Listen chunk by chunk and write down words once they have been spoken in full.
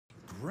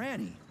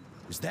Granny,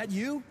 is that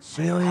you?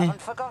 So you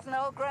haven't forgotten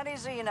old Granny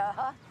Zena,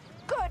 huh?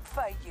 Good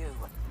for you.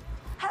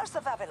 How's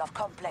the Vavilov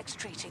complex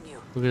treating you?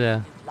 Look at that.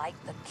 You like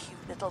the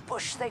cute little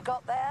bush they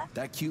got there?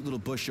 That cute little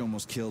bush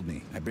almost killed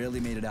me. I barely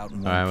made it out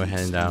in one Alright, we're piece.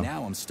 heading down. And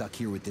now I'm stuck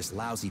here with this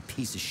lousy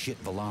piece of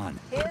shit Valan.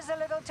 Here's a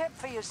little tip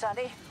for you,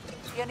 Sonny.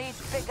 You need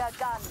bigger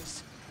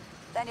guns.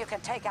 Then you can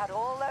take out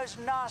all those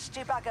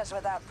nasty buggers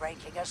without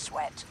breaking a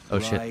sweat. Oh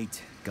shit.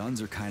 Right. Guns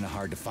are kind of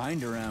hard to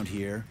find around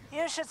here.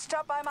 You should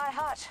stop by my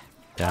hut.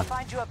 Yeah. I'll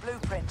find you a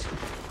blueprint.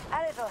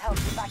 And it'll help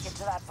you back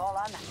into that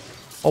Volan.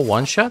 Oh,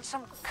 one shot?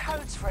 Some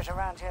codes for it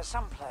around here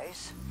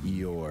someplace.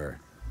 Your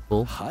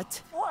Cool.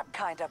 hut? What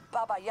kind of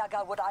Baba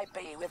Yaga would I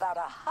be without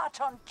a hut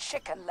on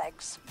chicken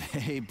legs?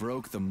 They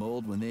broke the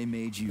mold when they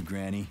made you,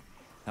 Granny.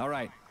 All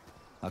right.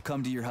 I'll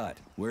come to your hut.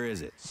 Where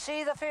is it?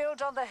 See the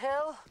field on the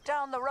hill?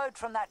 Down the road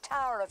from that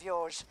tower of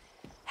yours.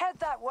 Head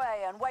that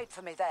way and wait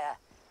for me there.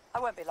 I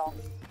won't be long.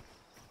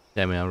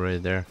 Damn it, I'm already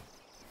there.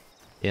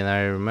 And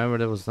I remember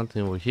there was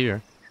nothing over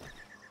here.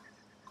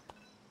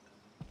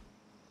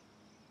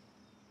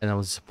 And I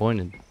was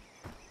disappointed.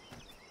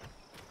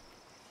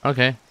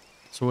 Okay,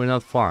 so we're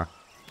not far.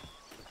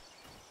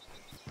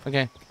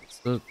 Okay,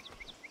 so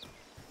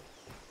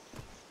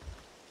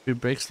it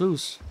breaks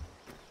loose.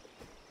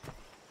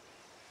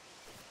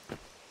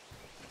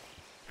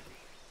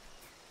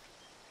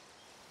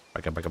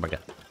 Back up.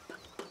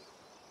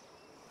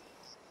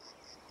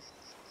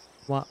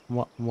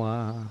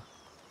 Wah.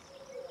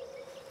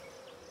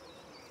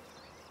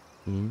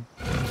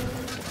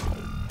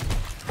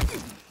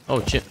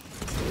 Oh shit.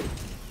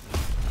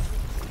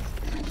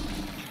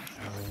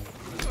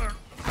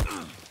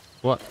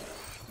 What?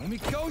 Let me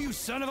go, you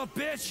son of a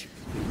bitch!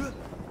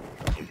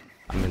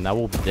 I mean, that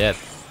will be dead.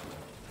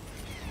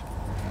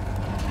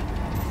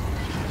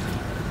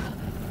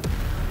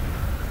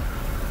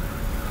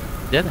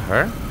 Did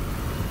her?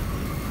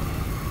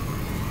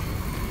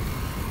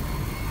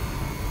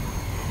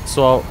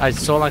 So I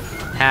saw like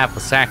half a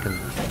second.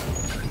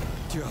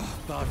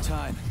 About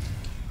time.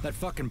 That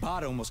fucking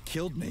bot almost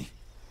killed me.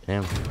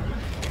 Damn.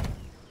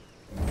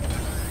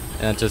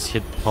 And I just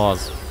hit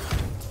pause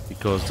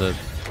because the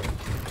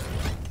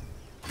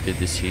did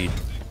this heat.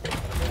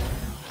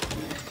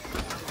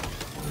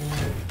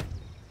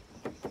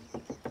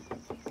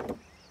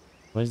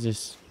 What is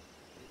this?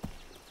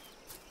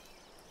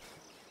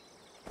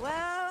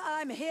 Well,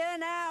 I'm here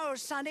now,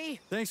 Sonny.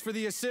 Thanks for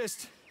the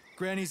assist,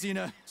 Granny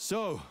Zena.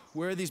 So,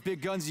 where are these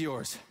big guns of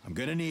yours? I'm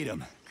gonna need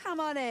them. Come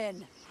on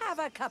in. Have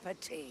a cup of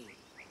tea.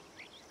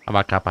 How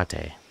about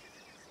capate?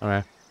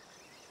 Alright.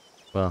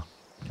 Well,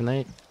 can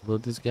I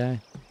loot this guy?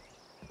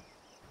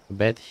 I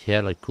bet he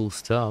had like cool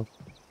stuff.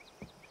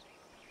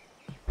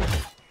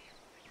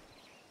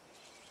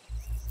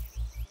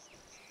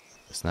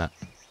 It's not.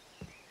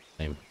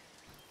 Same.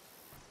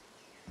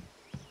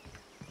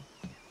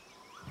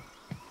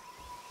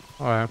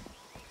 Alright.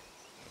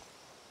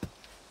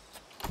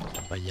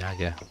 But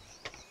Yaga.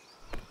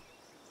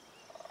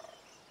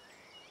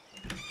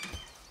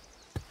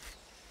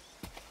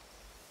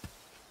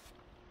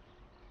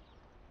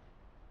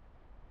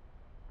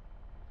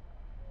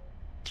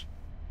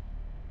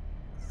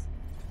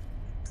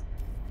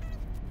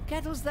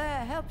 Kettle's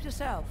there. Help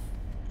yourself.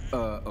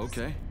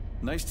 Okay.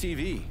 Nice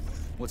TV.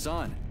 What's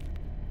on?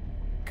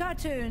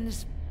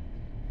 Cartoons.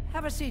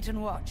 Have a seat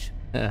and watch.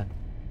 Yeah.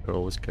 They're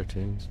always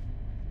cartoons.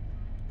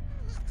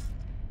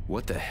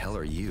 What the hell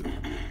are you?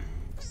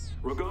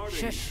 Regarding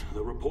Shush.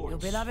 the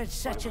reports, Your beloved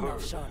Sechenov,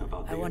 I've son. heard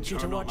about I the want you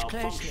to internal watch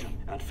closely. malfunction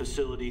at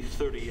facility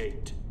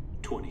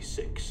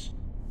 3826.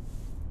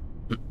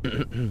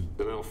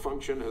 The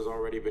malfunction has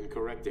already been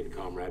corrected,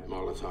 Comrade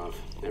Molotov.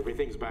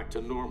 Everything's back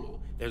to normal.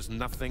 There's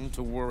nothing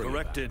to worry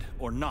Corrected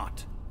or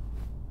not,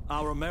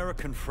 our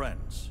American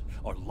friends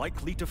are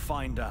likely to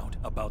find out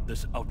about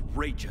this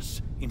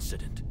outrageous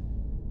incident.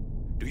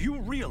 Do you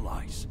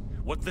realize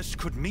what this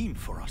could mean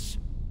for us?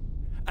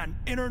 An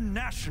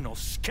international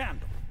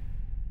scandal.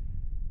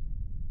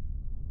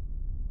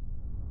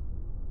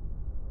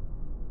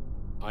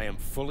 about. I am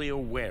fully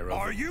aware of...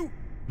 Are you?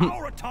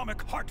 Our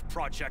Atomic Heart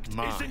Project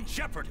is in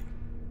jeopardy.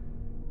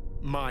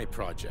 My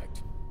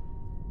project.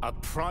 A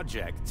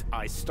project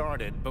I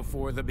started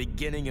before the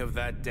beginning of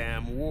that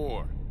damn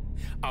war.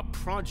 A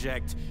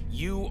project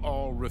you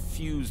all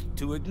refused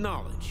to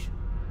acknowledge.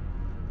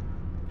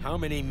 How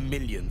many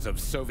millions of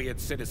Soviet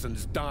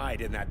citizens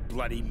died in that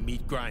bloody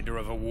meat grinder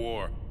of a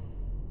war?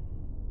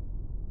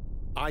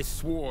 I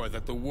swore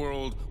that the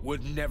world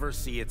would never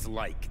see its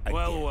like again.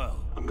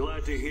 Well. I'm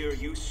glad to hear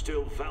you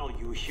still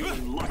value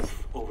human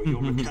life over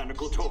your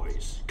mechanical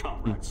toys,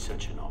 Comrade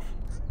Sechenov.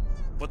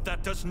 But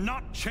that does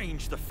not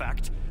change the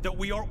fact that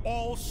we are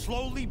all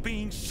slowly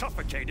being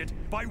suffocated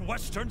by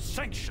Western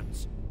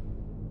sanctions.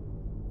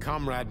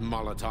 Comrade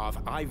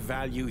Molotov, I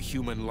value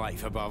human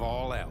life above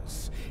all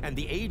else, and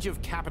the age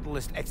of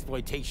capitalist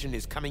exploitation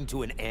is coming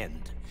to an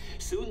end.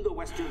 Soon the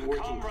Western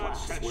working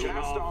class will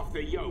cast off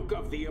the yoke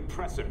of the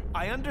oppressor.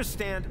 I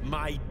understand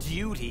my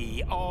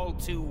duty all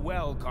too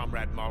well,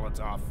 Comrade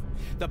Molotov.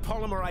 The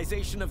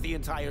polymerization of the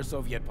entire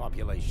Soviet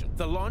population,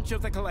 the launch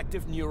of the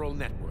collective neural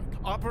network,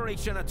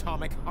 Operation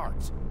Atomic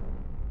Heart.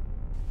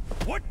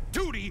 What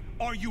duty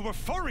are you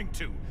referring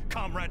to,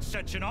 Comrade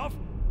Sechenov?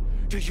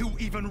 Do you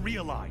even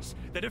realize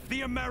that if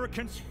the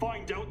Americans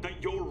Find out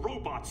that your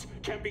robots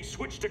can be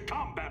switched to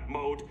combat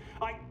mode,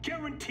 I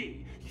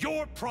guarantee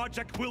your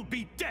project will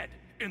be dead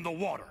in the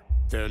water?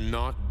 They're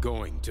not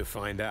going to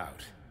find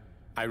out.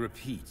 I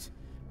repeat,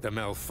 the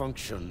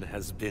malfunction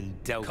has been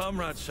dealt with.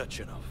 Comrade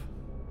Sechenov,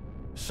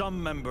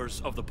 some members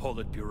of the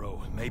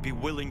Politburo may be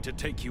willing to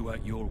take you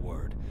at your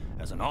word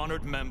as an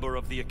honored member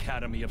of the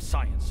Academy of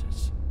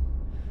Sciences.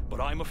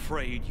 But I'm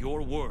afraid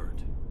your word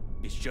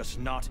is just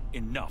not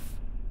enough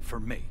for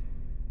me.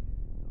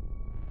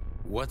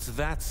 What's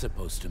that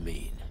supposed to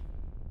mean?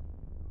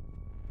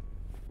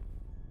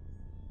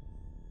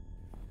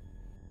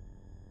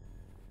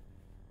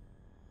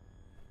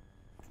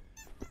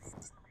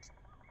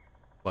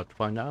 About to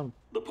find out.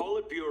 the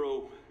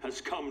Politburo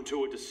has come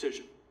to a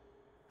decision.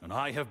 And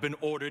I have been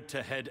ordered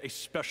to head a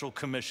special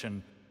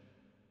commission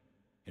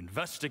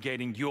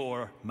investigating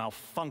your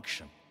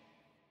malfunction.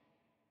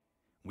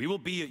 We will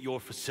be at your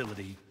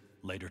facility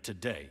later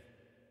today.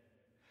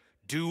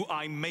 Do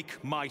I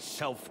make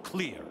myself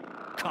clear,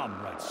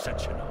 Comrade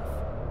Sechenov?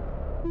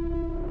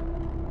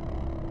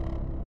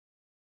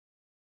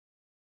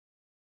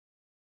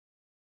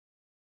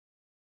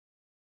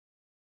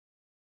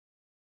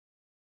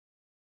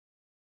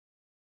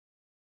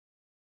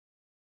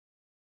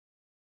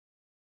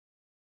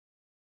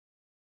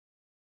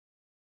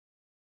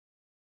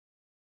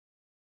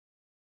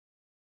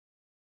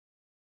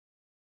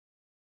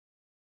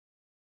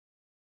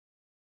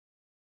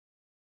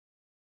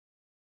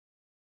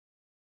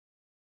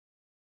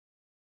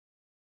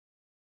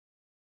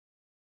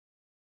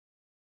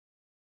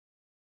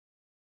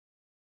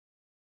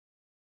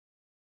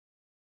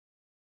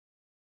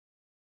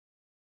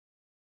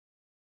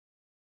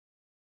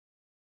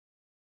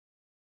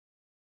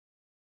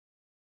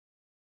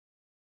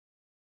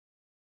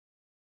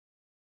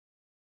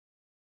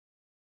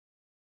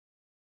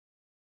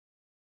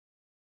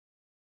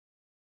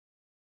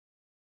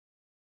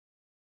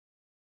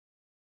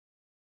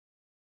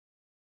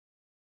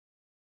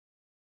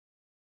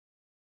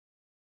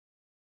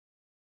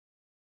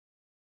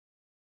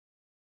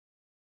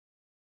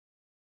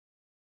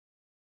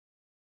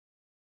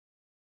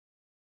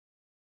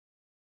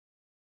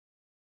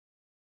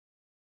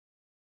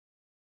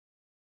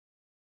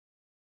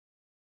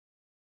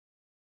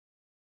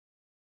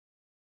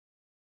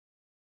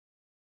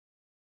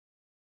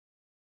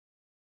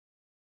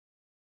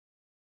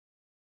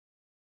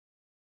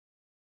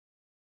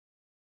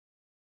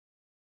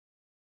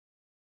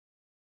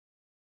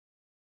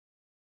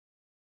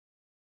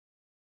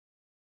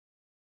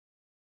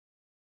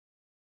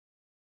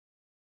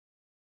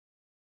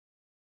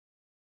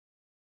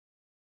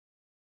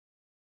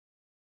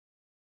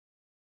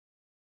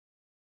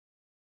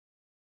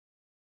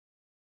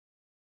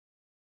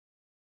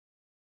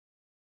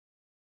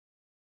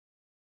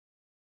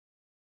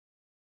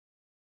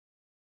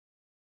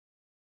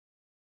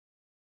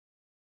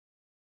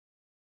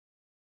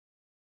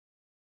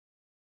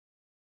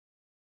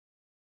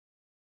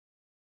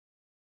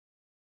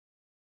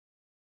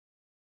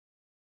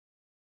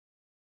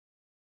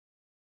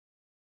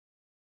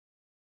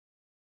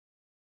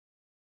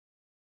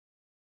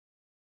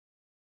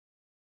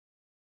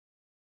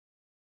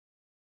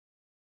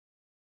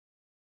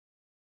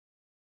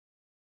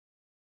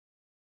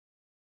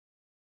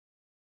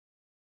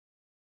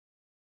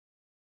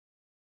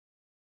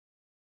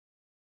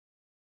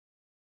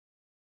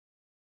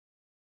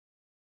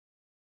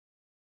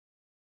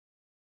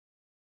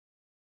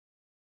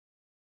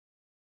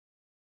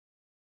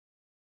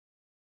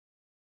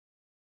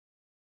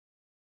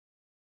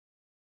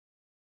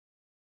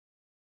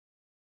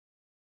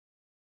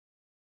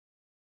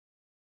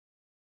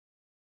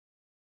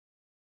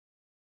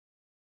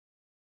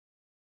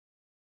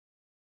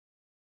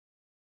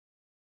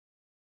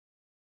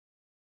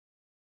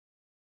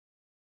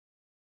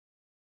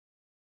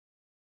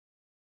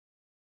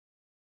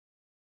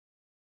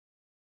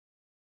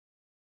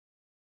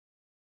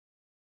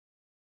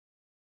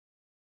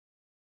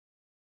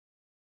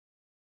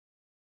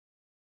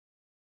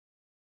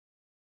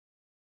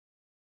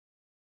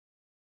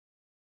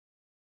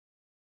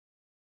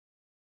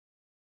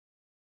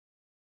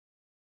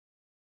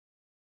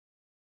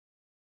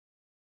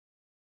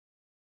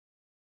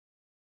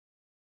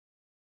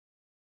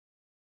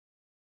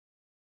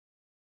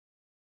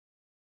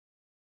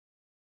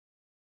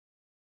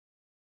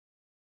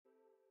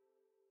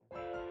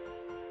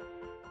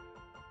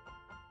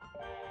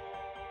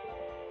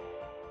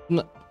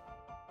 No.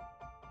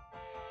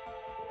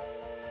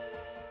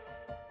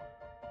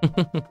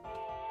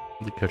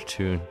 The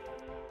cartoon.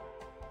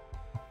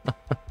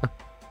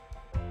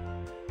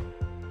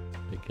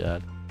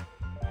 God.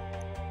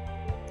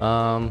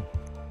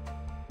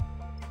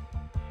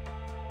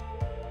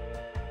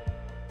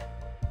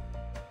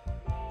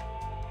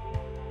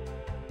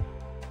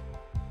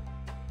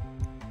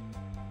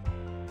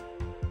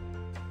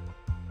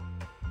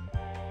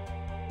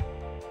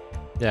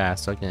 Yeah,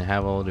 so I can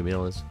have all the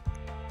abilities.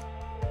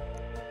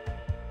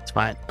 It's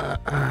fine.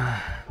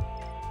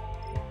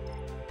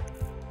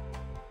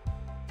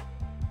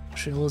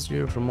 Shields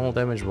you from all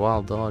damage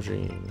while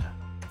dodging.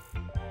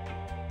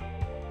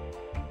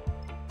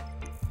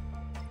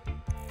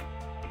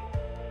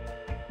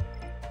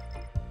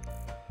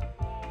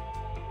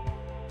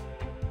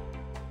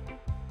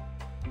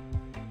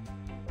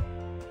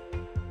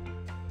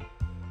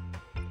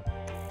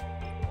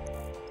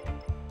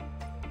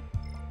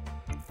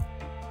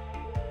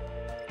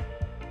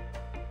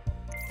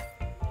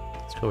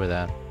 Let's go with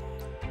that.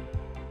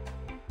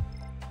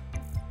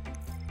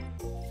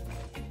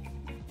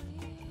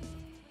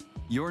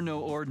 You're no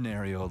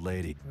ordinary old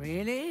lady.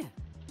 Really?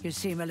 You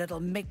seem a little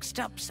mixed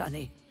up,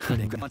 Sonny.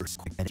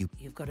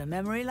 You've got a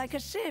memory like a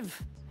sieve,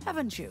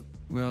 haven't you?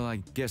 Well, I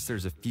guess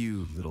there's a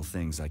few little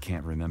things I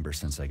can't remember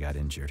since I got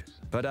injured.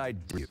 But I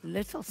do.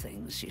 Little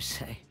things, you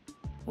say?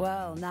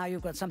 Well, now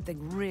you've got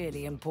something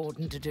really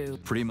important to do.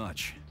 Pretty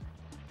much.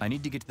 I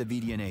need to get to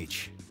the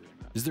VDNH.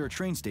 Is there a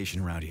train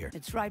station around here?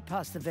 It's right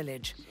past the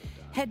village.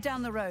 Head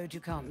down the road, you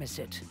can't miss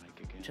it.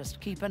 Just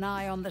keep an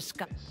eye on the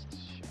sky.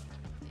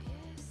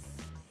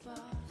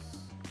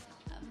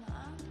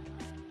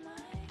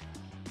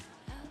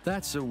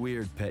 That's a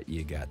weird pet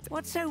you got.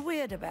 What's so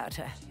weird about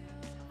her?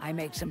 I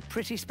make some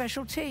pretty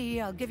special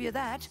tea, I'll give you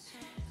that.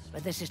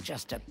 But this is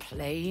just a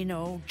plain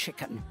old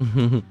chicken.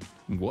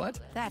 What?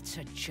 That's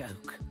a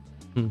joke.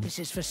 This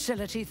is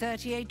Facility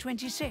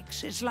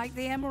 3826. It's like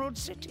the Emerald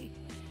City.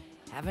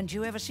 Haven't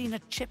you ever seen a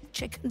chipped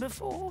chicken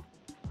before?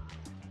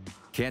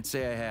 Can't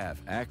say I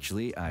have.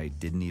 Actually, I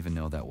didn't even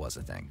know that was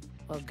a thing.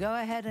 Well, go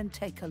ahead and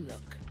take a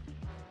look.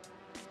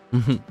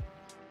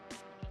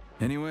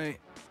 Anyway,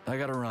 I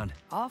gotta run.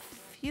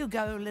 Off you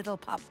go, little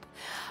pup.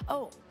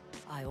 Oh,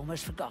 I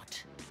almost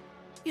forgot.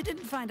 You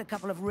didn't find a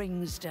couple of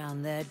rings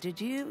down there,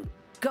 did you?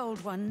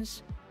 Gold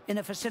ones, in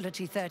a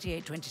Facility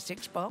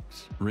 3826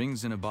 box?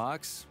 Rings in a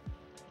box?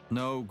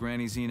 No,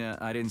 Granny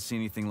Xena, I didn't see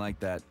anything like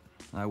that.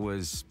 I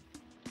was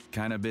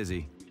kinda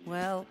busy.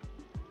 Well,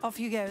 off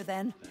you go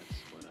then.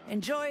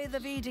 Enjoy the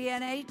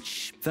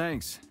VDNH.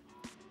 Thanks.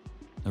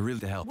 I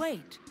really help.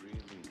 Wait,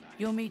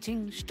 you're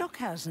meeting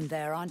Stockhausen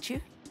there, aren't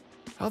you?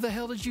 How the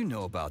hell did you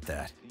know about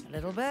that? A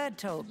little bird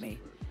told me.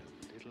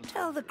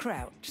 Tell the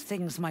Crouch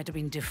things might have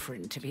been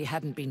different if he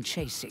hadn't been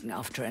chasing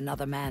after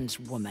another man's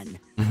woman.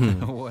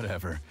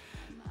 Whatever.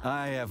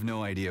 I have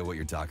no idea what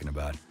you're talking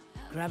about.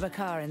 Grab a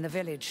car in the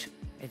village.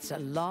 It's a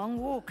long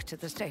walk to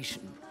the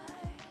station.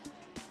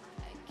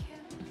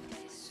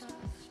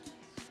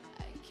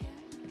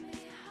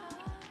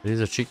 It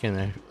is a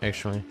chicken,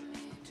 actually.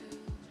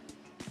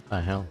 What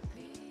the hell?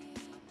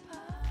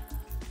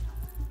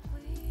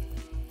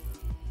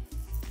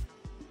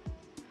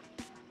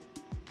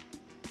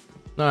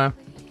 Alright,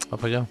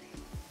 off I go.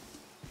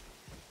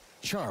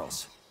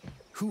 Charles,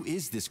 who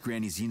is this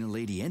Granny Xena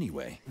lady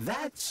anyway?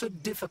 That's a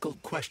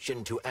difficult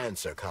question to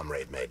answer,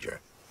 Comrade Major.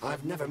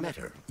 I've never met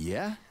her.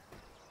 Yeah?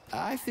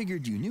 I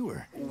figured you knew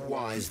her.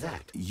 Why is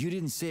that? You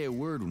didn't say a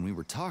word when we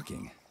were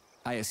talking.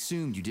 I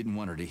assumed you didn't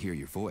want her to hear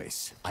your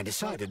voice. I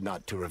decided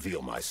not to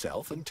reveal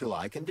myself until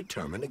I can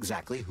determine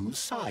exactly whose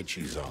side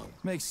she's on.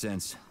 Makes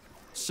sense.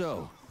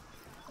 So,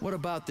 what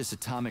about this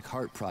atomic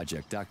heart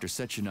project Dr.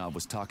 Sechenov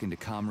was talking to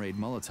Comrade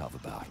Molotov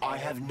about? I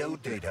have no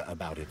data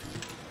about it.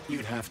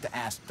 You'd have to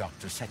ask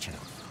Dr.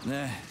 Sechenov.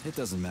 Nah, it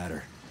doesn't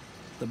matter.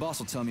 The boss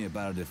will tell me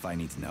about it if I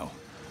need to know.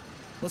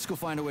 Let's go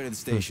find a way to the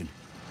station.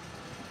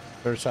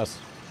 Where's us?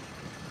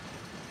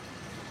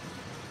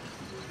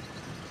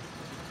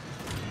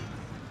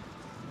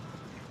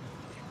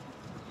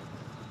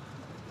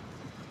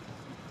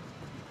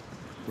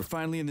 We're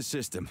finally in the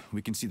system.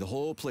 We can see the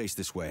whole place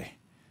this way.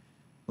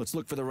 Let's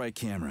look for the right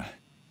camera.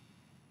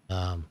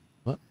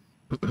 What?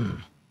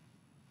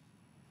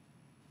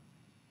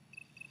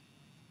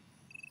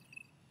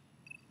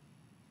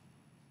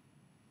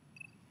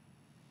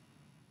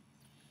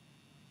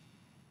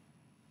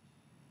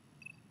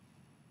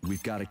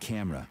 We've got a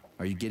camera.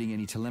 Are you getting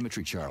any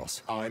telemetry,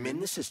 Charles? I'm in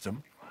the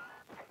system.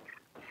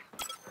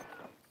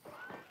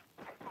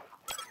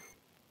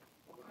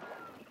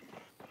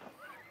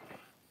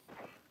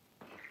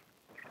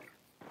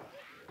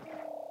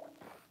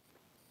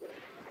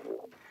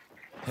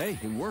 Hey,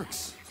 it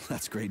works.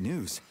 That's great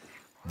news.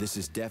 This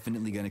is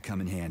definitely going to come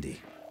in handy.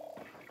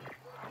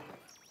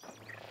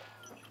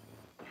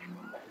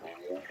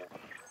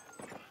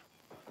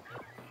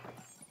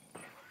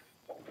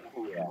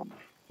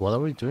 What are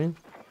we doing?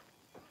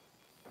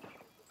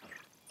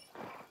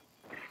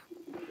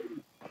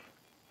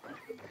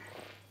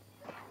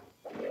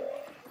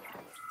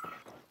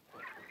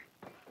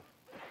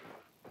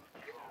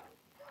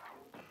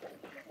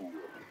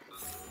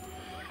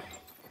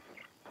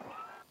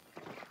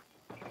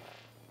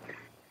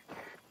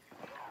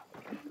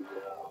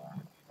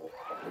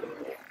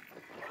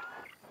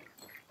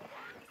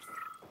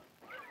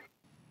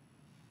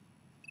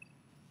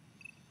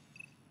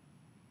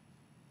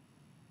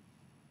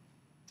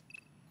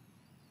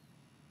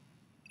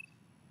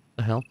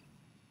 The hell?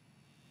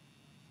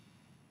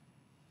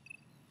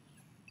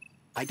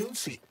 I don't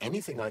see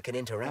anything I can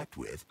interact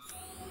with,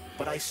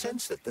 but I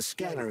sense that the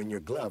scanner in your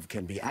glove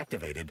can be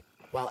activated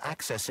while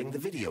accessing the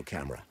video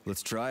camera.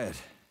 Let's try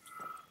it.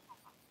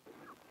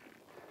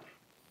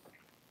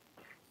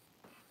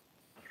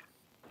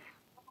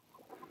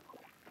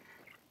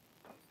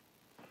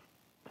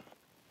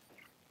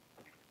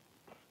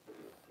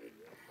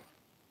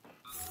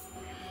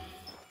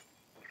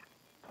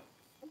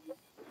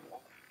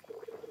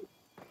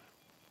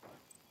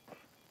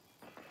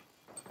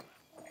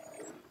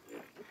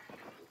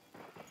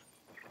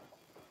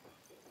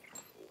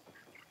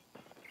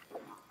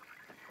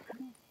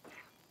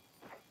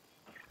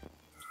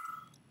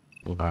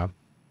 Okay.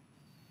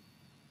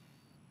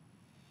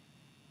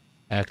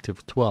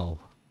 Active 12.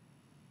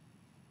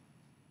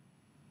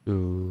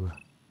 Ooh.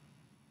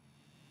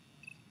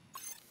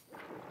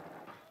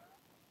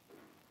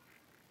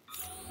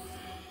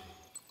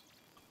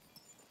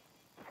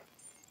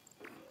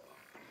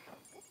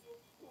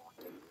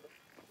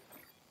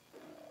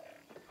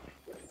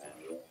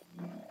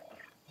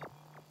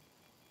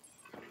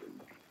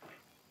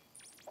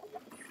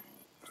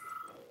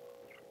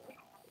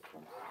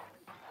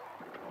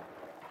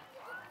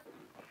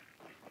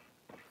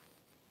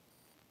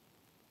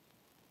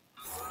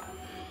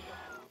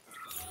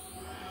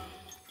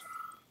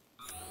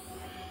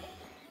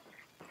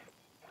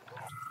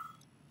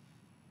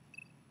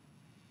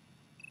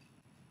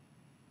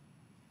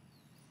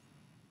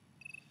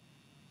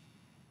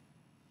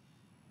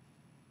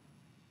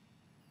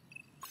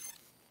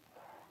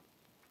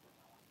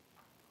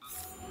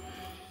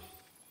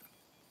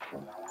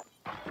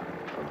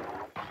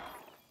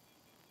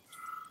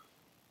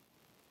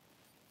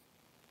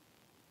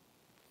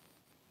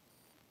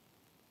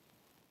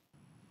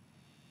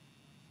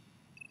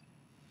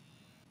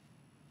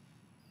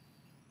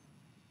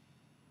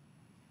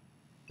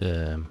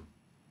 Um.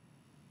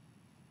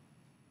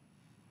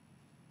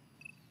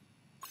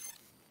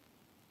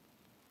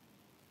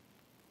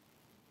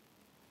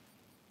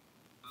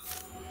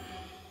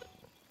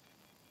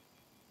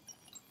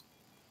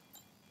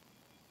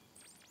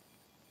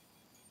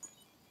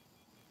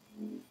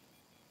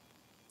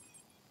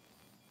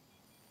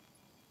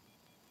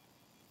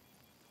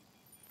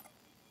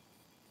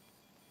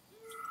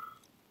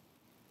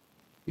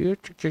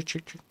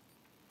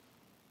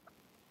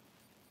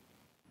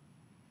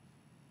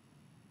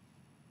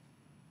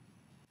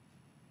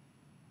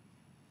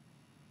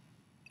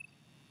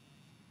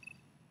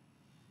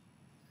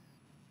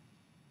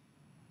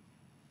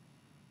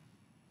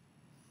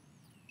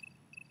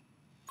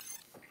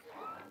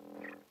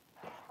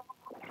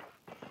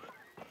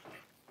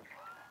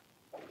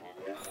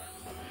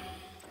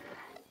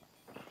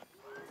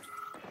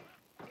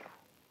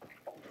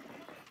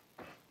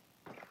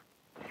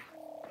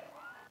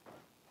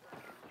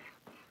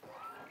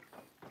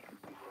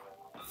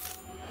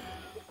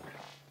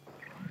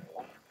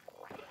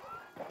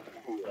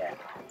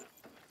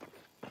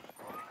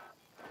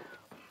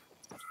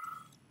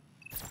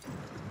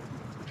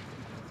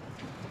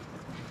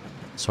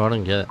 So I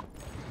don't get it.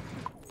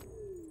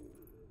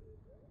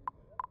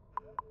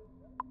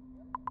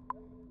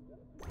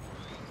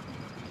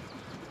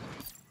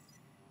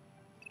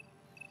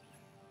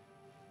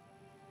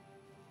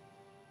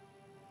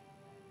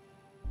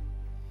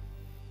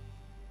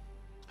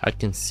 I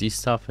can see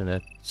stuff and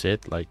that's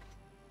it, like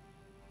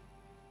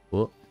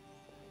what?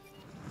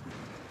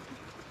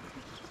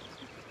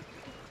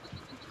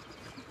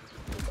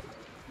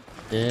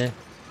 Yeah.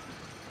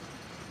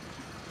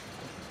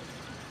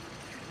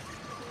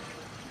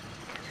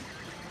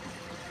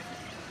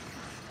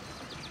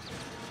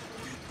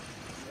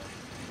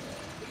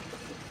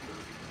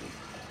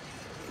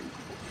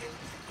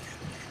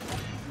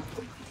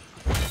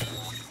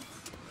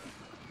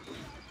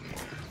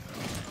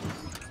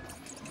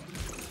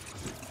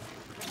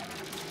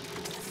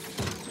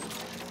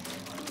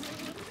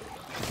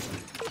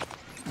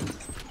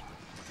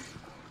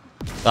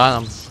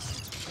 Got him.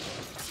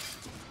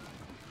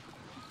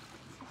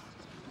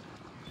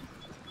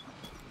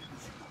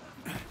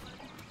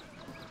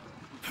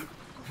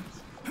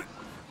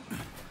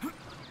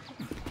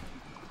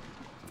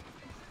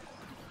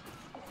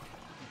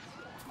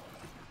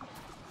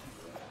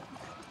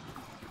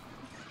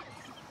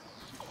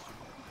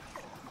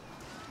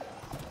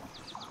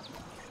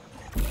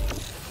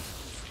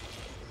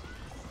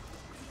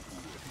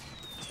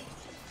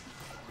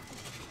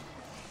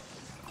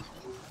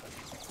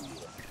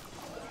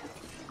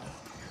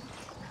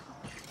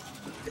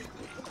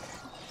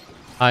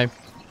 Hi.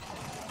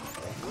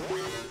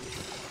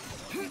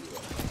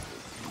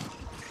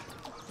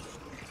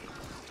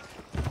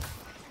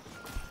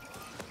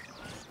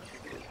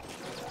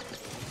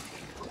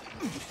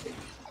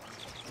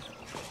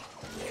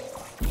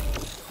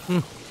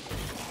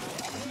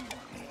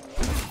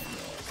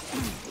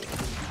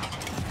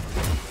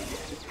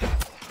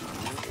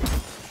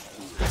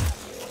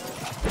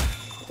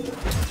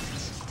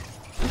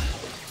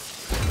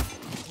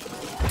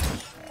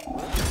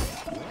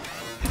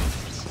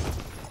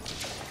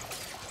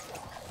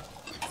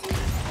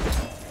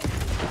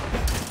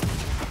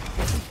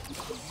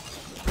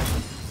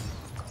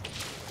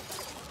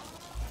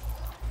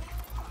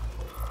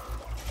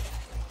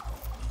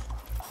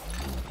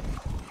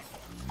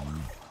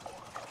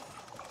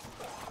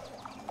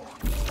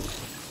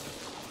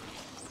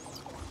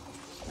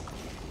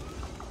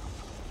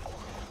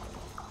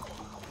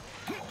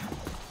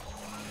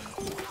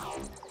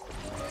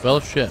 Well,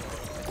 shit.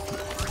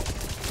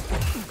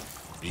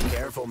 Be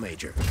careful,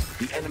 Major.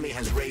 The enemy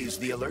has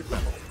raised the alert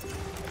level.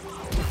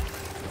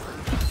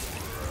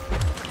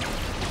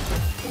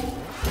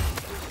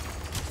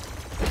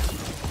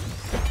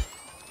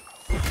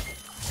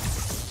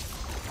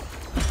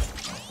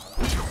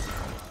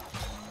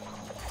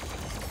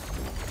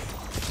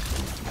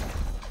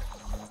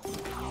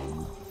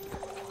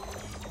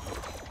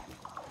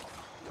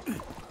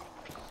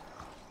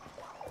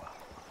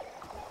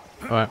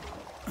 All right.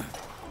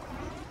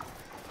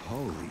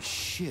 Holy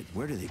shit,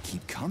 where do they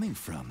keep coming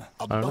from?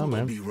 A don't know,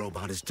 man. bumblebee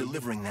robot is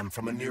delivering them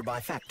from a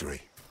nearby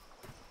factory.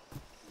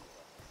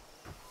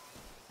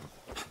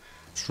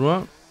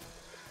 Sure.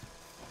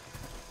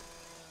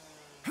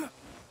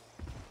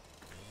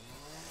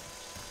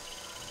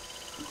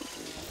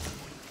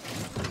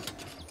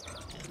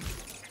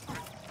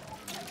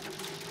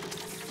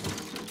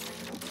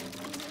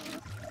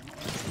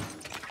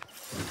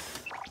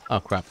 Oh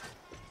crap.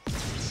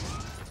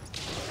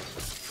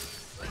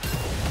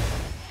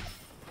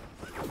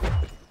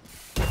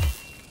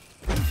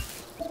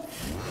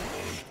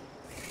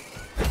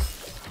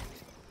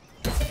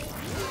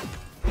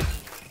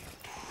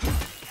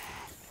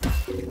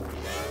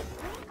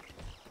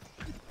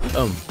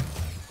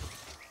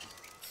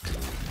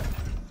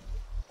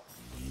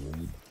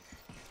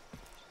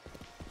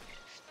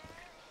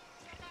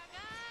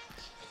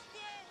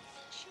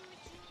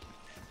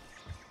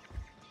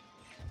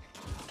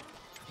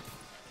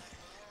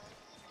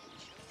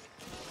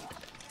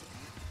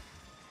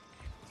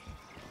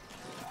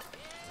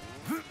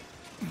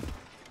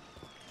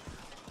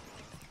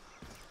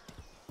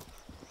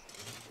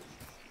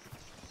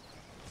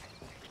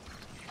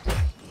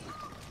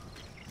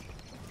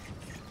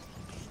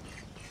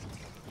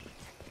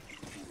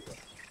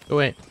 Oh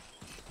wait.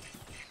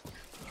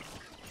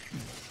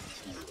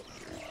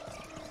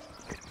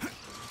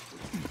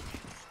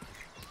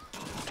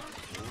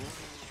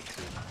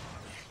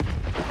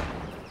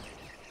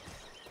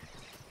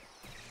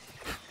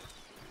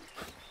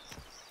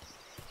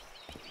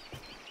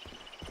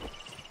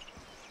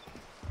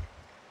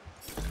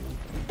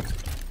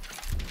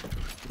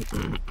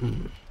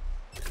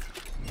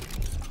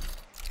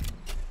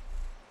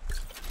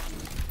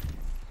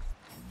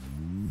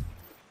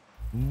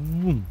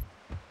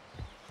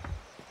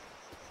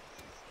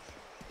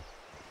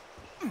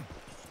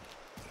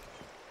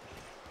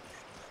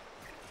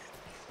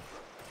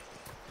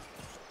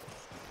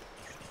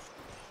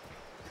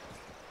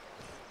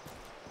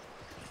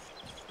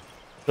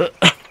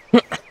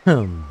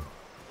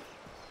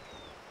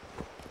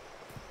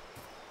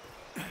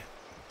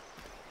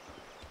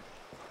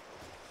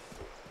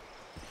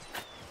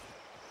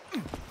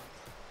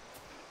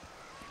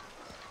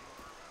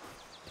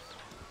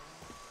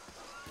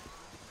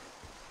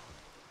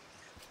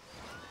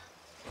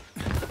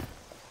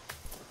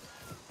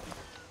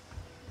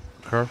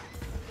 Curve.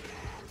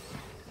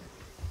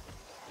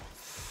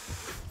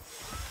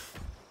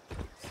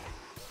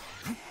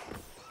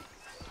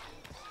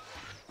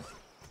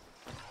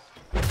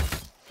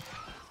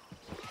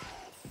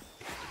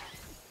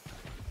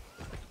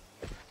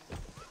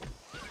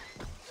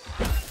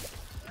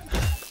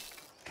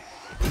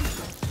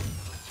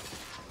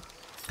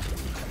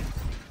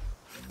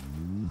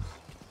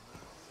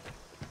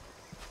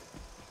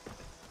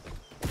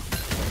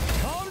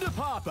 Come to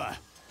Papa.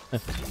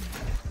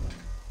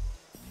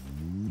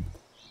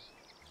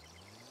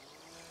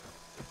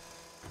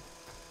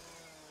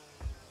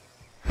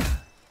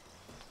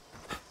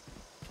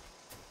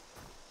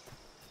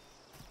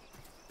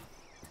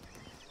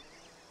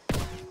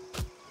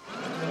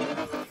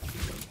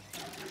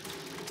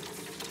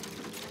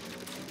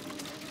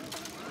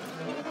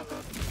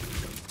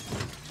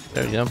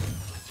 There you go.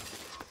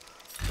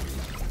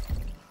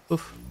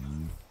 Oof.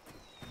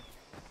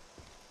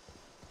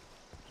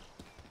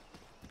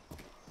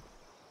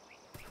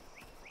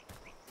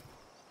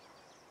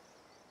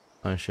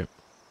 Oh shit.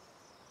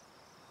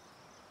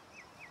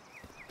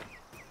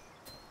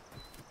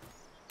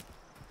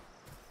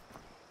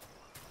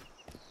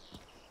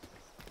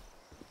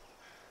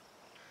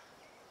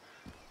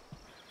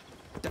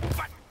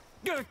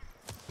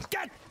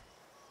 Get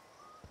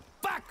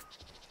back!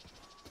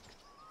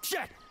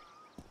 Shit!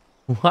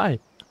 Why?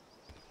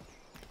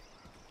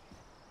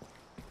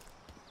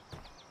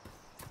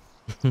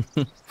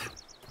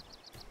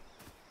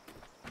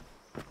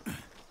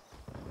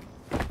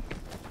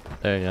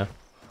 There you go.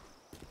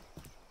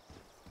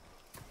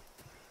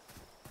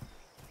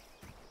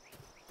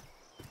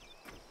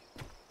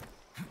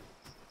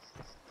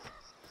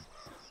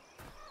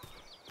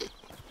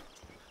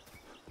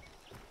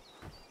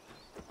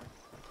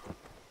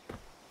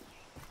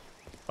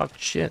 Fuck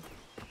shit.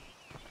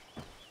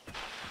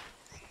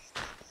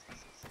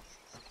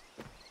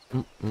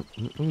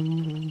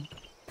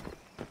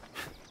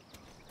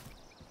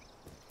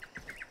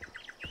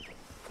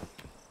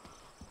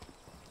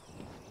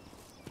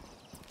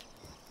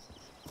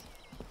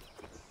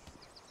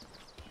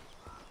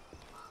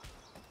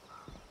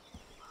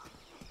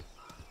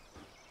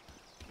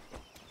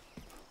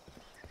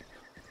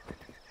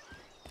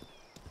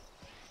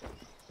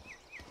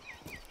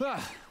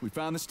 Ah, we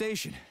found the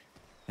station.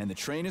 And the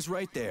train is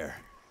right there.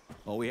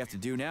 All we have to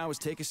do now is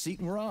take a seat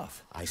and we're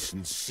off. I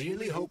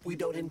sincerely hope we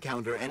don't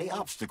encounter any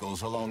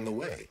obstacles along the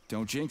way.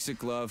 Don't jinx it,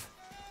 Glove.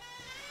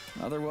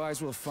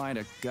 Otherwise, we'll find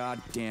a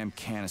goddamn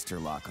canister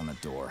lock on the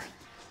door.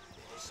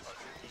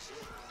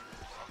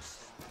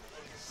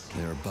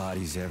 There are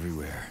bodies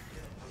everywhere.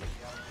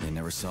 They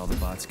never saw the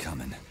bots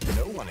coming.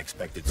 No one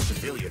expected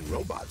civilian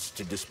robots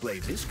to display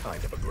this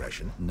kind of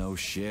aggression. No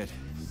shit.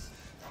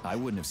 I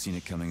wouldn't have seen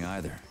it coming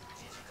either.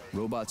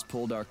 Robots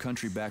pulled our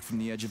country back from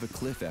the edge of a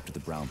cliff after the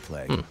Brown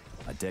Plague.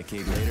 A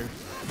decade later,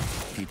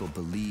 people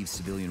believe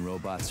civilian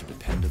robots are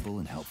dependable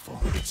and helpful.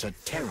 It's a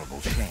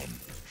terrible shame.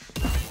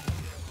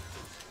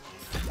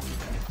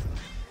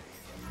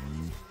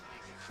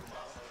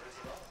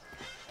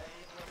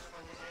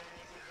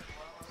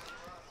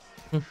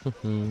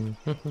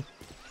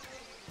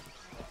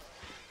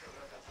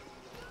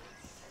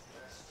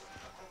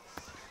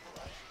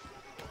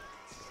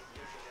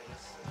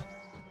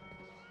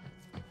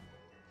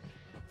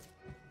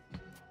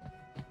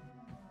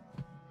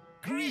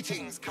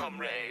 Greetings,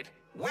 comrade.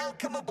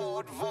 Welcome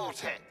aboard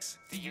Vortex,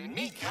 the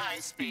unique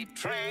high-speed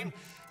train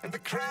and the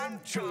crown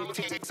jewel of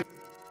Vortex.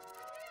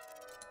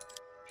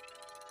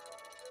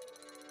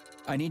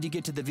 I need to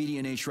get to the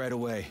VDNH right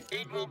away.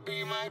 It will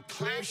be my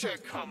pleasure,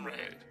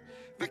 comrade.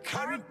 The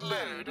current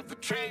load of the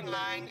train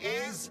line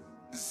is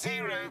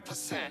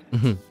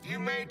 0%. You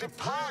may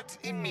depart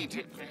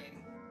immediately.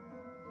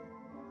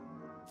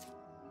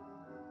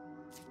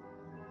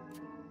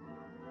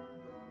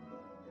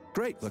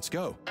 Great, let's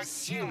go.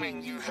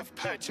 Assuming you have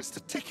purchased a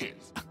ticket.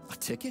 A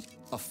ticket?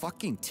 A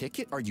fucking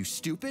ticket? Are you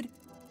stupid?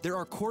 There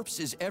are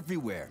corpses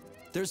everywhere.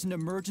 There's an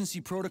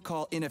emergency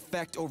protocol in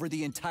effect over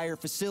the entire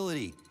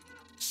facility.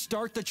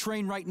 Start the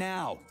train right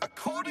now.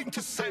 According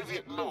to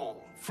Soviet law,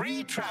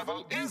 free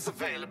travel is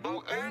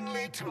available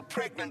only to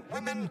pregnant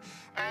women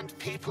and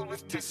people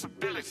with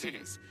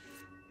disabilities.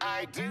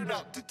 I do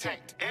not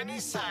detect any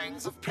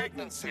signs of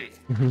pregnancy.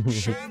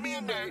 Show me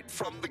a note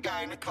from the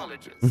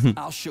gynecologist.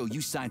 I'll show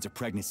you signs of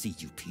pregnancy,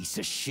 you piece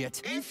of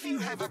shit. If you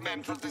have a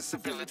mental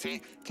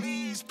disability,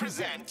 please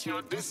present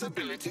your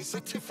disability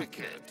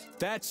certificate.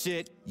 That's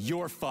it.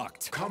 You're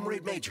fucked.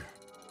 Comrade Major,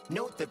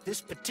 note that this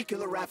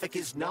particular Raffic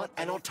is not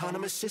an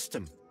autonomous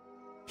system.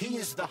 He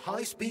is the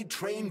high-speed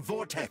train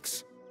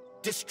Vortex.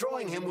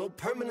 Destroying him will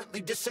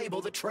permanently disable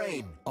the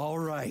train. All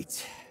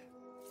right.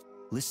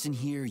 Listen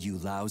here, you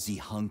lousy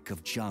hunk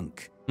of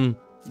junk.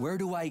 Where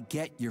do I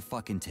get your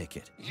fucking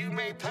ticket? You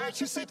may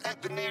purchase it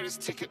at the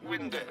nearest ticket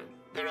window.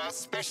 There are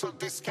special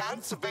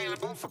discounts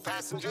available for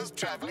passengers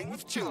traveling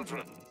with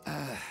children.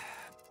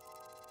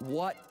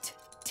 What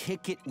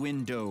ticket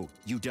window,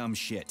 you dumb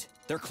shit?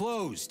 They're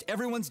closed.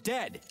 Everyone's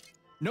dead.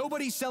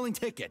 Nobody's selling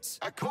tickets.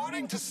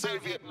 According to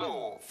Soviet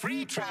law,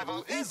 free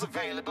travel is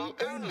available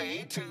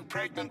only to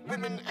pregnant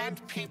women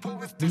and people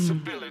with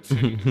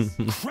disabilities.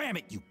 Cram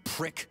it, you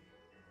prick.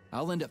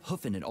 I'll end up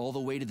hoofing it all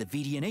the way to the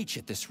VDNH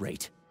at this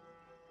rate.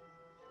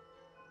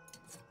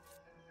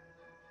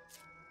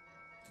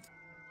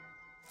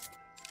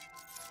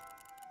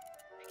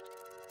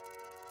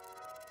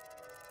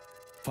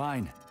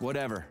 Fine,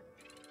 whatever.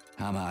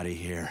 I'm out of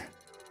here.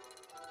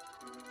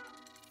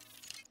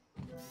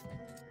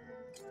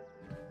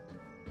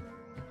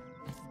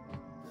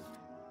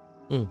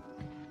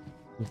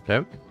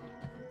 Okay.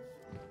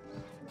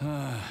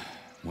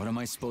 What am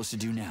I supposed to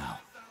do now?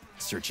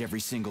 Search every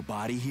single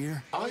body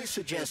here? I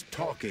suggest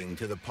talking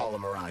to the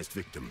polymerized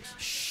victims.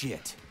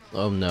 Shit.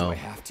 Oh Do no. I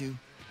have to?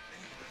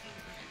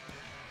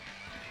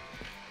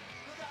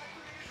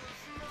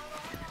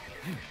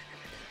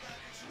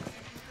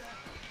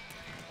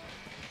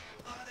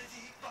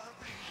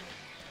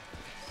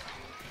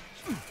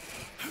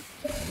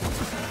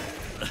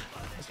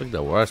 That's like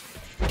the worst.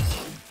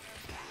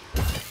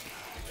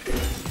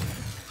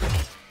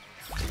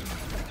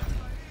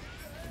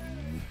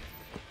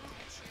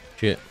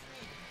 Shit.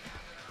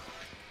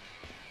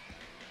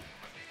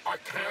 I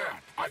can't.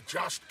 I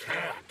just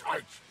can't. I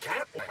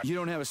can't. You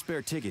don't have a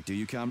spare ticket, do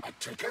you, Com? A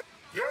ticket?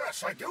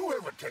 Yes, I do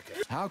have a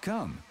ticket. How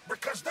come?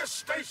 Because this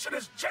station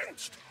is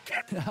jinxed.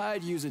 Can't.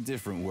 I'd use a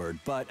different word,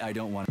 but I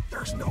don't want...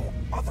 There's no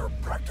other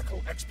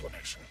practical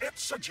explanation.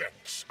 It's a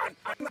jinx. And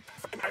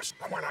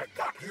when I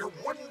got here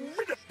 1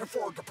 minute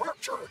before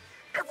departure,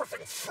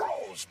 everything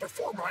froze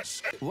before my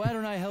seat. Why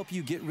don't I help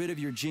you get rid of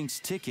your Jinx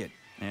ticket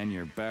and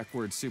your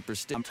backward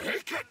superstition?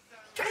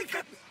 Take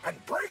it,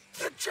 and break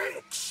the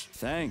jinx.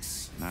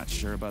 Thanks. Not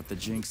sure about the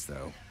Jinx,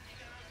 though.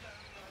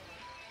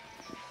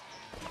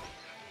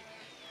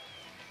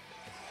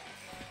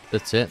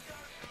 That's it.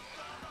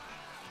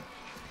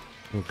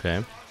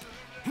 Okay.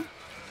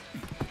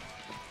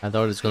 I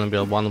thought it's gonna be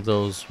one of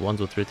those 1,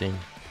 2, 3 thing.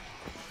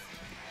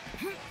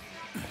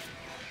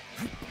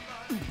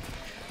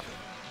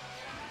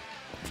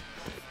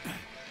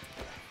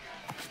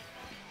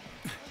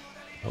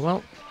 Oh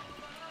well.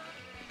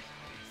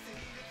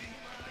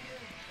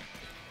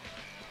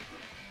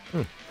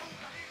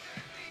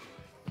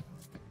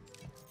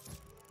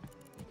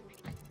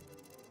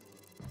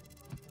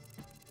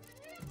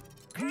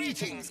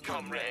 Greetings,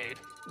 comrade.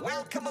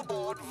 Welcome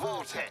aboard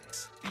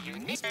Vortex, the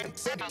unique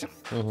system.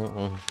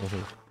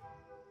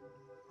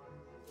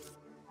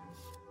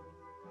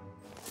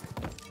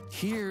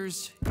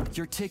 Here's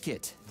your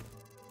ticket.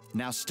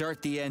 Now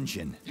start the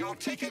engine. Your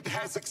ticket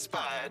has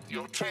expired.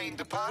 Your train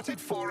departed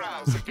 4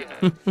 hours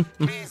ago.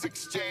 Please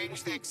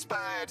exchange the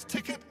expired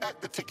ticket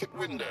at the ticket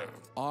window.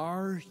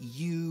 Are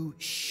you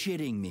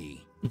shitting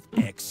me?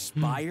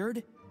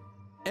 Expired?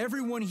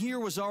 Everyone here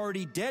was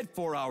already dead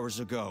 4 hours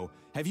ago.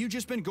 Have you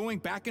just been going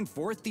back and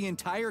forth the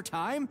entire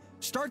time?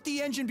 Start the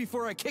engine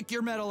before I kick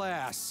your metal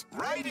ass.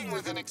 Riding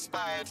with an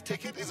expired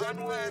ticket is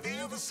unworthy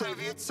of a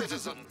Soviet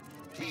citizen.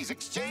 Please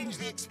exchange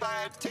the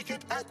expired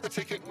ticket at the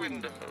ticket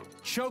window.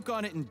 Choke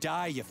on it and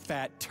die, you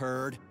fat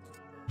turd.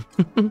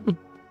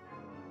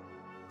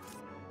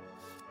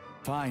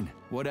 Fine,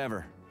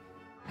 whatever.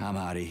 I'm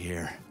out of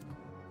here.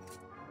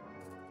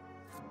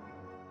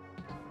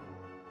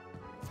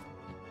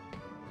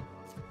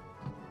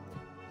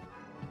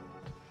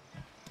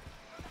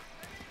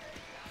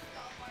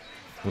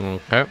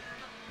 Okay.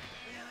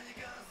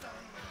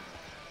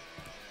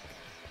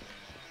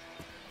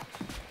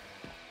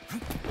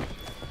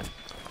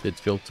 Dit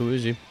feel too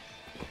easy.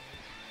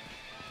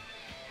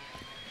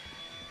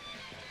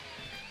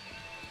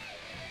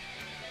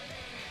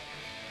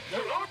 There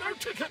are no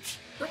tickets.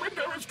 The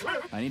window is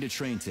closed. I need a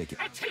train ticket.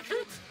 A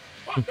ticket?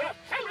 What the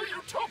hell are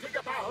you talking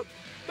about?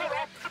 There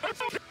are...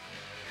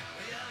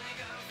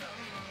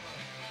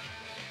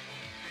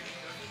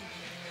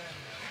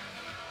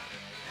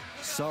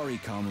 Sorry,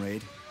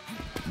 comrade.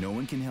 No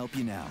one can help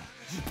you now.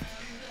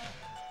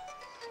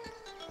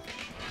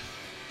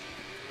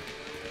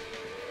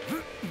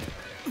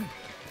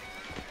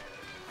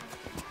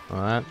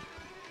 Alright.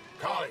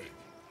 Kali,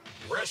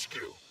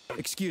 rescue.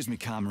 Excuse me,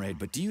 comrade,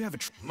 but do you have a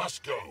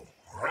Must go.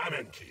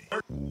 Ramenki.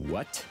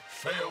 What?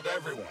 Failed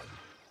everyone.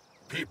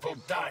 People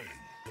dying.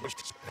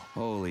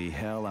 Holy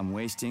hell, I'm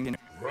wasting...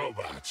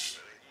 Robots.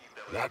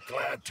 Not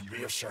glad to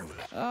be of service.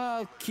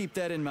 I'll keep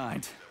that in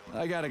mind.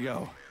 I gotta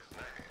go.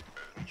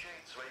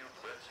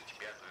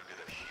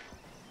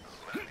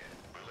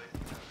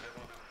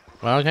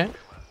 Okay.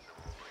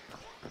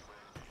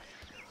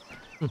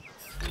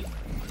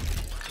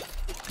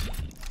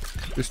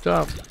 Good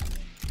stuff.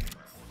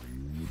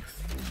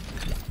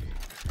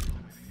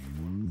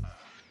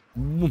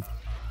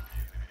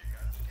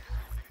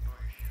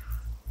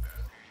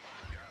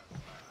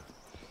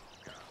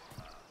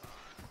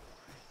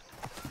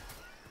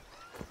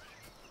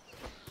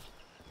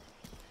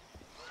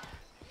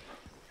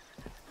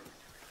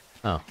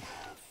 Oh,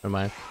 never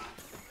mind.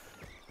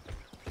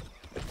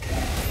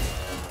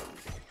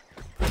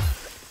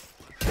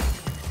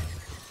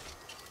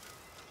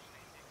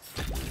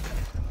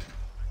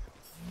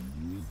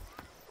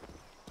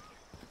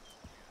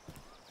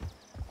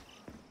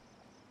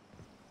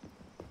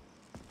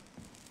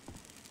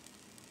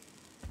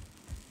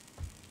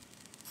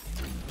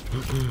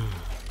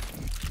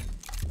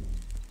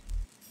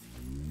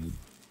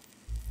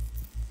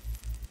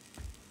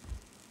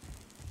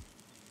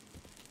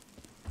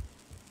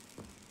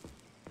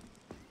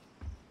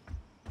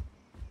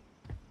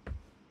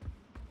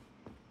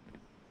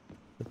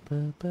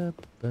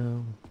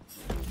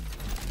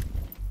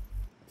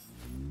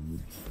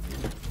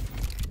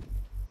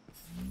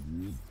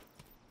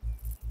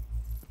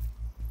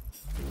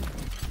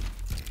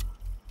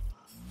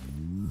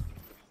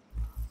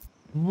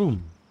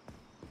 Boom.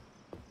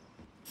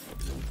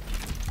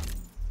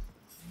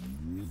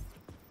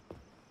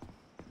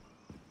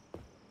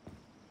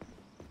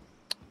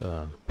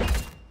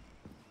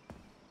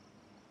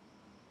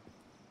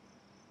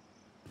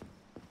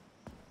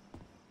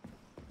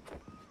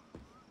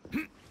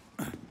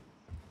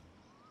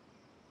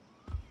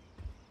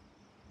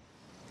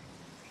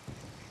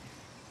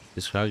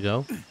 This car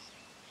go?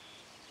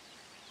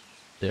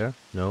 There?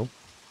 No?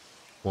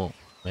 Well,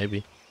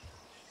 maybe.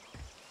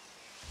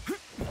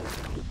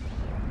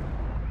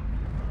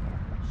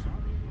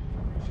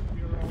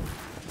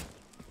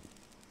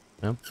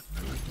 Yeah.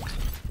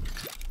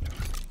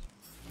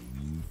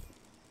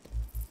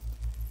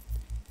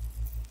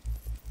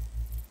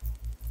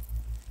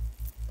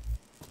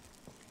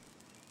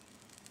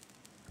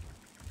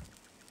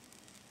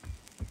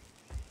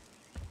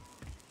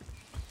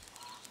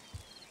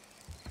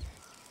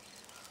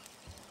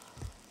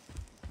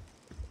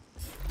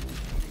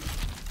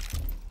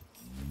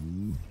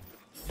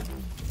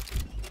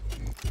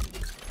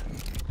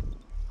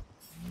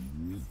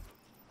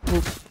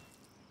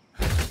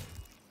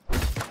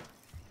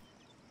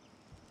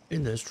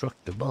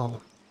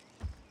 Indestructible.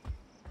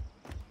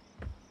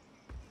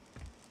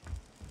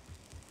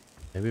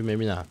 Maybe,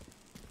 maybe not.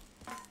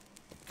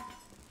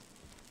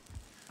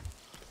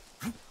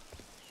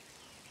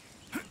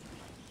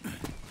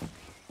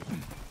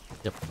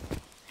 Yep.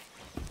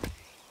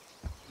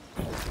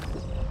 I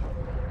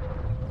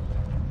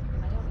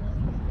don't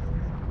love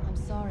you. I'm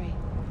sorry.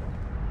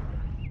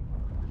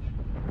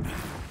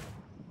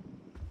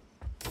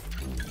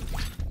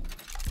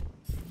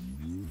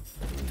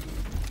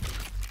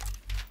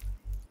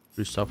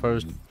 Do stuff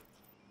first.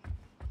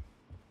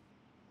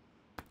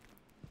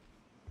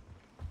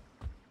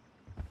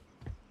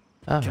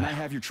 Can I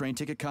have your train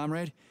ticket,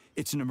 comrade?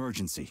 It's an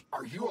emergency.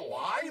 Are you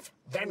alive?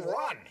 Then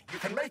run. You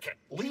can make it.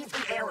 Leave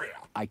the area.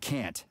 I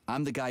can't.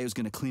 I'm the guy who's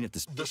gonna clean up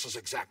this. This is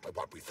exactly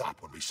what we thought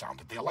when we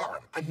sounded the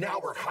alarm. And now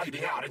we're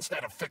hiding out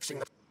instead of fixing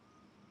the...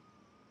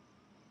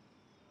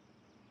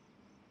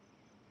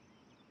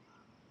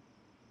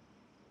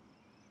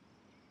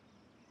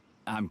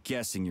 I'm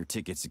guessing your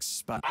ticket's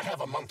expired. I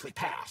have a monthly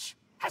pass.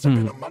 Has it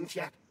been a month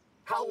yet?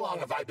 How long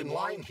have I been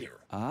lying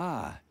here?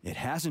 Ah, it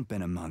hasn't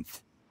been a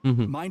month.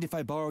 Mind if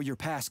I borrow your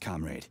pass,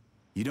 comrade?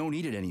 You don't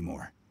need it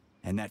anymore.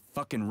 And that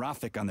fucking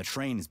Rafik on the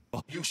train is...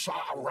 You saw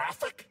a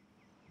Rafik?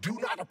 Do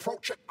not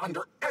approach it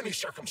under any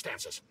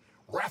circumstances.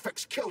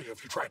 Rafiks kill you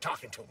if you try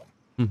talking to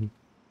them.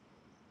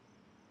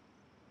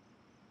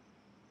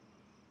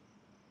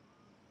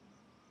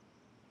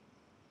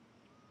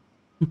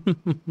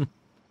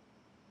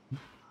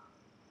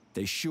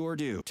 They sure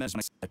do.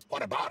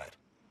 What about it?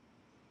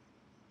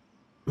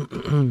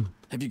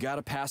 Have you got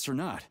a pass or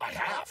not? I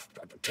have.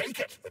 Take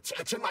it.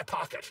 It's in my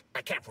pocket.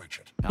 I can't reach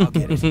it. I'll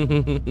get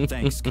it.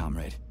 Thanks,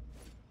 comrade.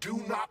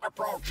 Do not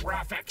approach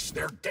Rafiks.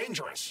 They're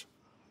dangerous.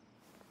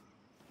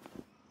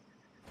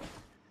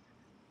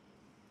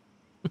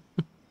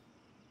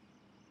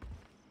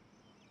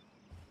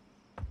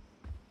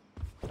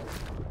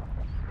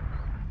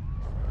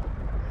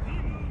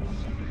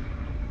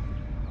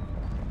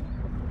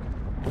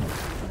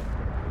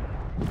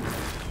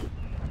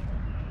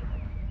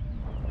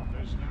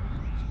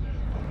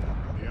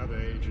 The other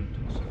agent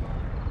is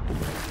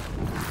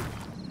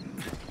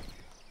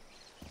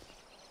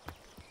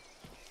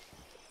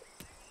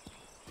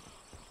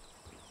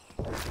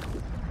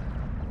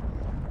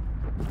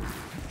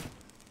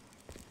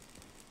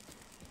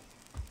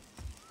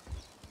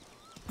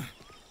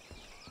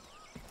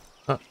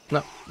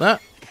No. Ah.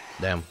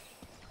 Damn.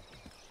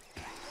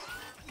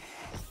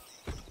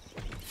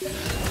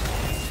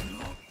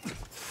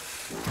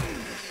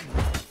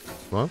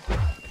 What?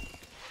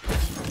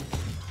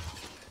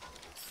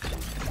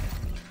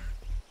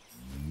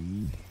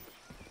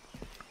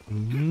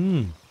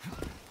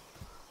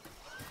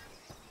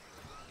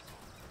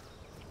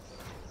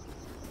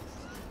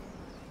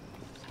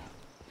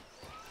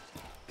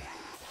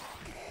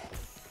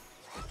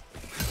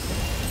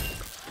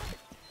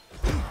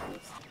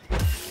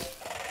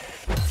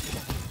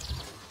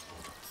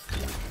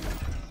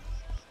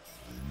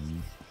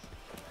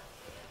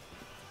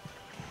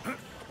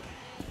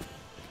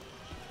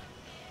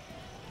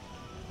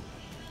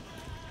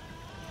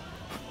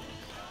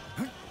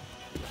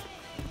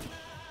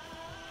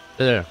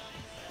 There.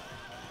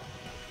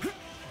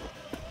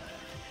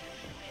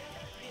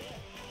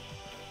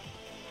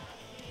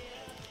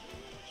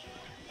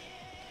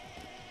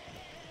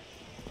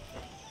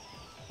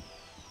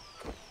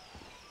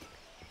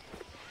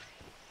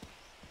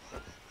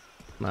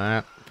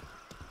 Nah.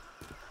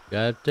 Got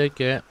a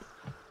ticket.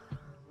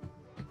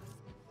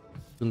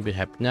 Gonna be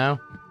happy now.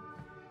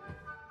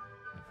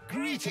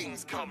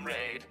 Greetings,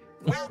 comrade.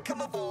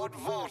 Welcome aboard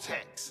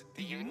Vortex,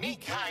 the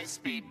unique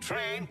high-speed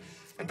train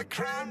and the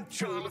crown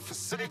jewel of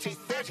Facility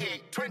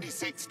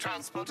 3826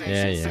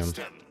 transportation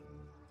system.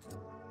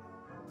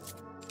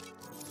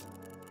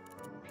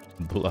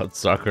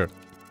 Bloodsucker.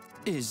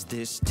 Is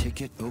this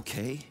ticket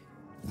okay?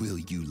 Will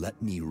you let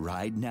me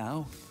ride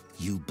now,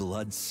 you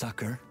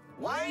bloodsucker?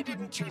 Why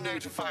didn't you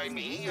notify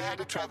me you had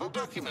a travel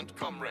document,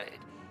 comrade?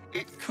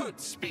 It could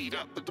speed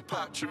up the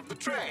departure of the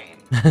train.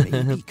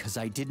 Maybe because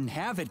I didn't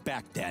have it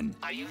back then.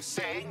 Are you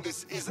saying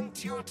this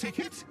isn't your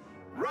ticket?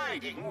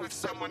 Riding with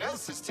someone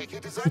else's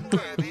ticket is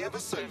unworthy of a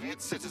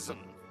Soviet citizen.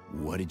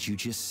 What did you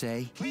just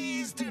say?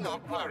 Please do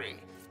not worry.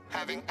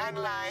 Having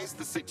analyzed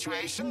the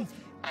situation,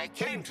 I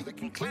came to the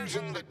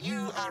conclusion that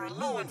you are a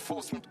law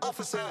enforcement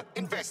officer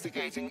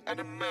investigating an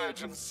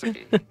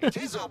emergency. It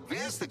is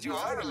obvious that you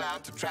are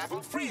allowed to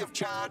travel free of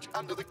charge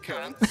under the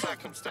current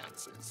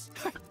circumstances.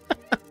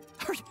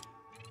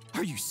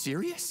 Are you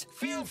serious?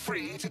 Feel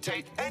free to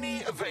take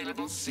any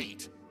available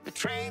seat. The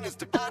train is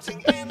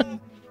departing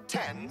in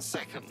 10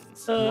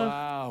 seconds.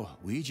 Wow,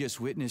 we just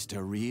witnessed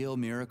a real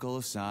miracle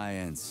of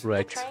science.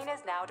 Right. The train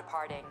is now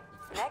departing.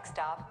 Next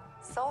stop,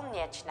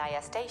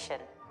 Solnechnaya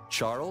Station.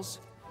 Charles,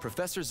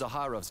 Professor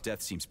Zaharov's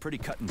death seems pretty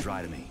cut and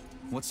dry to me.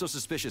 What's so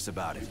suspicious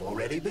about it? We've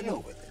already been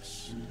over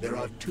this. There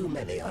are too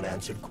many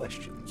unanswered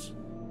questions.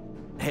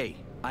 Hey,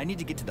 I need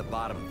to get to the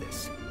bottom of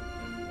this.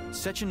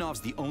 Sechenov's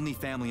the only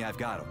family I've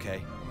got,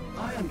 okay?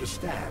 I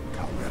understand,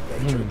 Comrade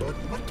Major, but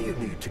what do you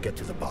need to get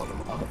to the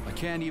bottom of? I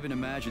can't even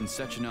imagine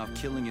Sechenov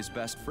killing his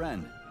best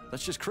friend.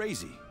 That's just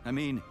crazy. I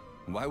mean,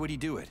 why would he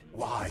do it?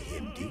 Why,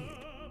 indeed.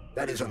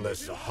 That is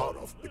unless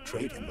Zaharov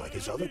betrayed him like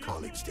his other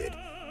colleagues did.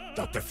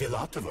 Dr.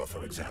 Filatova,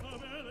 for example.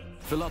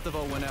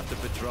 Filatova went after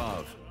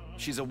Petrov.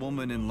 She's a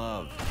woman in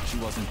love. She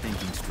wasn't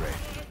thinking straight.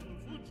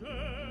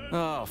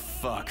 Oh,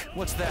 fuck.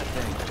 What's that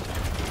thing?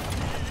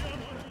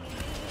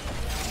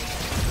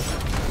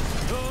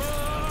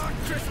 Oh,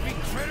 crispy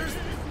critters!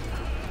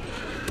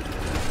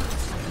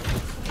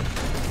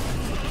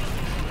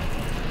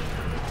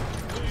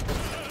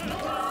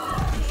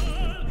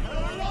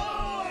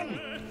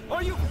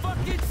 Are you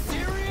fucking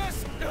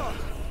serious? Ugh.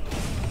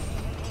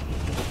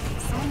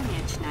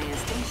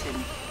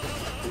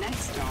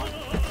 start.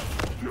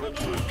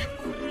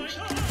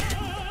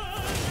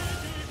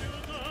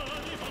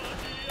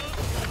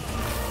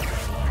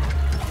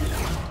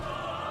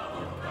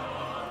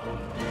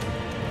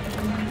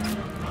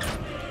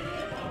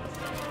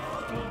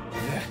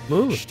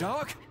 Move.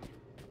 Stark?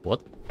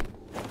 What?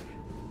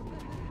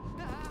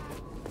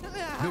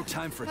 No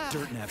time for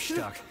dirt nap,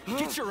 Stark.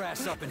 Get your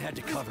ass up and head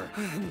to cover.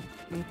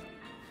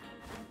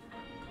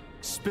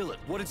 Spill it.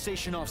 What did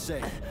Sashanov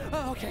say?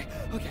 Oh, okay.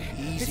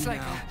 Easy It's like,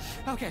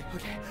 now. okay.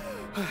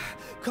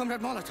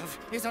 Comrade Molotov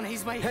is on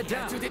his way. Head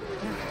down. To the...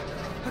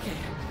 Okay.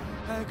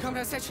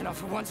 Comrade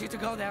Sechenov wants you to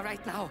go there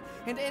right now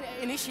and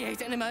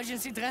initiate an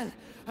emergency drill.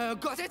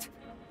 Got it?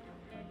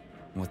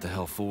 What the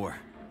hell for?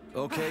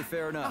 Okay,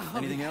 fair enough.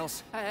 Anything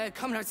else?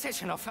 Comrade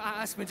Sechenov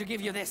asked me to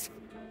give you this.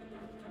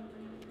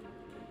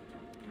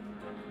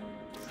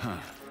 Huh.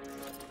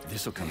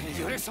 This'll come in You're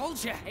handy. a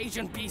soldier,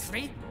 Agent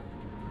B3.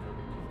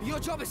 Your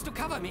job is to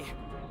cover me.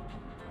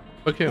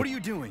 Okay. What are you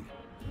doing?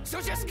 So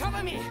just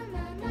cover me.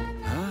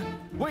 Huh?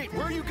 Wait,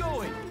 where are you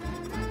going?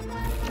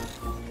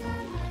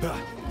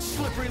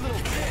 Slippery little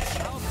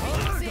bitch!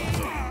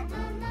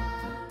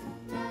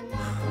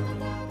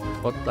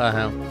 What the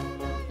hell?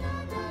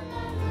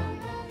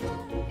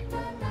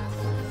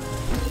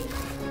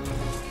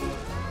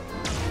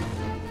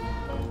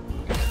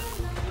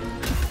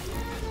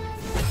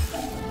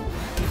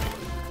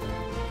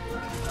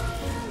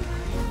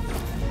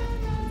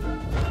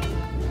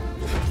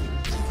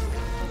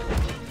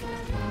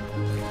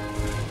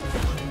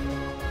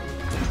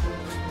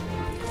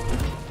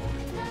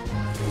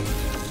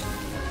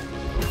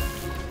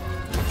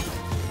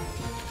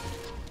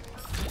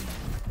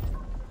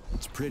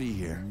 It's pretty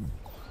here.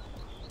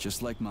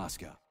 Just like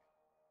Moscow.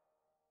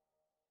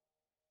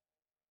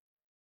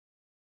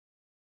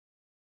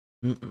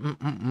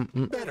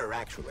 Better,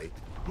 actually.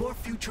 More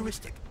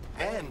futuristic.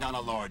 And on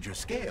a larger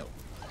scale.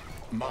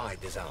 My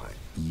design.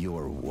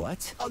 Your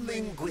what? A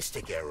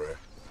linguistic error.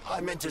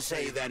 I meant to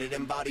say that it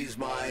embodies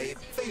my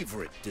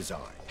favorite design.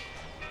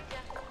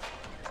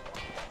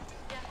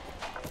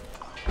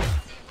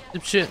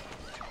 Shit.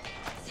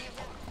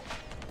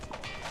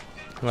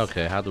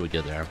 Okay, how do we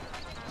get there?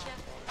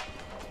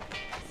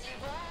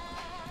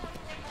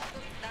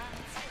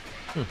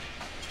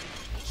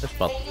 This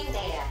spot.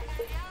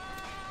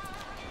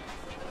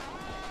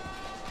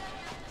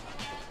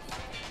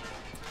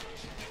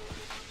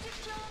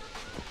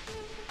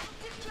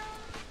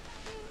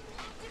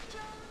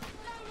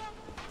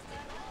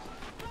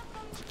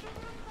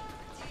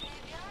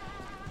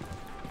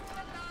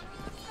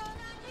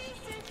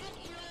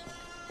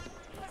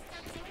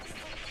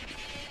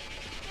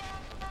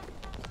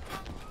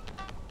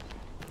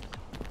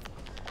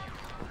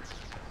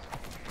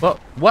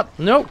 What?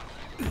 No!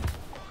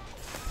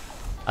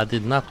 I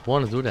did not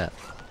want to do that.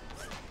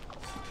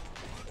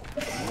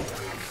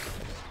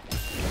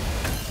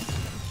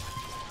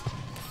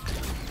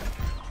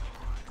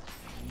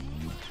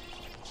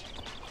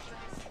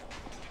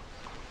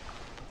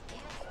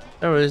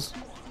 There it is.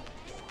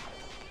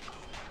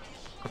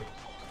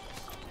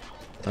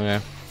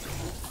 Okay.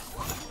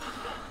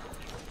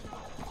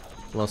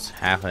 Lost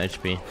half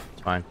HP.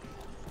 It's fine.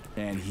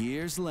 And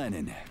here's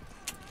Lenin.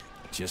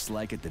 Just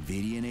like at the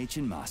VDNH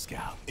in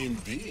Moscow.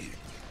 Indeed.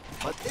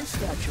 But this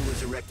statue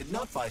was erected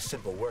not by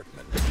simple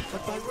workmen,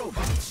 but by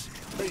robots,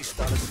 based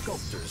on a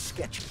sculptor's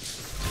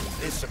sketches.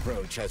 This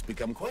approach has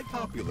become quite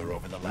popular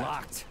over the last...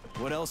 Locked.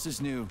 What else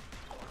is new?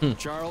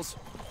 Charles,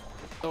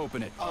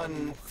 open it.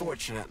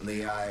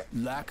 Unfortunately, I...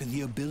 Lack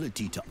the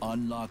ability to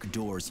unlock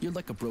doors. You're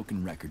like a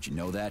broken record, you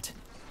know that?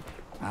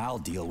 I'll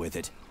deal with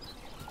it.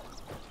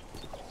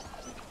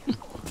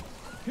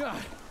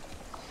 God,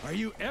 are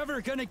you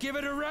ever gonna give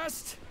it a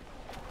rest?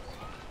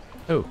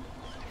 Oh.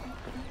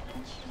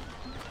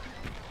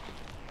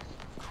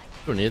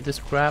 Don't need this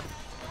crap.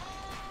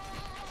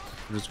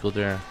 Just go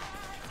there.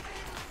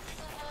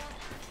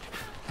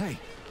 Hey,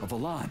 a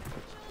Valan.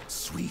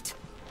 Sweet.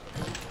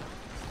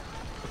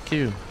 Fuck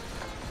you.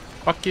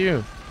 Fuck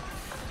you.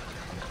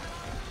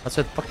 I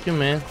said fuck you,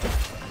 man.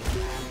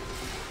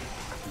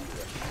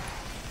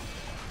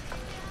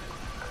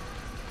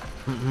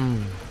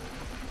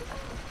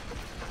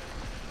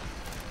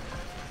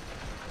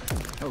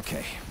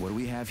 Okay, what do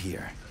we have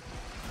here?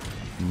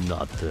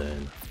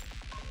 Nothing.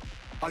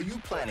 Are you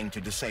planning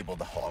to disable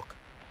the Hawk?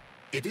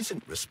 It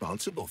isn't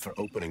responsible for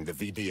opening the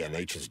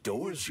VDNH's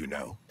doors, you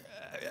know.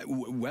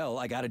 Well,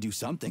 I gotta do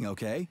something,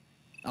 okay?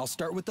 I'll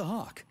start with the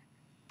Hawk.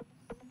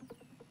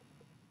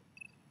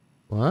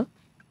 What?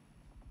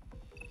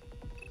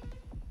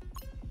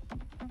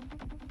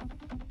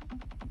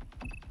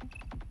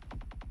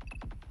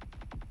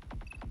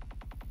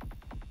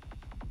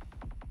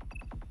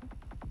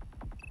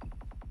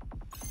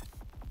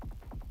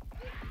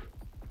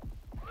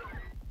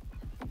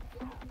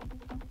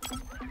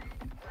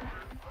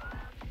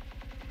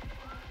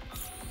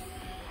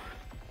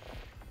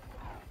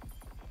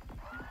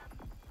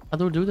 How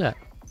do we do that?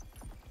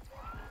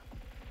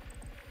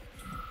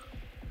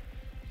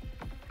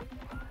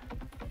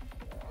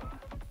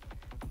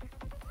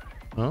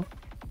 Huh?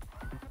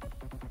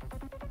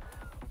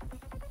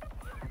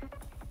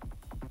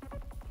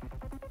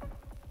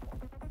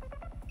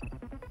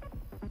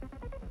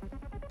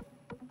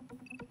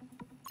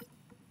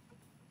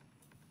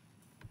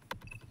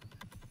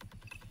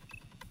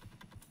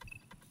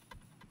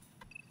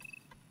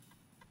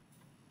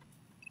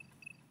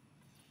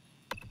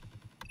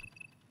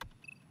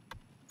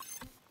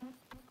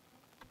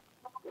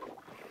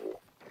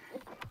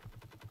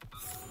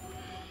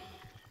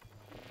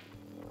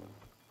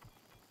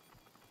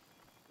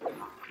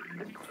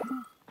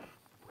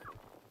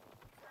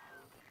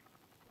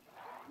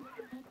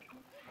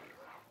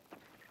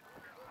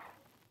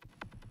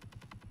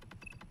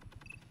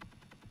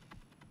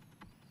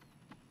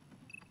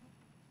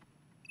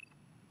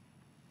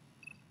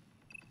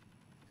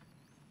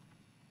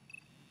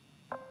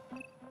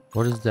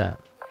 What is that?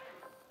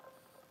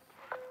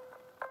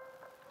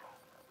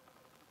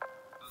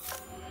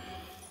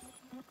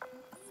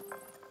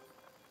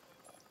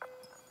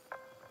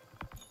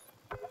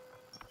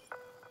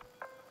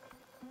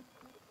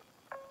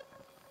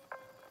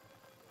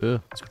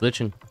 Ugh, it's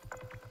glitching.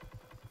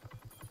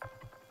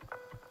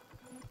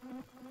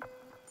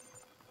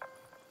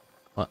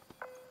 What?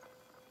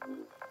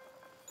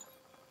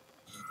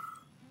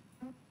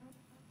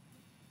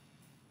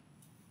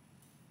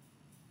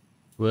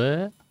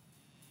 What?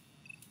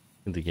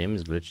 The game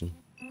is glitching.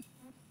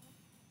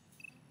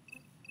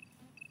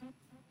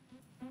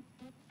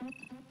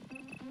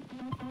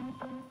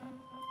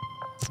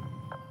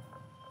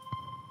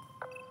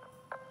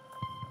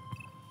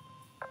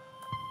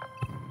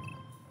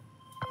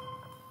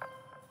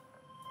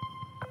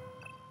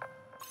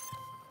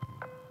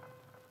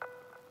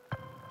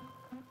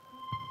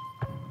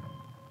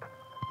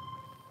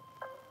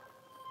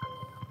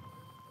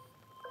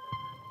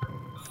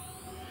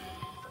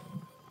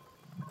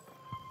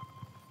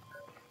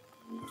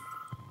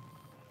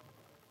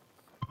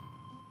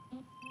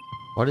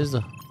 What is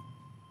the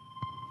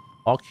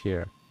hawk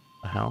here?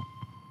 The hell?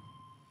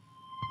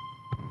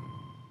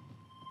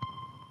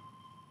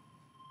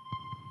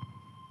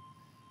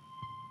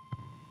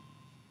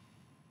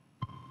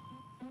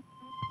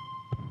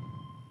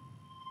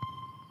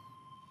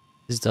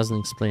 This doesn't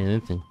explain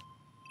anything.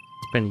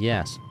 Explain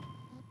yes.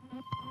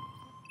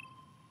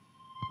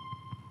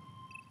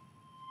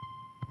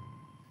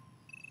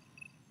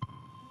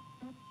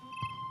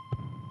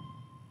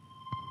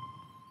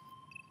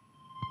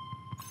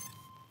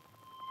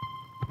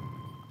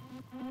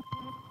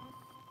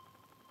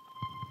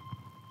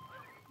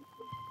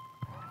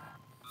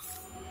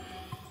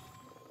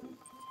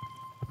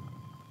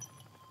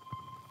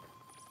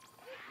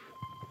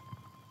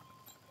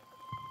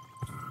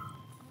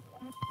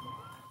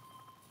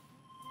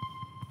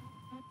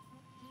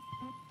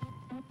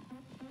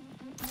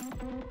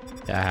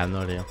 Yeah, I have no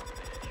idea.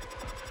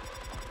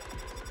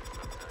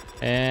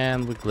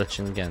 And we're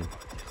glitching again.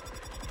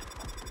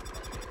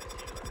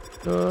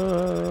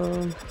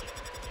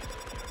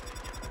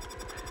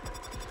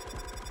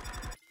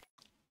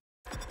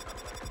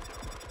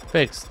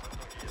 Fixed.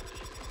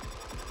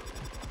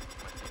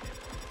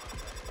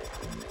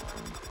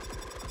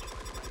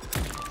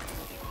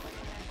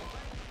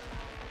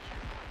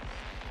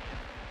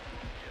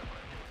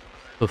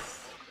 Oof.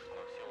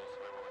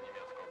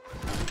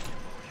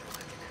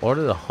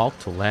 Order the Hawk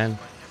to land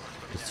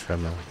this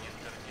terminal.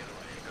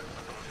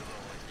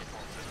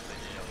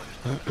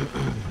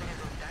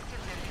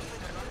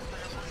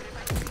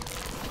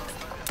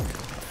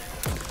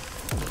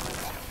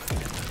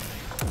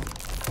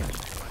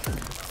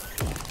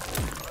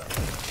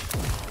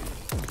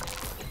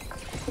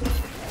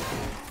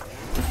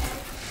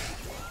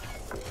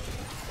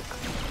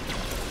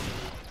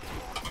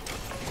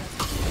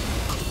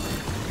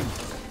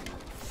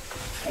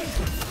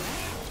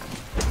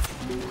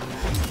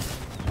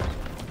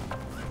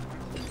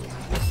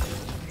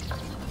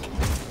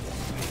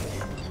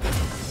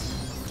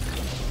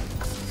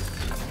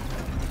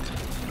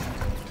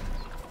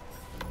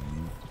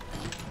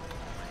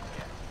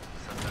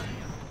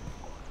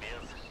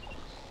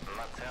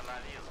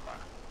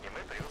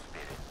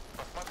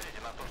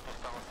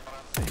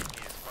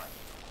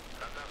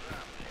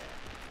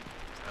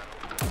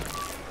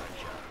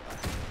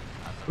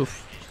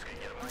 Oof.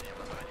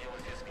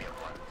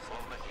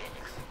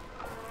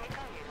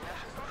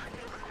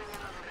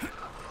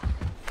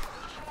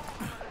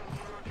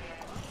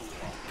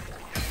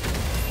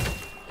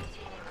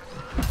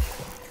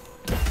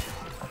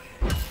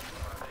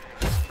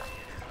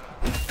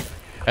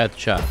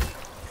 Headshot.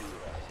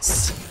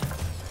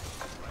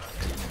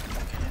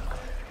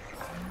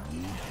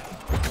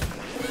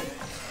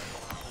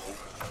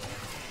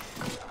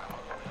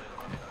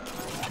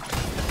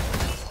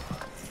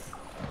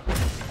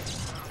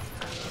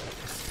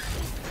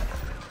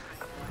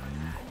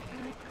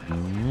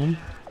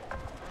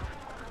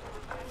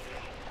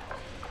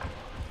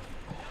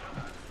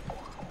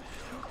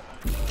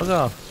 Fuck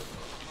off.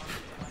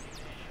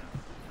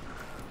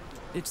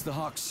 It's the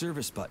Hawk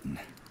service button.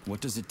 What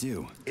does it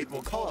do? It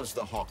will cause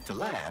the Hawk to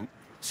land,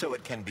 so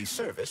it can be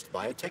serviced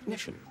by a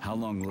technician. How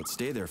long will it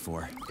stay there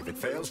for? If it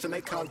fails to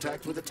make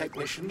contact with a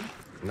technician,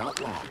 not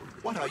long.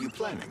 What are you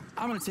planning?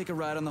 I'm gonna take a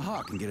ride on the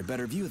Hawk and get a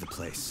better view of the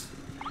place.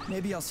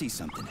 Maybe I'll see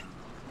something.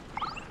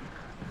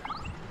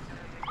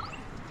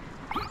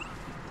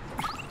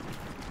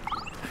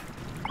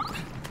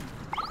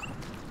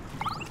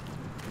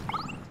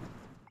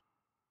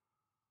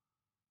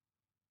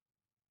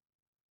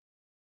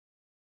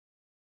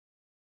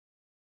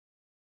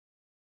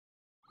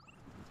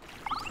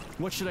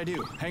 What should I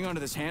do? Hang on to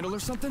this handle or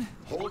something?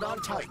 Hold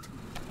on tight.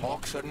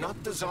 Hawks are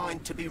not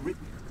designed to be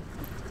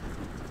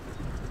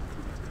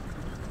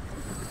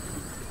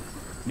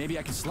Maybe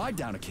I can slide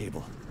down a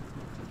cable.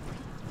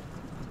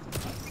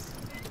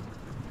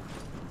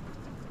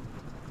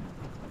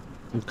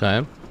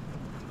 Okay.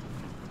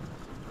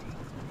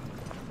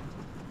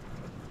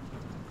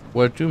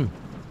 Where to?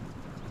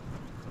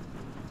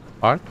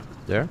 Park?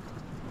 There?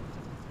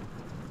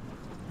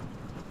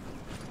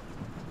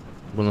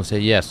 gonna say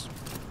yes.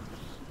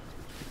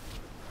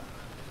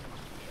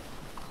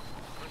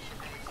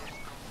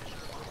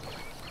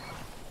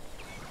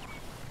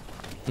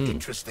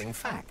 Interesting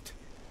fact.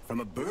 From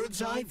a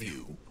bird's eye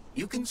view,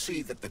 you can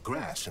see that the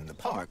grass in the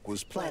park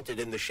was planted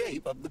in the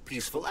shape of the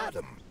peaceful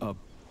atom. A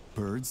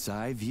bird's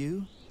eye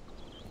view?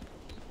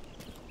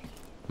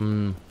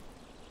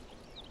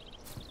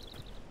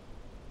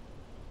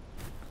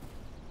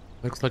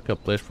 Looks like a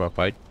place for a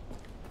fight.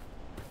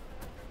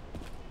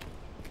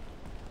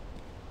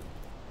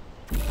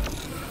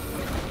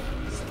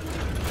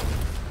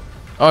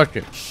 Oh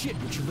shit.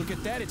 Shit, would you look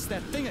at that? It's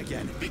that thing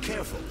again. Be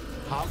careful.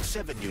 Hog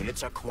 7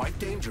 units are quite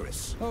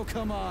dangerous. Oh,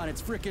 come on.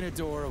 It's freaking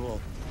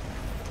adorable.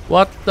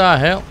 What the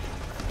hell?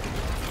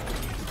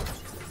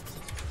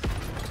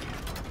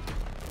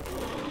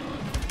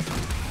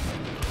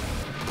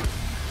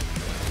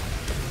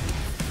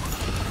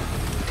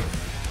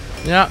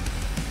 Yeah.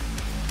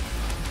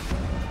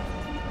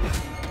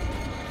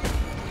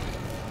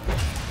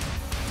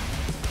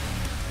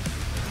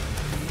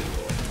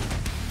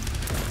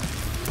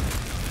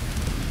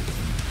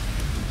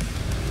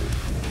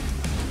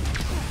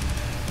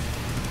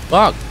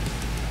 Fuck.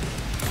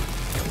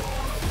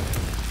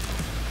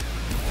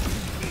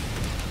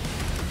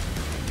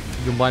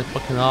 You mind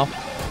fucking off?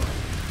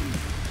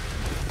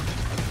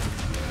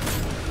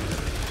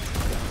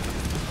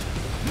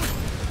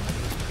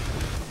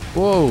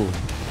 Whoa.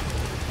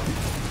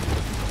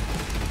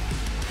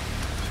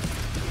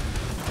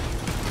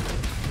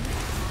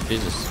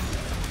 Jesus.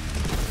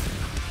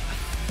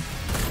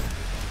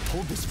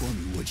 Hold this for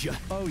me, would ya?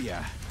 Oh,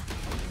 yeah.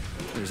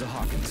 There's a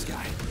hawk in the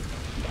sky.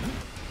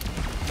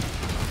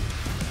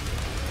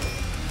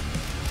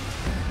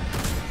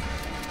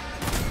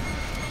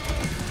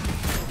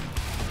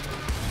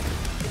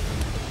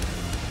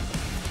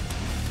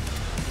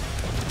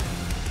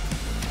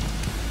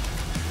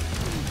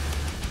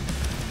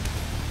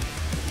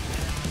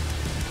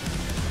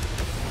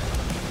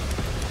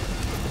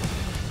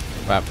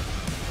 Crap.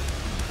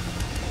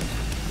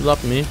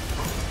 Love me.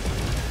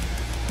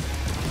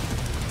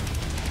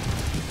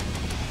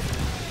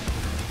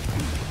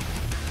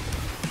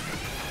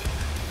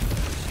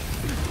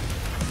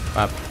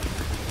 Crap.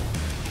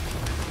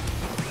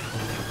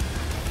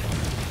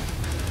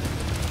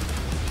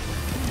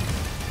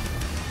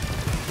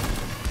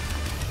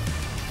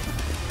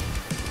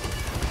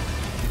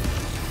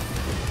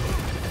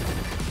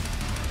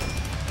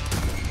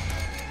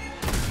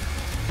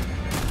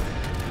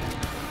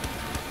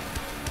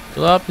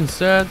 Go up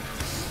instead.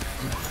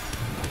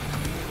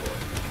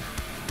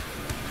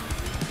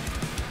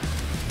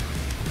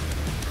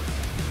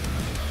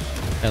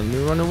 Help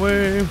me run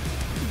away.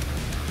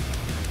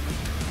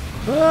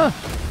 Ah.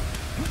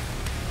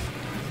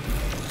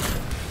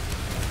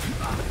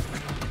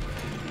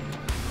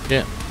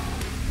 Yeah.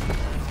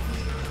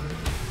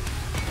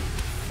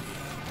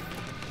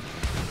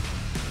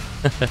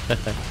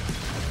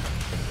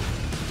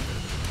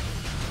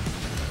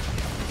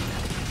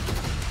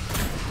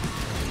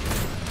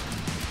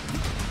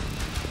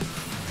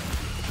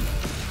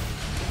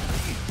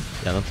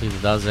 Yeah, I don't think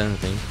it does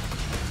anything.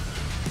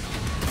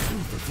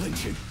 For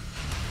flinching.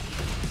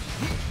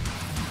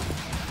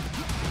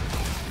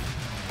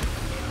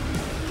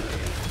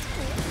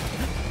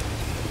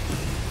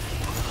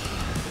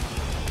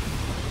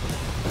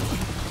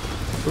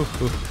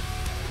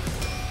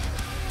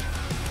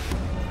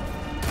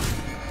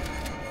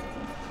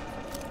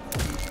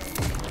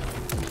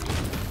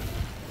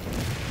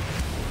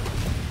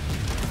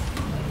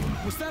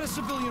 Was that a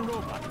civilian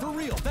robot? For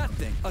real, that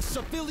thing. A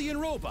civilian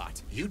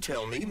robot. You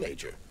tell me,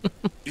 Major.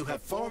 You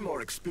have far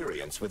more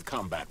experience with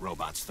combat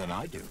robots than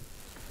I do.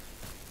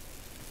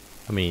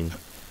 I mean,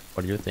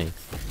 what do you think?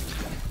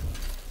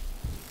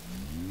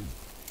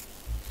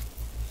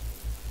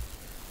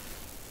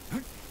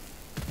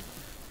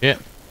 Yeah.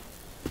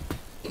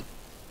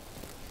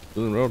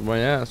 Doesn't roll my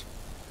ass.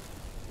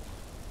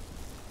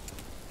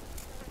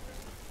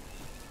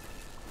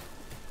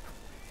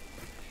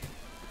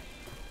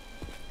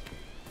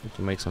 Need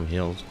to make some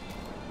heals.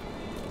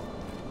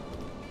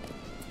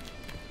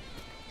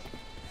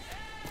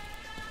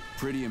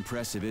 Pretty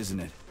impressive, isn't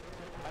it?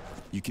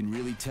 You can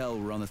really tell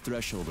we're on the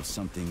threshold of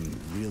something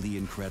really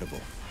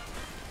incredible.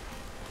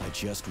 I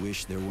just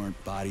wish there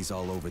weren't bodies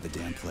all over the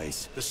damn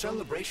place. The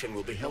celebration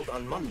will be held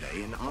on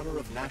Monday in honor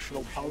of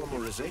National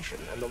Polymerization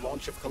and the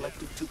launch of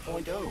Collective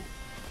 2.0.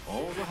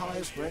 All the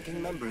highest-ranking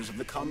members of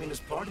the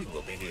Communist Party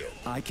will be here.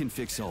 I can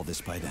fix all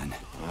this by then.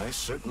 I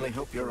certainly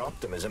hope your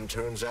optimism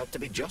turns out to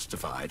be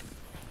justified.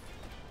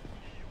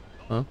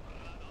 Huh?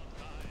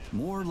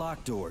 More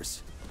locked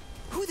doors.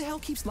 Who the hell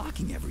keeps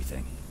locking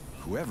everything?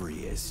 Whoever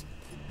he is.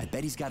 I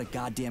bet he's got a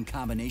goddamn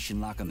combination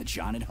lock on the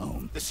John at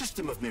home. The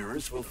system of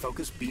mirrors will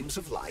focus beams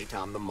of light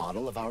on the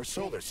model of our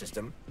solar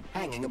system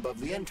hanging above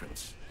the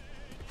entrance.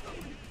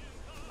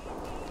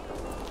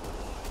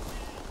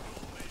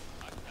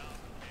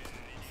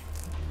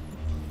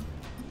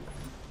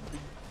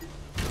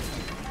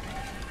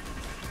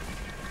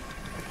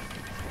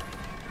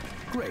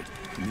 Great.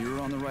 The mirror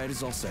on the right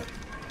is all set.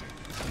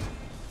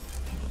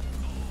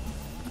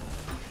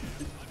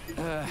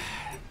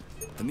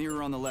 The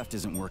mirror on the left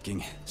isn't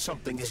working.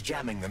 Something is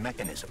jamming the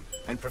mechanism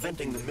and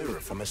preventing the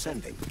mirror from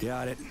ascending.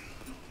 Got it.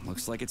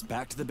 Looks like it's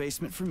back to the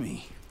basement for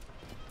me.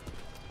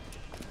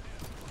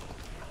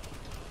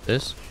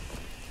 This?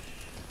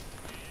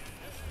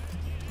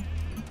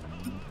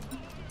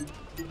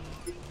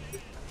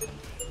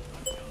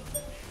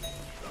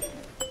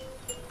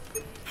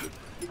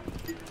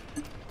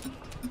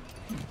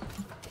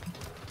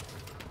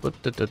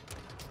 What the?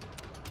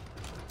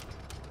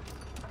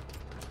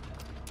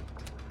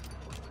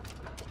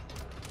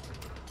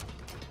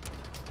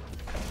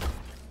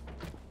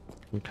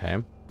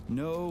 Okay.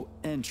 No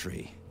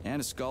entry.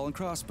 And a skull and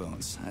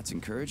crossbones. That's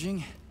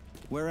encouraging.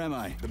 Where am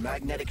I? The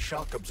magnetic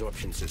shock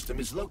absorption system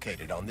is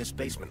located on this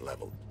basement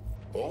level.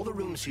 All the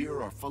rooms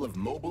here are full of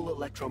mobile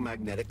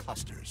electromagnetic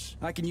clusters.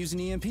 I can use an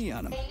EMP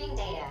on them.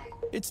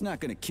 It's not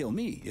gonna kill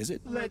me, is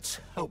it? Let's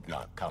hope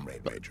not,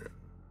 Comrade Major.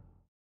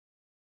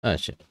 Oh,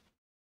 shit.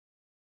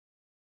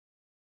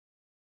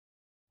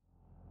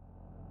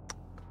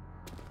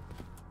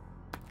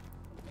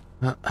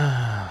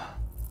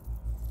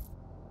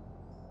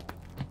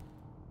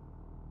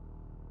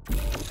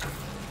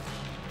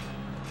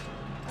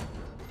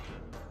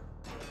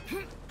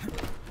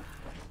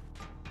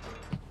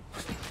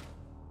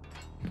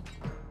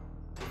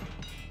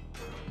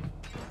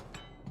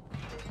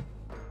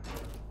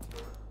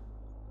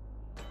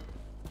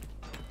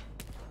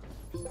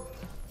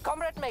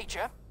 Comrade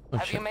Major,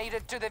 have you made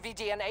it to the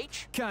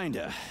VDNH?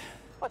 Kinda.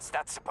 What's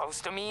that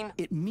supposed to mean?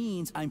 It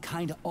means I'm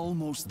kinda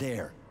almost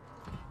there.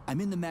 I'm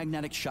in the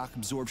magnetic shock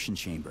absorption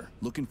chamber,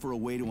 looking for a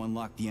way to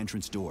unlock the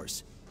entrance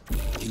doors.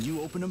 Can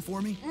you open them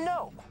for me?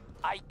 No,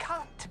 I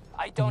can't.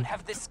 I don't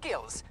have the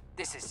skills.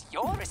 This is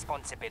your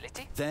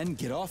responsibility. Then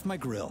get off my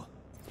grill.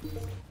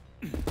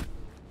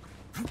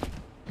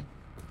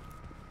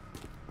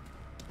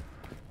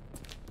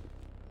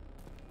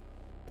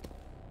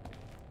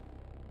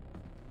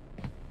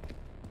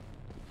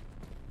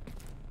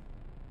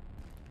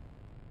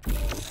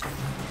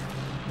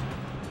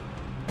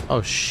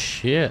 Oh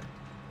shit.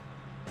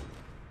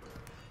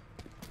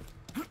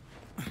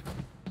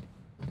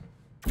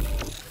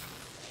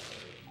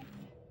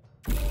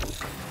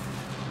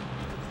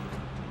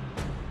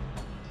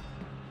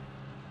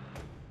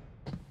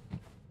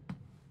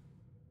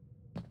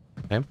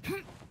 Okay.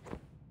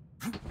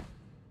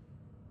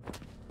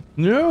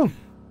 No.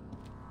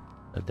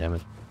 Oh, damn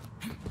it.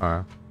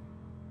 Alright.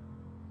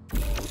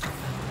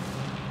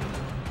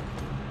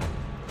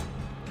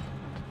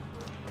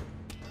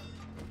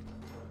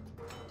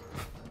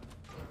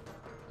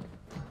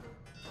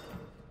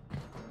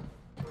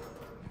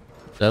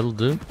 That'll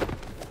do.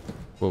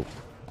 Whoa.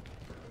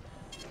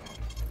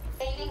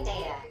 Saving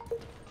data.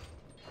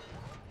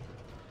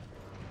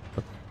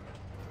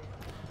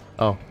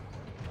 Oh.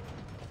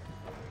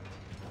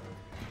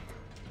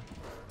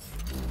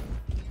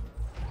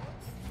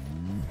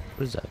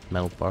 What is that?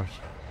 Metal bars?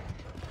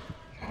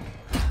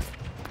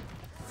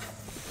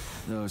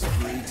 Those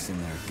freaks and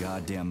their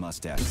goddamn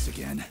mustaches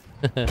again.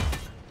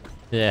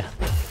 Yeah.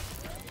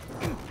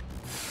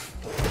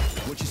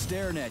 What you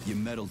staring at, you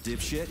metal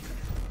dipshit?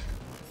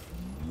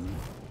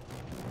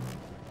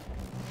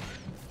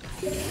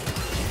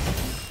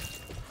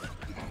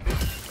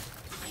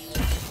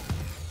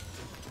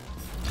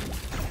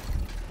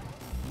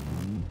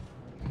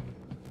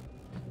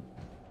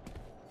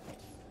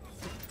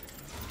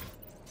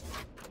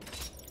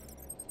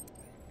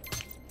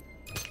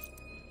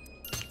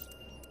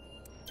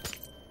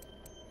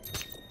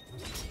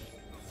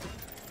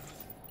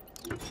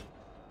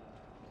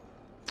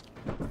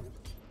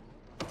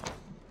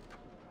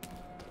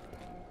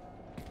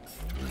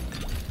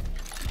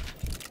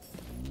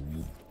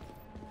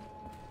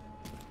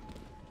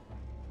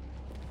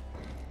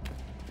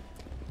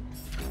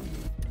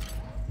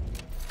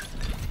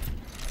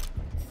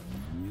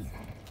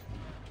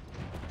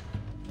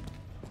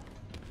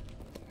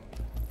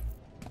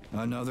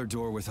 Another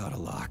door without a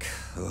lock.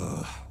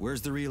 Ugh.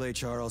 Where's the relay,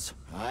 Charles?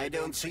 I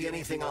don't see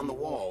anything on the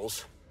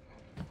walls.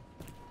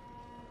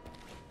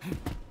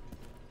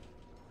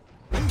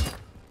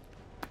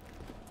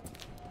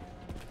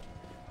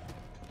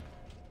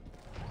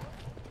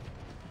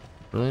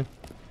 Really?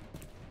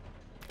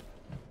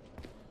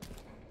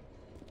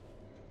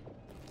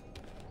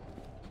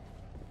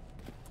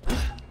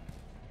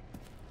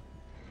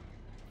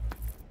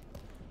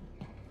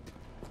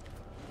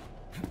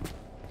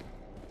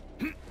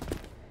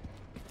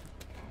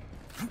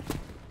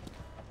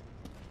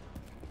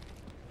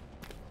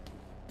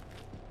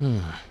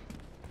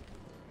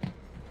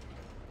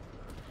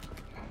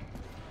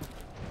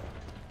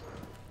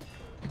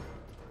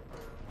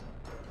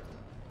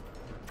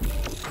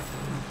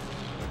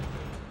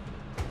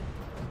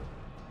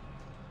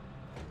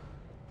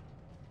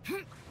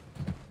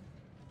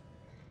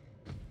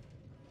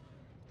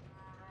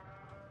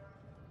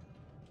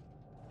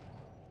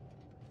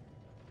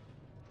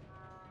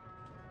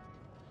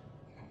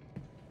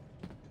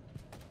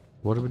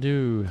 What do we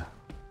do?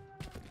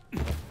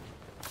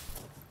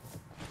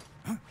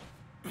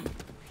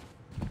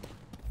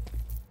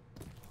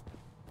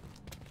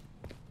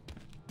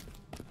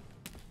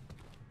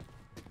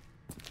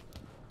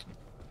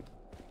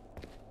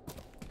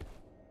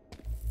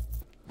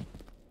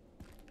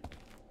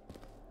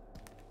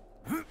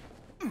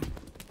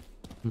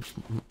 I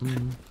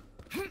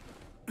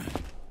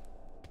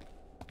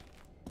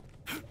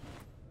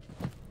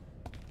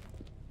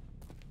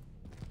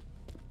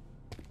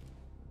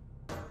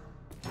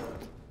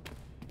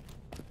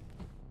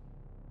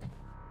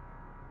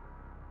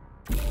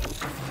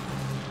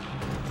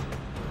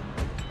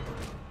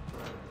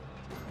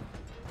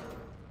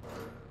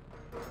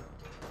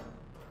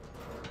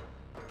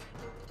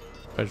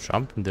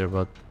jump in there,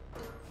 but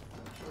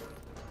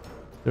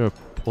is there a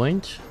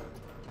point?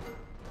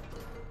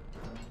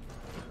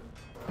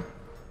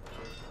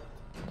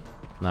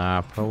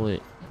 Nah,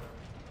 probably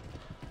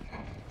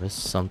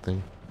missed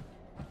something.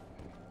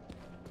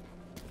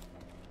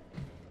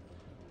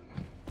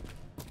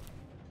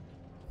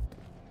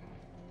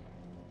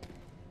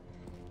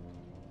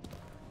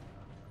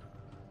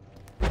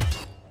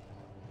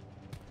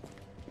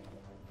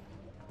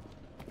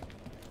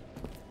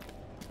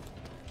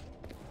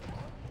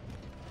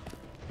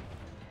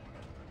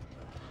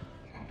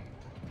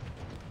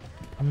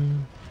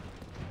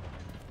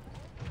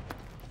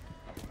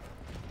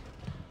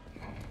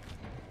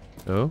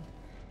 Oh?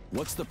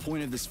 What's the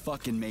point of this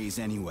fucking maze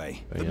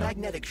anyway? The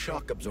magnetic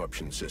shock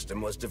absorption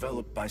system was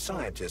developed by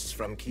scientists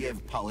from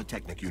Kiev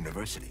Polytechnic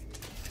University.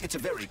 It's a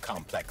very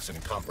complex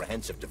and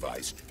comprehensive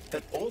device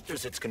that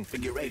alters its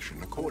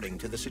configuration according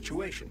to the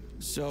situation.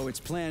 So it's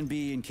plan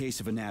B in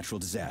case of a natural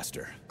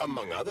disaster.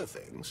 Among other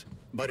things.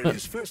 But it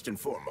is first and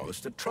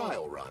foremost a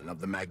trial run of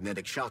the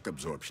magnetic shock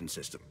absorption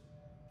system.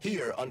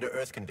 Here, under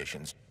Earth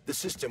conditions, the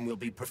system will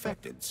be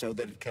perfected so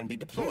that it can be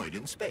deployed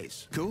in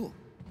space. Cool.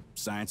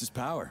 Science is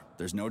power.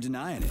 There's no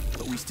denying it.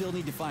 But we still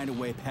need to find a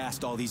way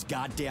past all these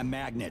goddamn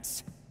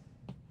magnets.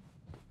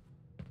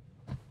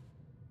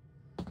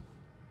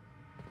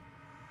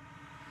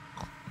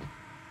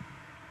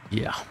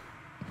 Yeah.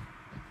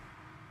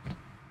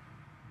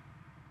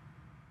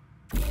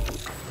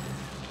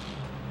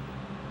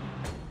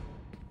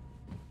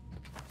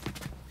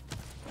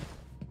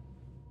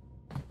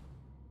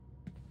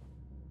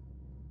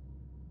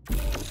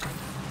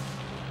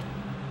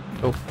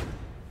 Oh.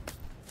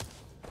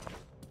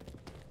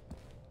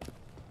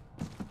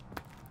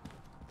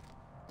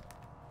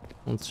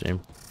 Let's see.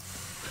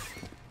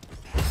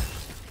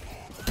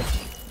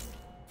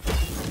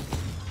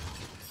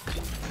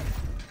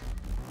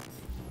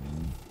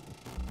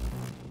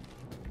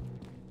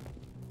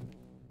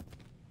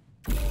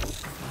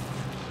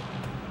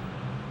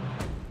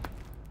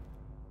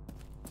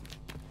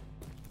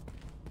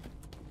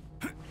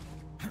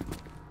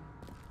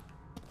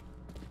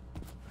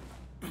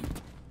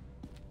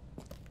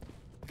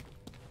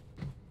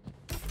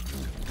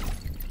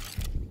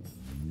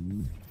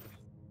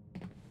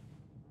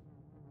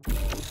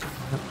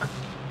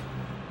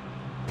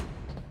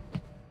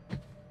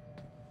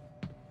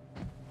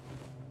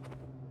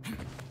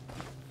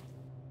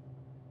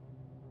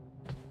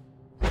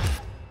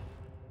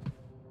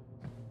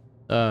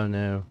 Oh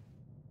no.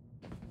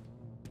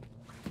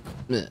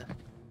 Blech.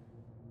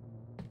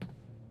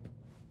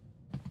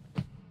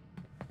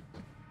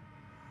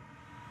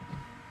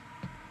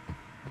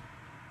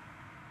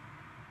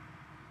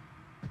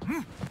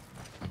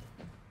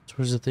 So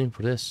where's the thing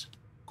for this?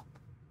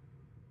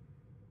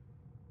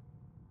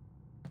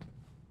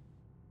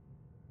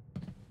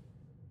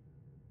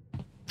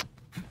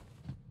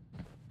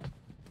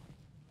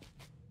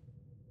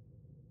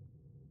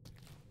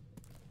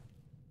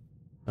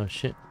 Oh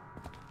shit.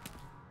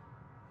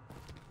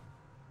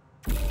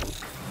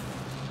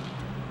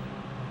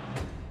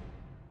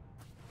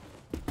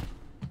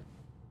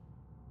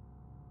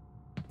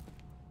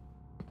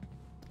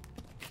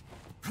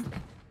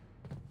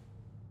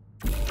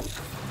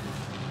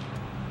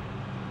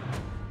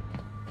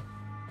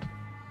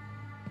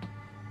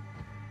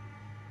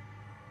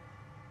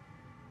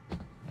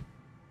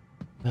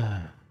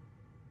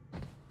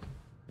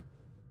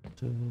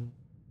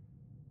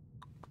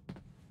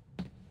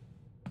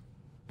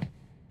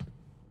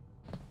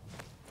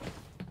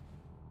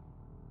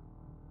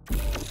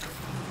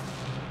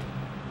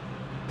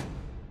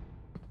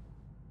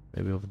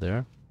 Maybe over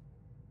there.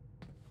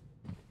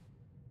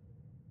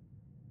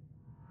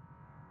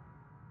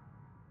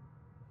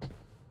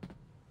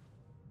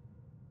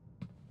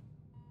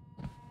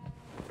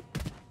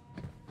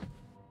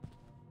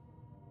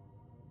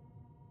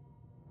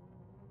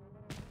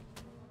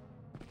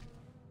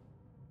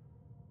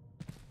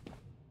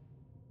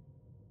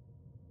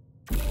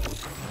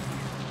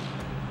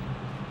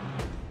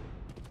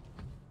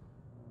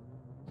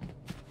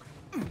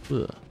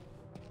 Ugh.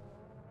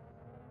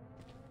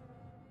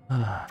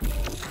 Ah.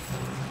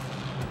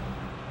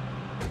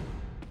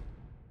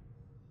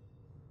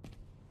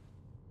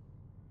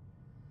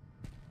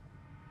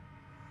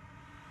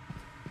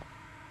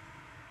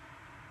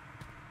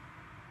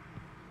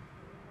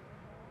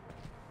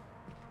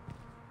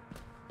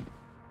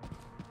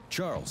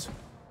 Charles,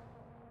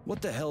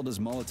 what the hell does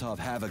Molotov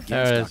have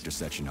against Dr.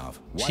 Sechenov?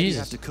 Why do you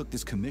have to cook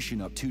this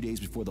commission up 2 days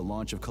before the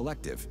launch of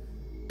Collective?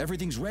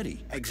 Everything's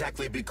ready.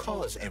 Exactly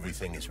because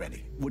everything is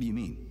ready. What do you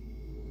mean?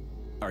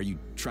 Are you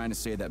trying to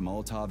say that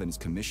Molotov and his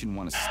commission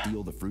want to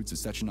steal the fruits of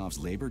Sechenov's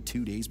labor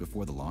 2 days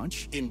before the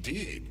launch?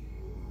 Indeed.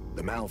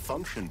 The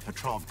malfunction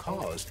Petrov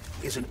caused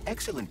is an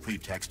excellent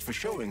pretext for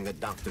showing that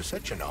Dr.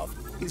 Sechenov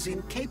is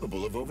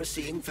incapable of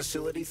overseeing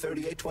Facility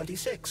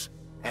 3826,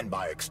 and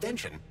by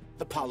extension,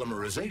 the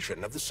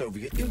polymerization of the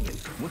Soviet Union.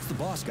 What's the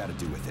boss got to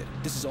do with it?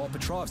 This is all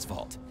Petrov's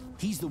fault.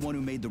 He's the one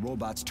who made the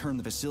robots turn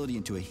the facility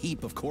into a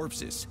heap of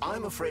corpses.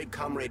 I'm afraid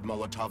Comrade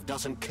Molotov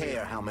doesn't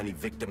care how many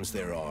victims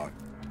there are,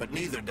 but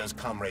neither does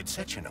Comrade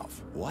Sechenov.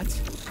 What?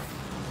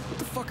 What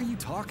the fuck are you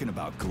talking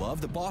about,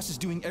 Glove? The boss is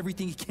doing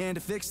everything he can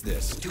to fix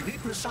this. To be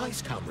precise,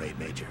 Comrade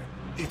Major,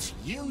 it's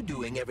you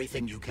doing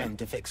everything you can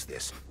to fix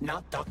this,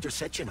 not Dr.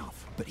 Sechenov.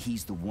 But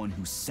he's the one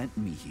who sent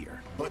me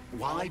here. But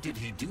why did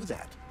he do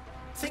that?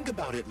 Think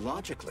about it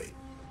logically.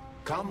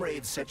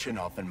 Comrades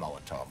Sechenov and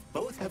Molotov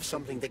both have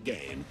something to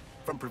gain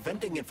from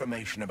preventing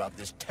information about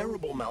this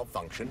terrible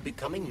malfunction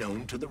becoming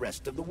known to the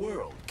rest of the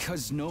world.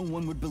 Because no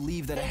one would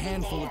believe that a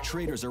handful of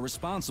traitors are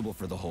responsible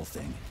for the whole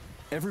thing.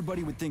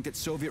 Everybody would think that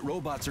Soviet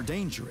robots are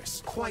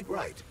dangerous. Quite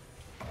right.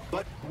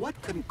 But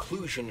what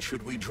conclusion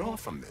should we draw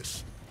from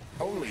this?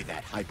 Only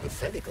that,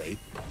 hypothetically,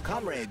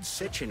 Comrades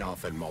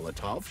Sechenov and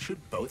Molotov should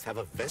both have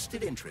a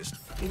vested interest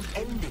in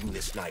ending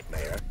this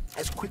nightmare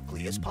as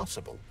quickly as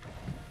possible.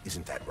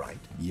 Isn't that right?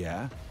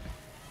 Yeah?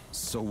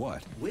 So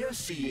what? We're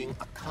seeing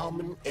a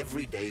common,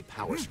 everyday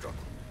power struggle.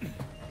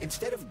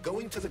 Instead of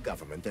going to the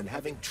government and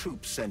having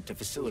troops sent to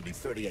Facility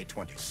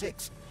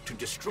 3826 to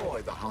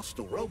destroy the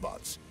hostile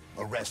robots,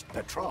 arrest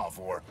Petrov,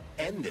 or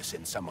end this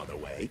in some other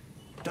way,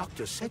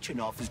 Dr.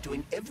 Sechenov is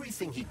doing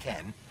everything he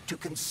can to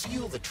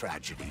conceal the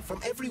tragedy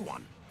from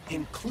everyone,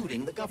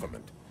 including the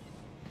government.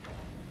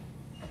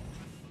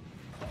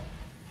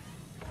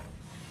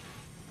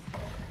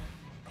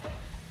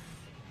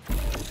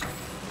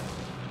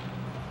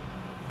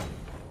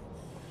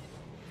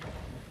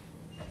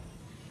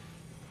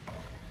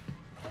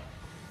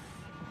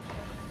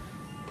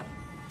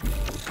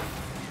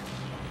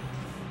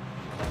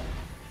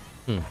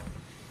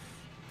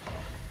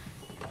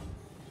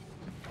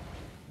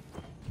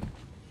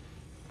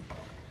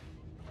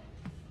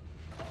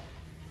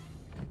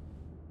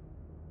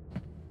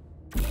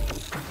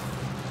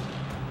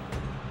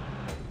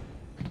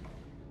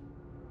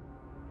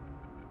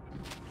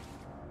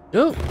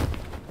 Oh!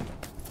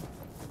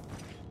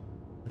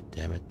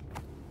 Damn it.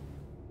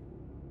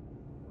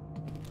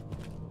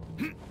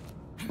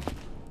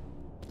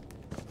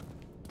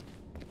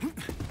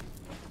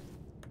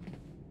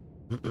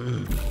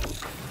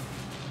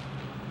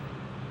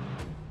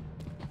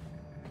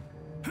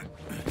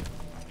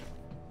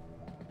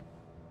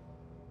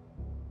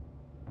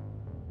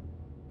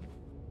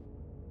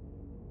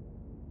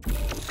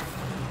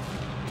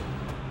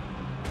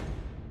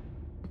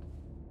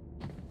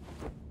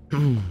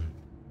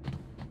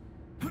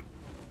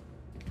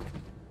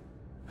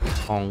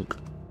 Honk.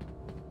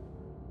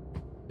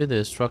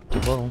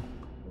 Indestructible.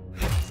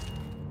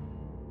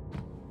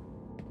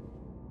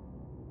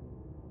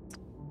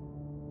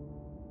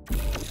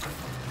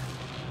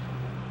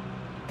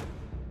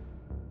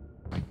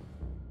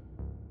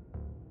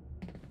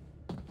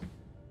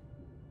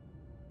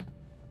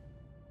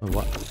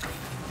 What?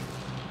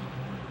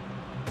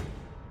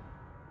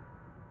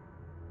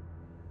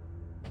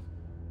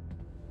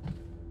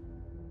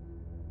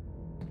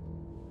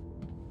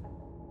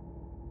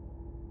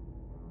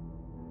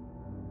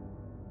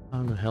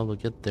 How the hell to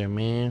get there,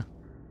 man?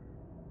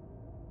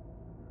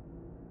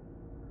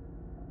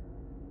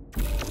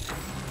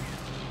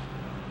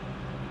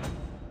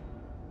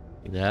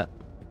 Like that.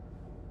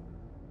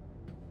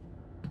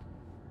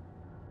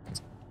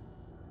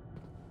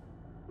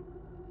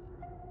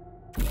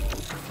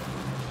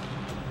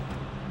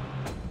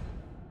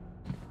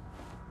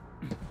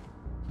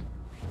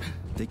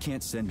 They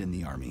can't send in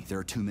the army. There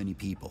are too many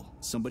people.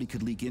 Somebody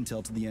could leak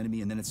intel to the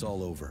enemy and then it's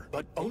all over.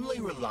 But only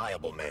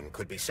reliable men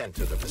could be sent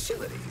to the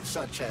facility,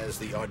 such as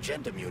the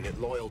Argentum unit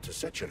loyal to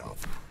Sechenov.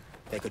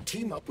 They could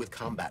team up with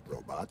combat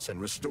robots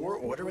and restore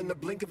order in the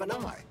blink of an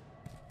eye.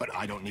 But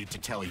I don't need to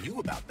tell you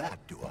about that,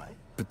 do I?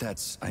 But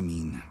that's, I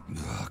mean,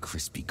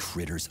 crispy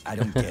critters. I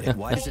don't get it.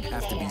 Why does it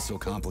have to be so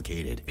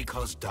complicated?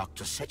 Because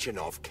Dr.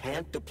 Sechenov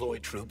can't deploy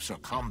troops or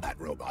combat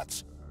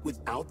robots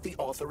without the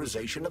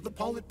authorization of the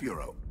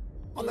Politburo.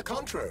 On the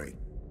contrary,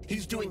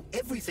 he's doing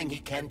everything he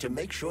can to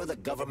make sure the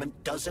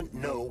government doesn't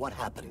know what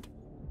happened.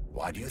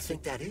 Why do you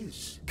think that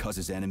is? Because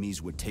his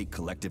enemies would take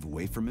Collective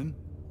away from him?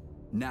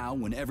 Now,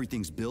 when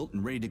everything's built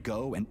and ready to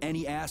go, and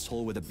any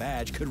asshole with a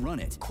badge could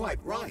run it.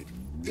 Quite right.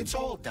 It's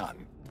all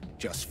done.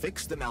 Just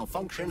fix the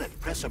malfunction and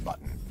press a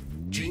button.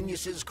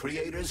 Geniuses,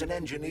 creators, and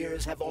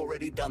engineers have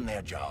already done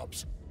their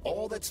jobs.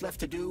 All that's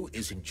left to do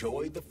is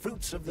enjoy the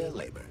fruits of their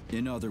labor.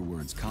 In other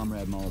words,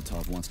 Comrade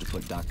Molotov wants to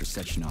put Dr.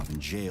 Sechenov in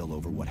jail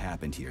over what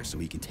happened here so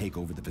he can take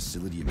over the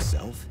facility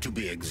himself? To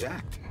be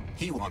exact,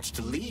 he wants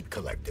to lead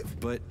Collective.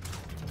 But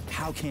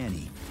how can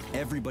he?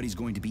 Everybody's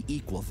going to be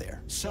equal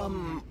there.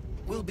 Some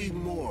will be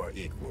more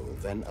equal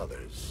than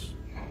others.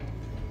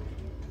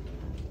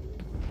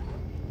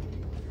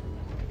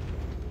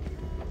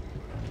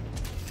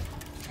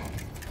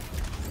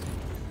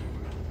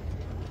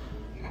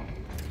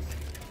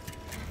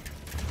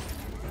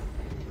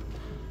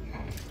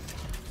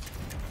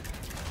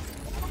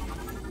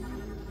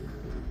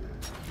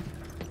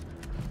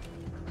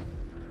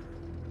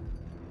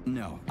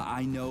 No,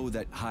 I know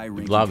that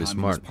high-ranking Love is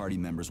Communist smart. Party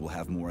members will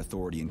have more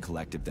authority in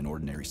Collective than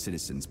ordinary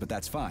citizens, but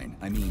that's fine.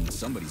 I mean,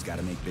 somebody's got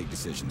to make big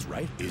decisions,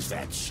 right? Is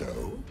that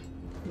so?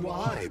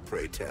 Why,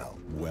 pray tell?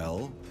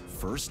 Well,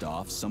 first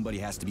off, somebody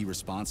has to be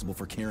responsible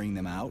for carrying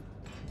them out.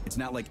 It's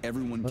not like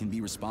everyone can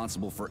be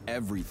responsible for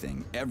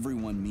everything.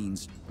 Everyone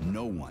means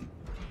no one.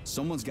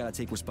 Someone's got to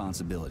take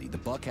responsibility. The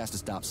buck has to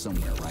stop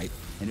somewhere, right?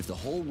 And if the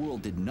whole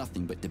world did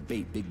nothing but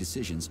debate big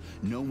decisions,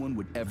 no one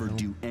would ever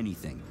do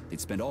anything. They'd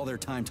spend all their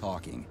time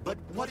talking. But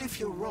what if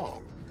you're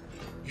wrong?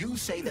 You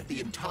say that the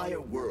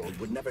entire world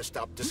would never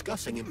stop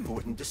discussing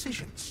important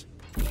decisions.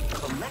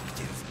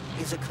 Collective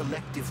is a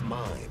collective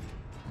mind.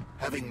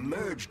 Having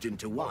merged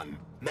into one,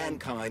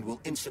 mankind will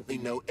instantly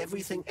know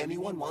everything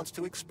anyone wants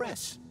to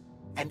express.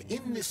 And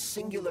in this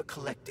singular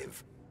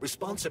collective,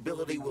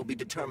 responsibility will be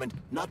determined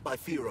not by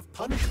fear of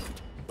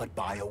punishment, but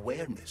by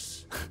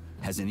awareness.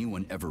 Has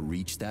anyone ever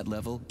reached that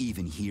level,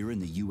 even here in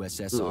the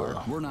USSR?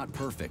 Ugh. We're not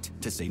perfect,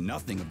 to say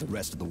nothing of the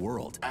rest of the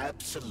world.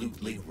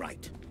 Absolutely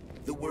right.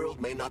 The world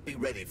may not be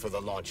ready for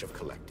the launch of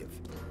Collective.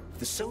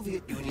 The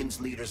Soviet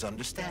Union's leaders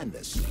understand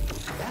this.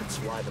 That's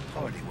why the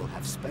party will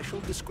have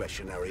special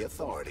discretionary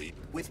authority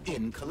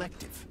within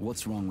Collective.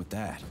 What's wrong with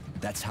that?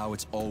 That's how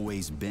it's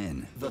always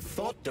been. The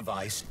thought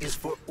device is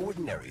for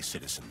ordinary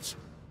citizens.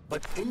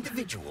 But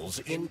individuals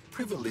in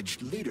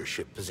privileged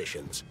leadership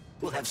positions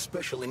will have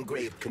special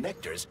engraved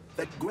connectors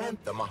that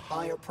grant them a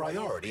higher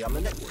priority on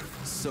the network.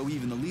 So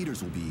even the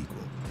leaders will be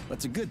equal.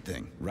 That's a good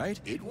thing, right?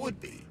 It would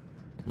be.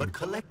 But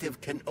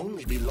Collective can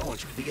only be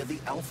launched via the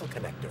Alpha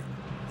Connector.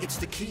 It's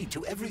the key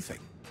to everything,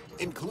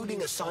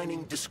 including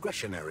assigning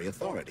discretionary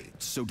authority.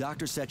 So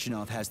Dr.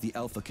 Sechenov has the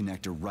Alpha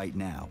Connector right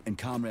now, and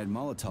Comrade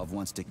Molotov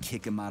wants to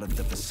kick him out of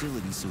the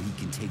facility so he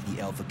can take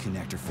the Alpha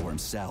Connector for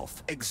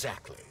himself.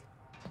 Exactly.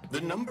 The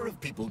number of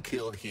people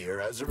killed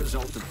here as a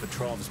result of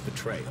Petrov's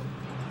betrayal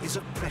is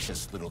a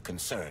precious little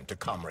concern to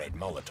Comrade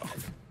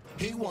Molotov.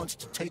 He wants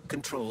to take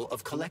control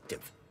of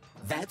Collective.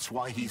 That's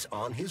why he's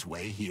on his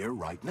way here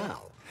right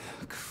now.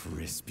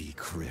 Crispy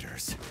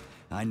critters.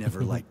 I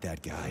never liked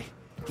that guy.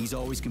 He's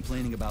always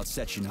complaining about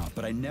Sechenov,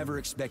 but I never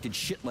expected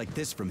shit like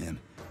this from him.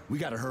 We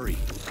gotta hurry.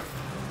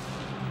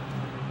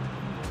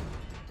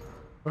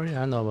 Oh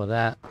yeah, I know about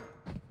that.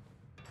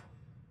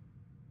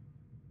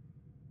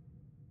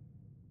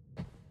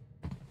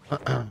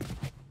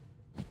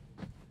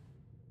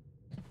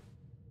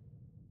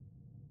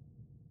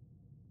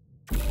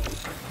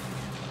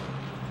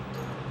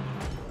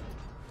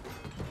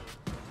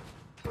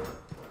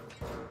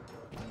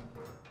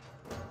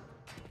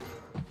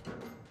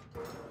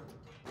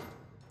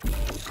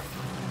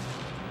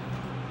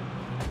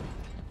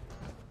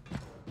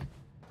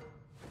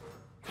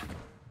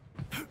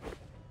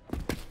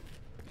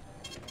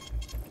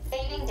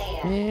 Saving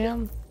data.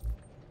 Meow.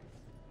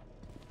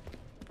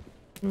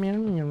 Meow,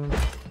 meow.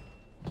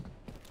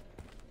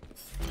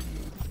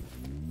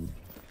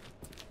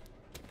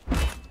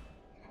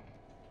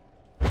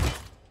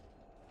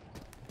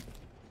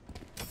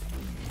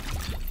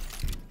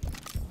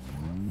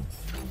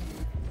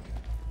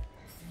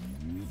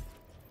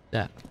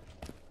 That.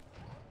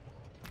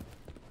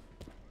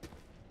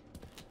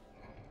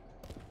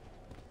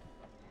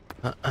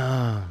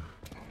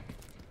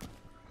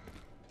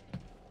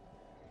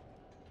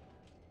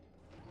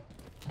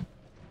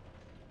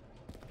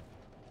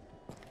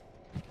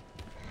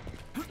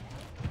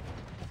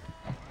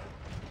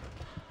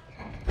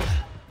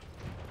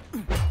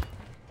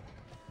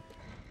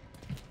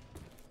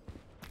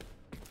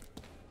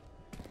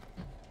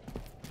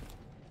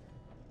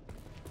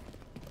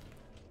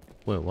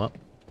 Wait, what?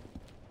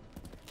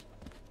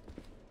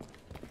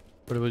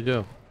 Where do we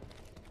go?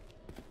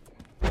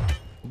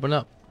 Open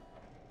up.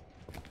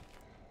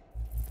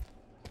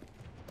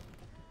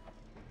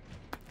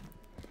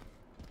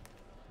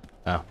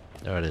 Oh,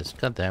 there it is.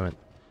 God damn it.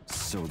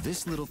 So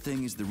this little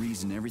thing is the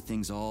reason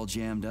everything's all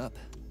jammed up?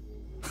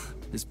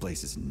 This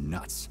place is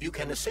nuts. You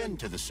can ascend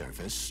to the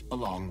surface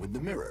along with the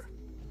mirror.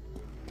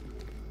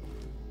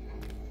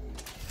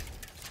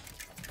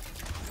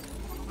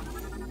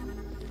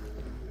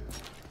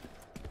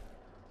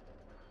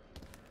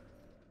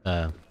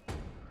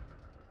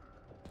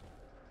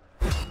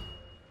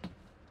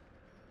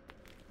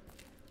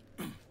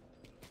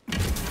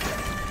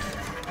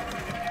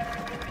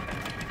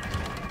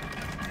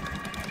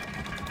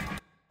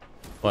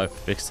 Oh, I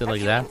fixed it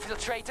like Have that? you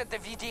infiltrated the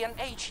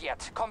VDNH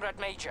yet, Comrade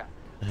Major?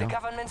 The Yeah.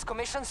 government's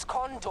commission's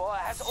Condor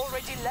has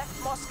already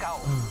left Moscow.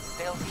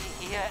 They'll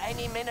be here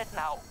any minute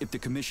now. If the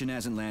commission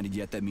hasn't landed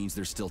yet, that means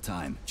there's still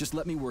time. Just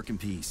let me work in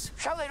peace.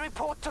 Shall I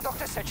report to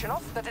Dr.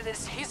 Sechenov that it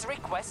is his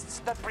requests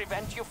that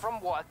prevent you from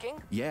working?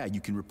 Yeah,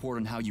 you can report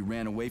on how you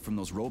ran away from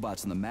those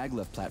robots on the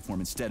Maglev platform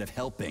instead of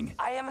helping.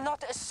 I am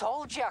not a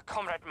soldier,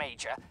 Comrade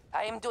Major.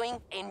 I am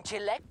doing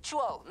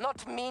intellectual,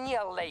 not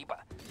menial labor.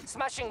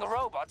 Smashing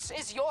robots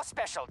is your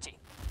specialty.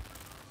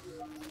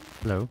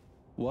 Hello?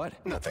 What?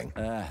 Nothing.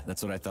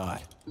 That's what I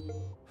thought.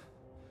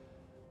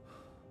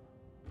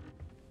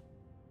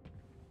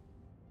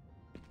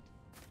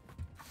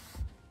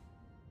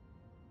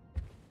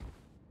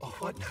 Oh,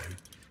 what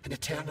now? an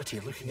eternity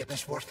looking at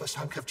this worthless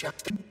hunk of junk.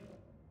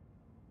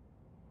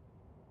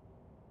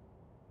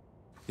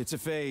 It's a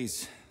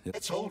phase.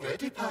 It's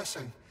already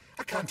passing.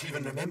 I can't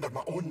even remember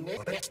my own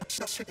name.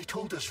 They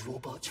told us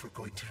robots were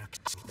going to...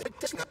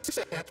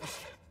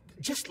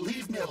 Just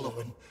leave me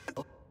alone.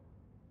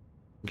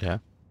 Okay.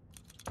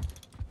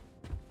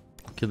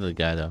 Kill the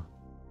guy though.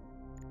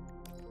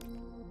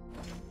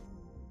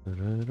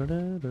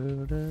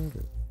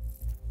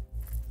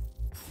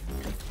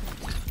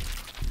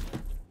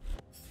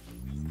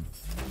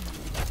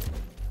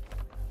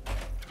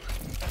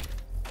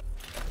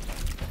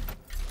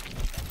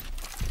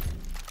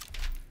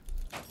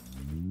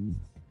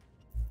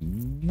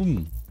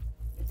 Boom.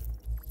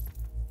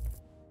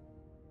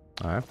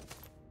 All right.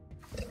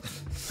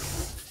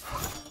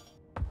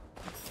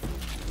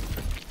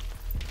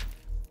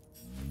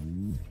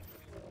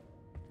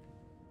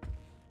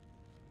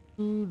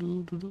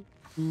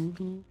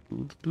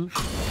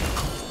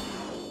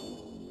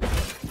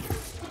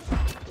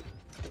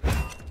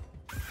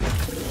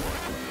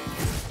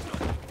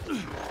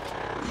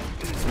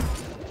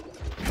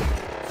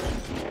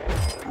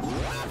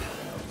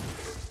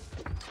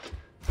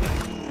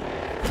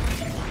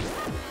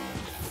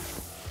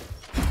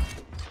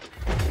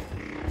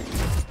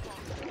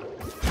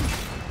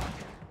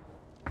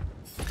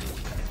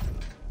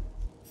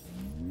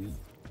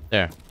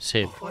 There,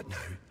 save. What now?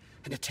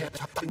 An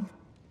eternity?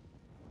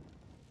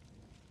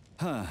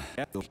 Huh.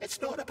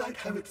 It's not about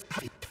how it...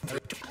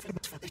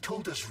 They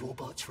told us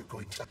robots were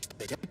going to...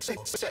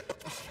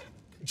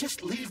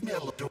 Just leave me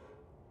alone.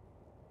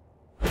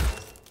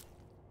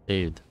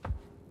 Dude.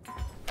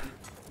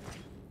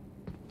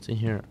 What's in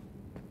here?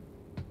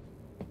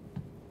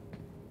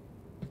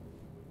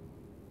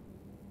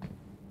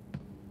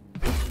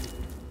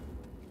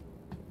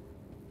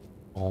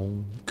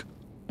 Bonk.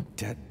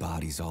 Dead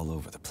bodies all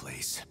over the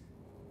place.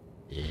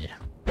 Yeah.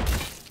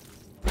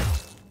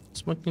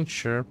 Smoking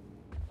sure.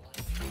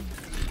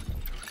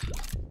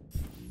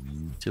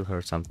 Still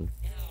heard something.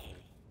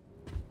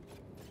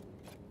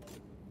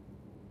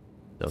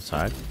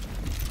 Outside.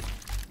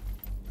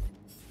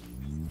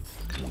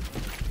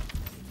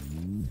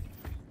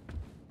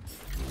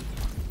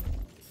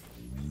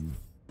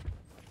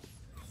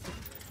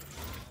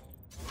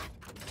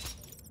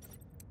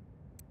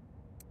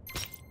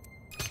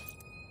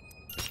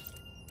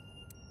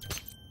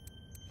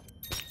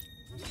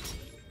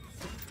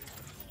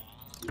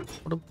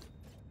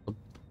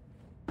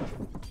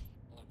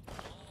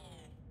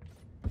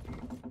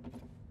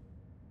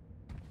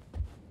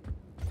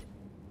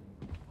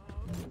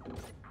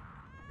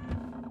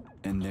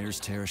 And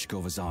there's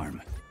Tereshkova's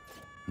arm.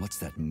 What's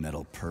that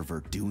metal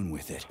pervert doing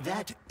with it?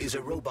 That is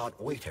a robot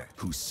waiter.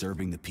 Who's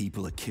serving the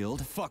people it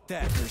killed? Fuck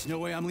that. There's no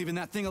way I'm leaving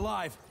that thing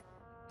alive.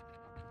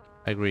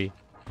 I agree.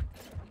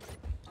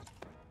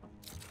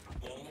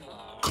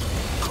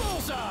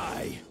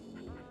 Bullseye!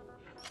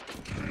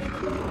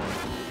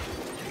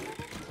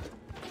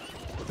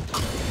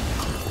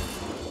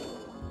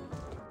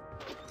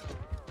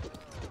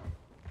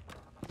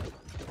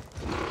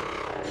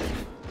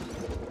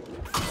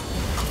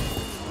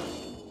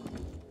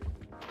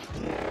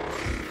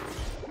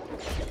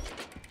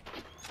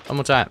 One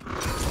more time.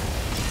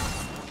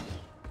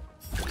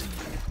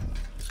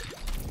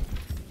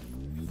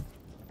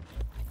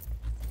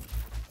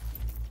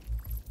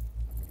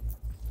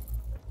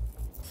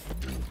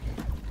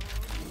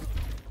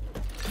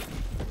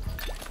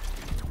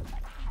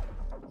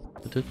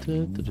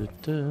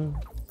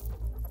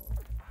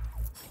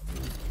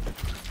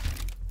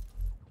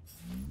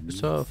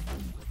 What's up?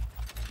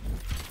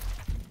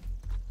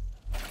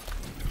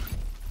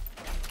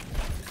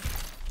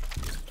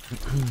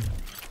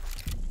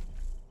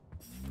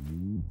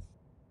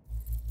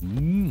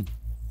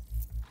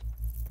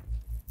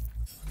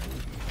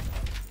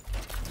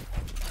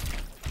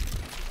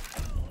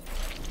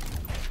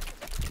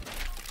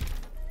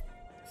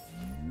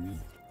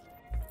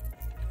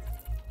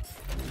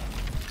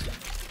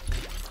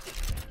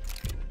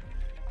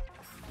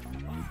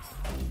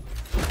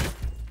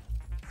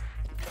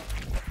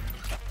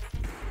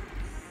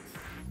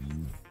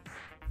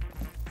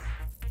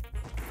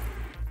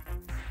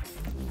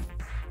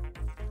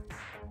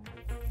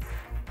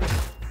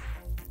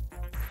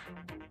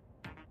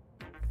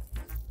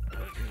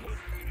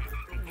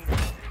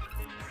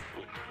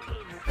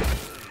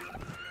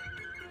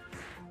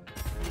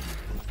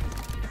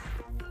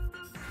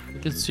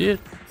 You can see it.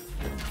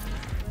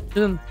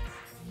 Gel.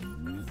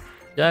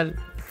 Gel.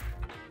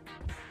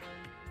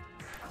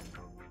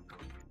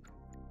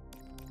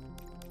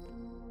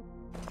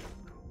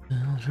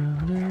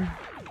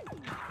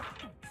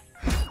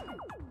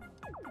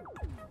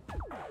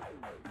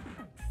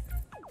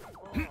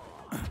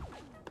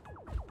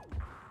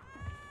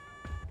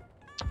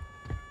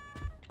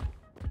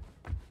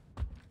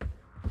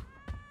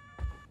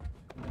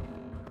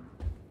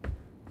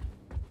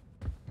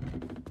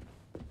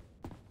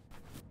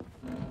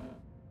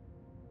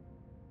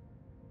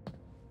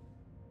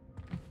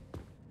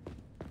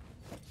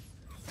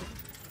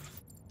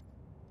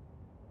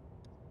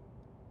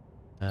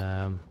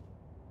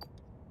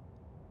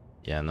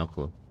 Yeah, no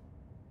clue.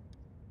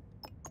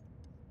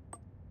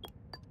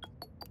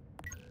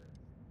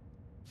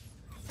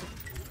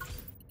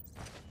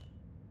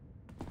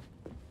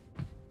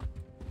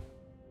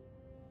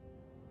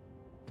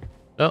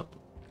 Oh,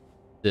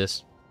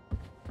 this.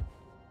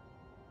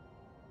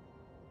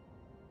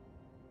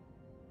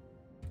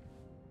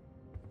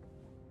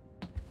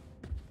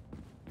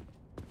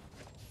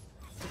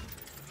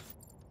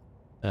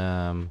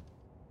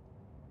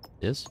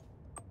 This.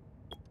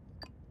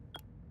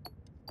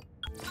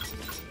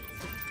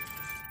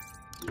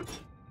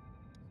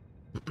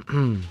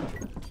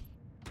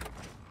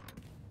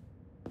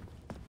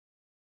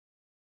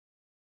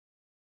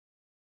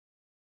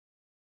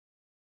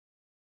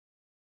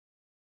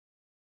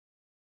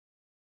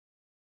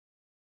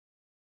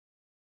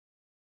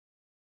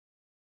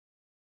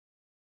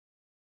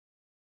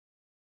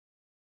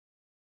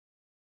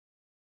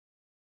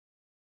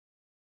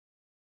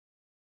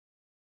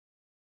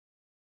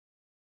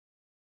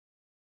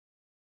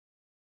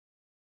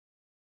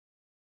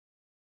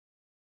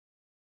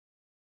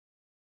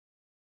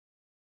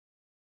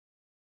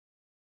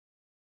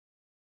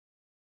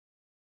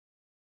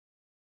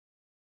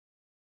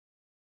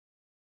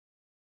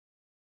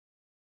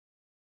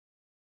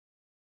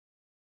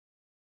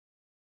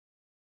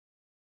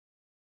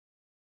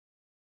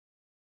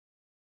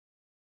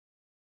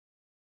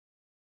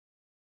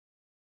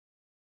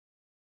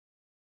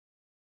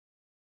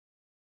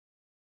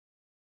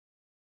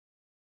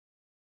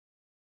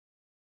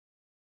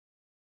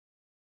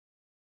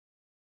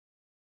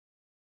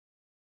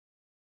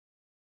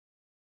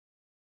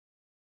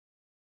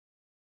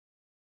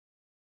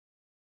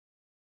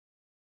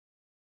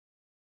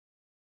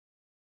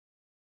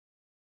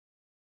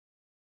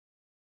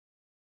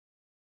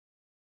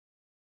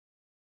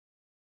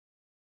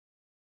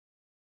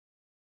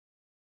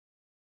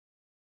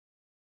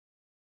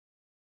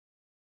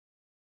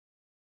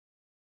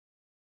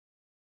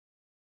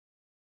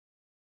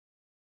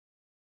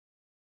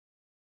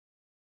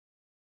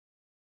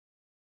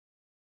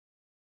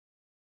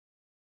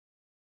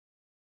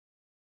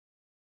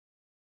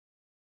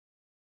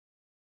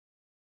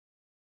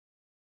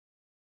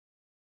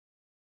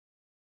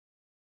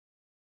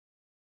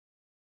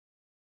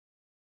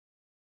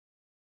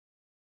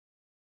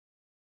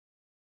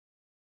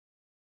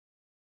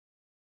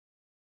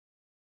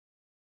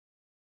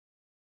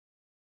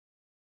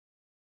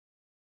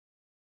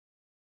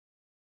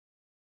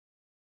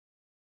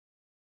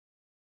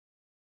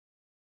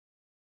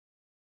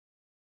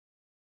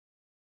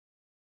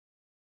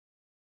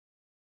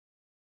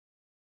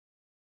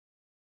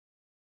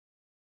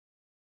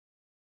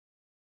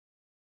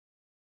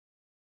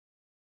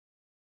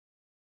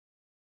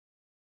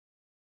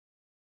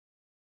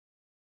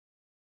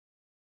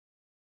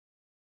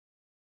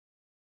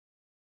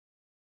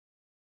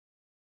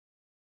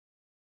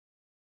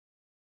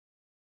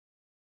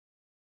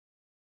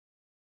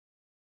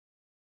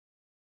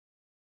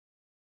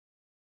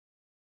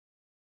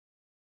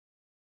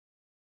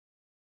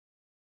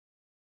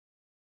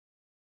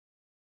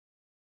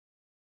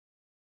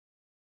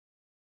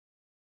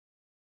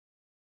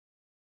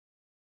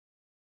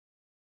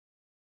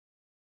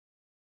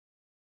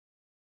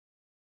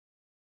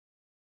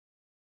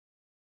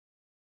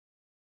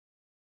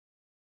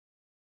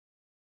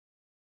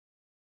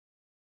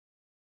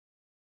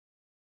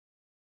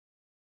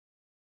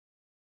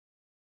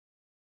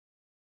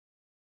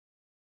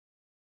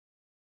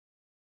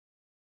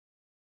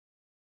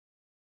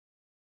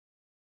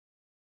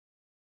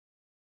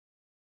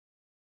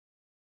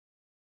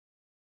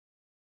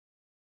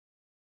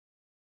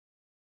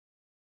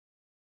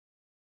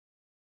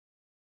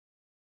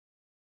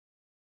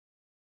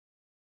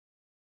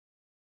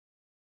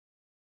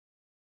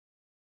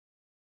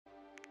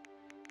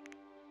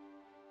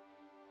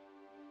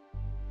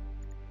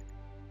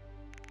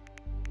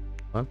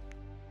 What?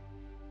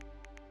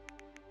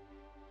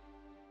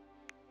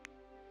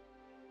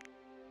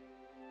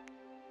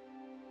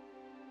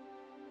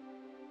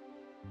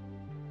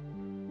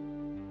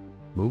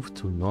 Move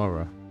to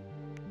Nora.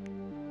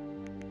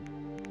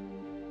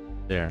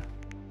 There.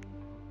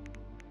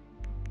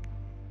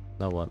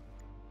 Now what?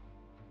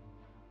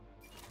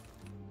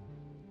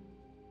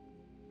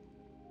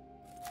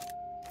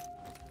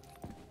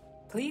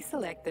 Please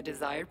select the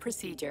desired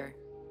procedure.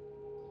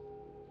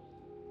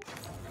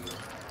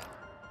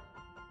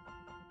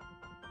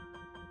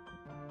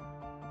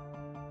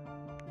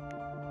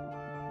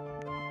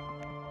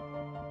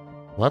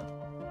 What?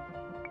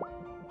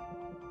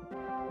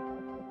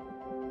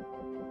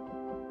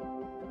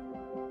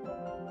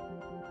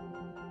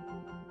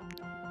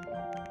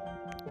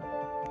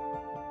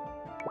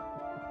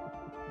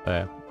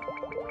 Okay.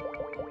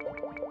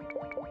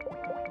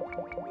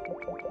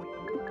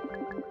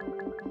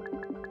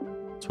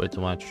 It's way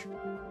too much.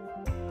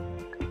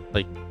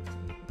 Like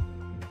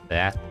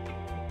that.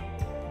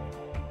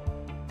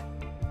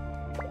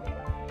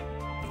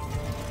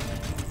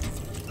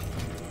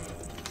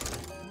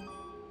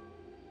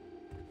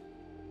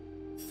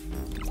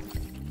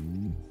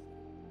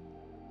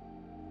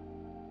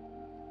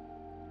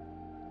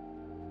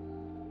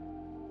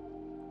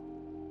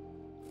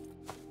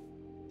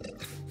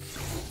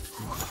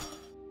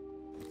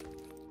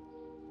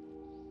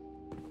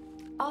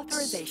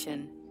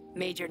 Authorization.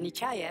 Major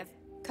Nechayev,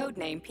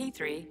 codename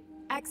P3,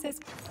 access...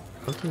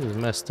 Something is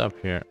messed up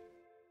here.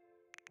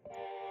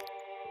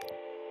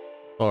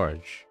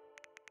 Storage.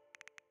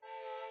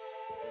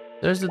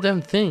 There's the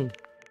damn thing.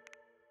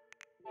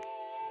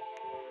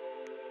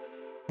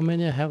 How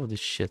many I have of these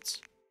shits?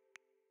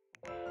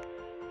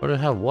 Or do I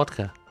have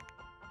vodka?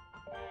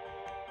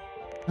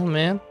 Oh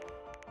man.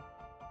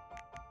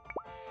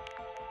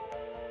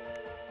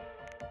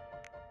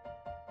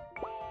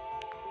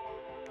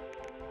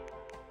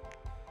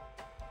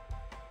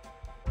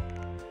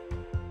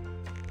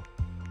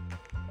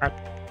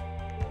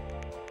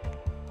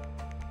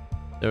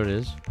 There it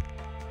is.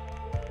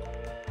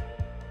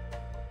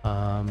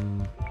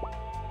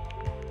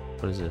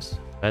 What is this?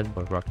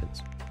 Bedboard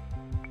rockets.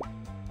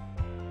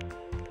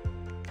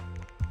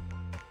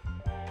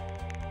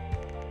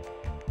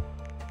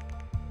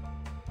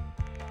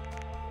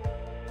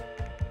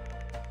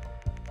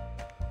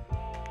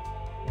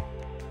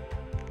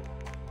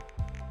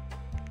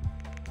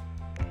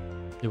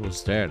 It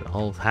was there the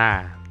whole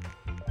time.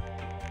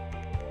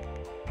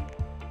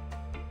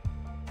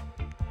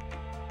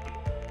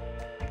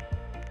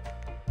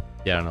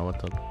 Yeah, I don't know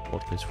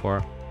what it's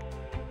for.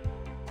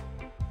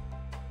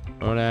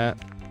 Or that.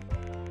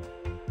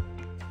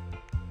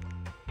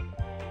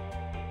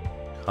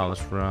 College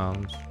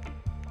rounds.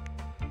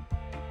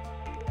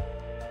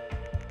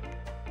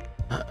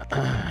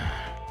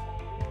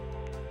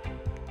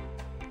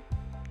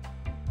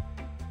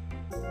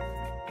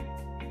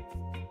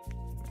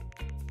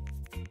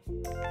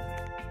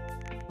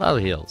 Lot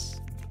of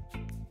heals.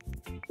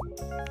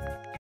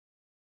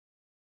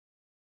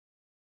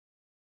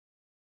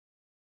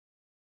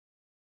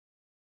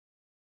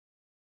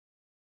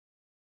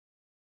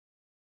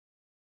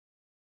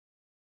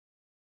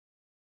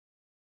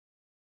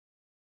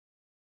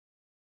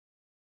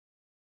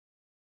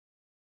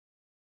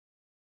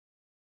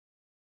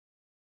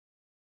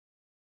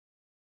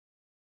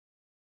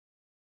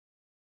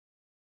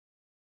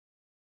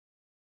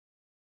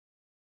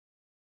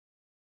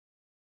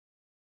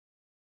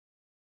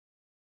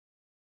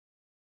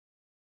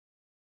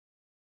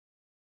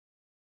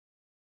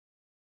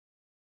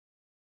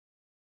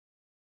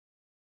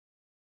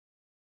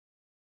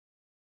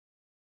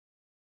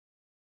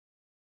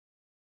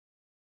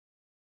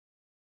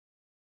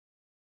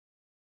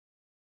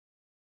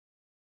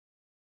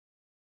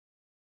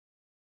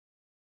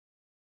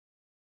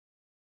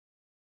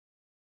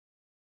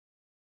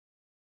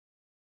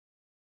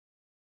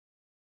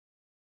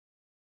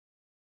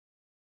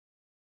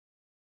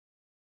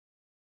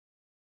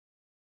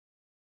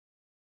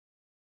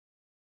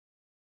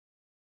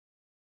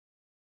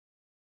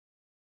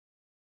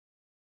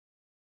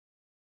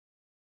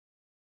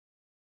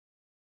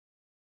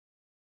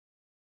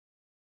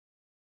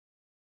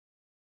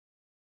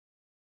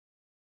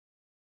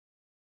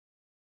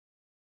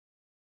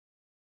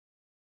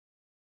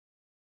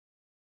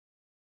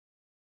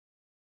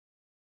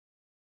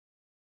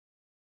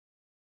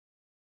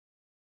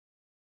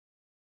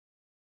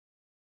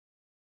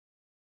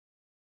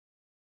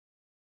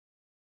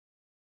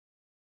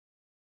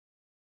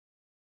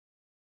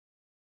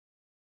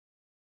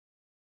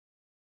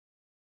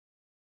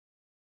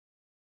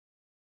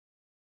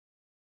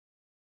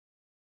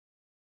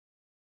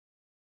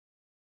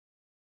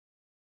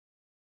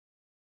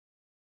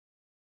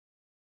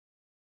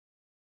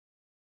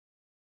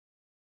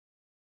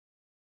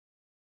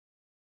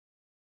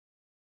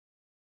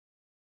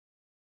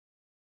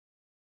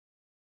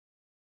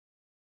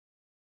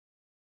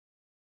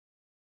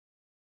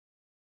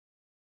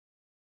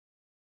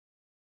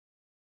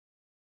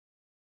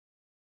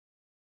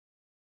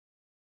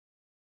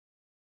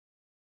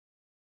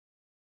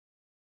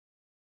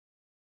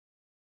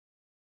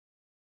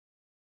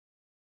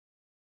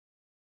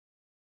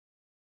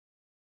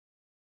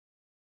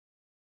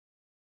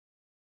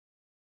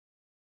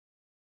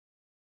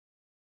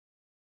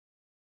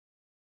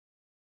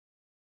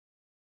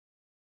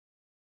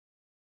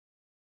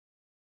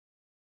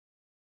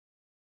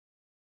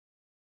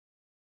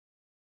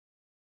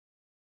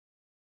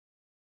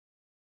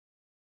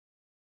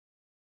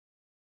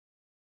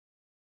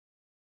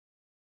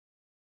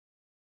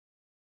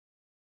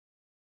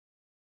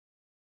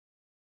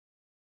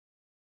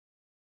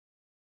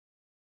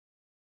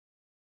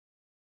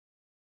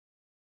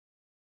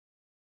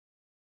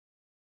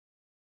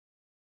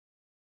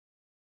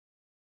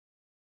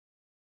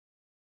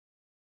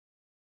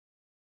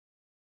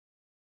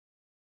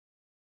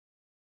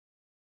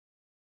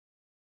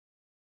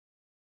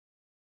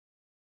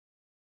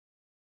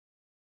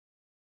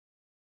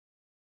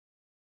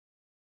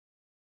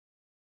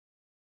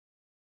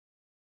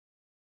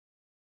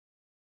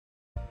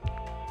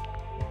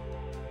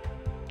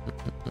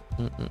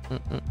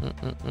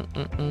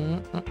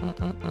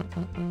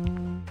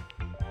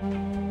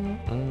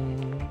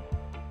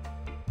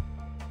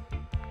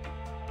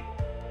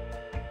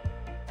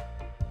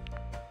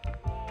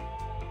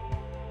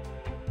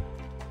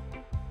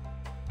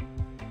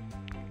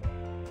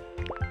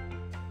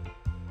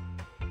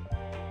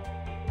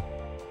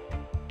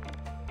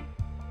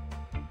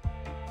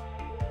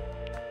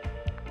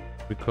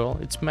 Recall,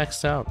 it's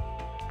maxed out.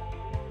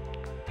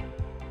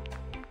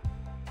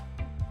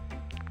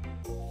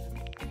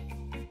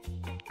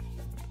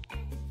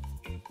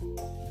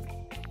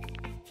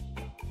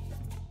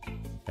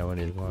 Yeah, we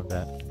need more of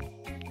that.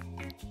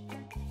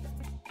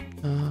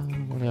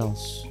 What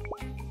else?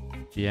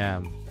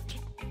 Jam.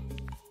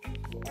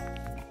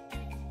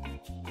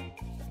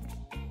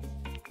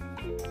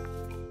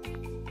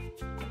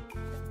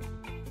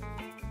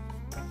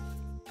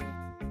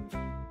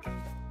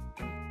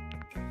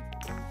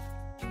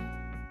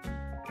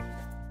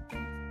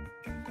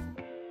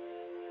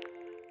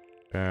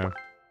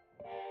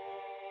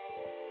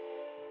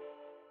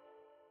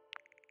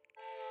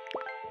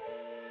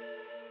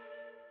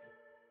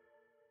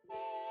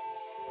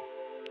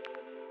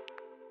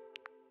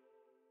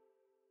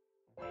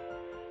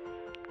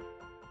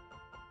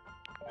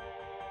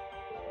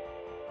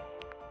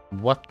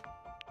 What?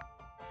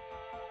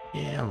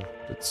 Damn,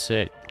 that's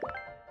it.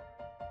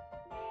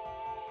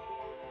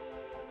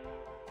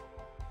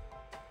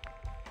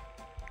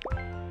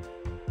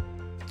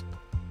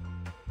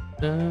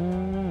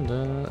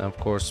 Of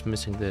course,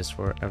 missing this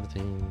for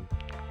everything.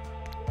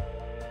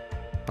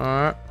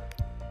 Alright.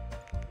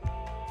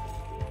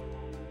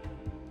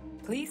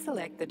 Please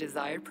select the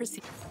desired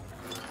procedure.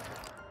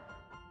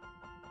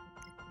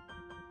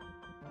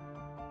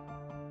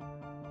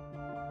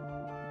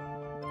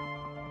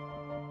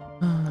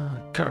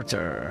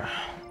 Character.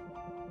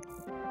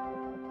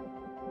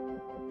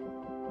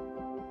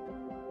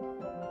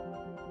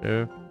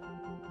 Yeah.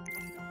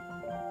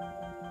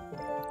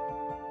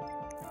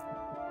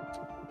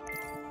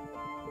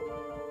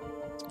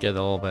 Let's get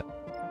a little bit.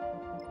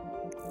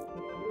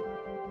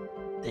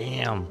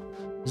 Damn.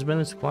 This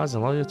many supplies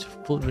allow you to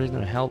fully regain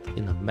your health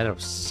in a matter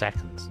of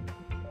seconds.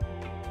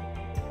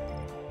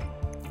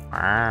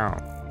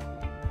 Wow.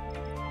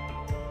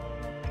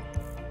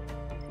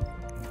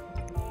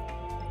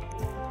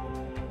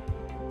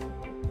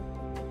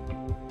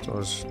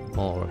 Stores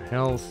more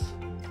health.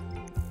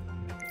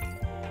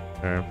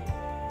 Okay.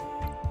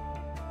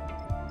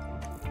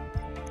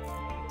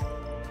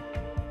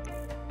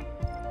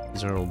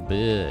 These are all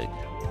big.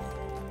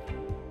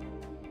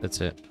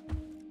 That's it.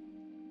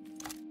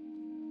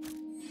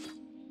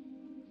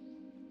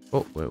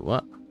 Oh, wait,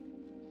 what?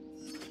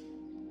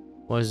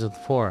 What is it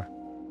for?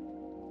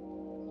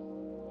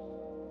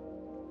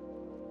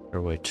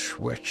 Or wait,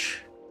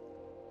 switch.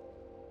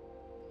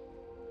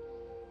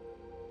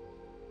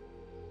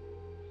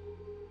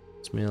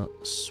 Let me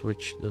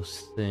switch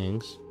those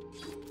things.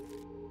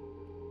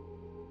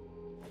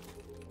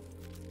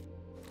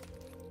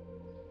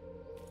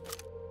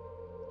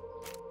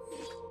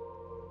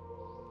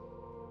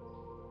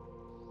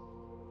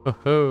 Oh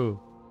ho!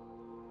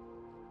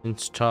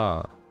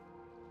 Install.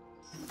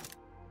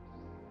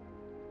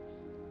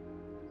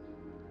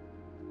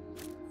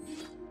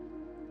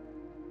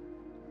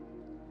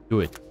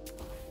 Do it.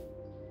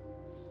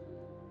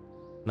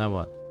 Now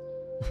what?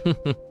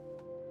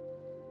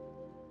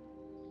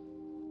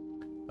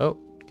 Oh,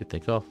 can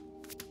take off.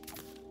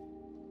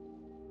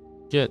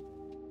 Good.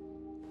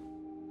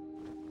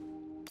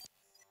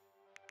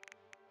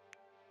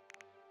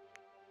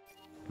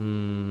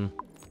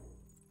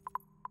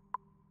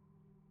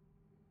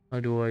 How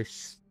do I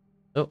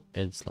oh,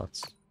 add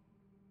slots.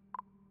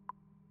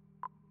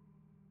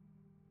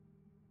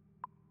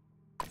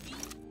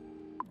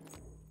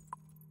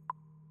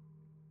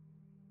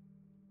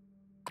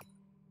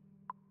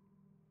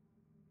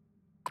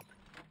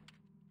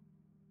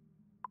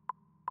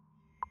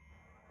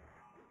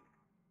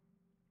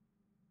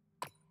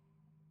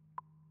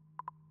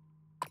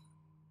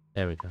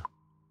 There we go.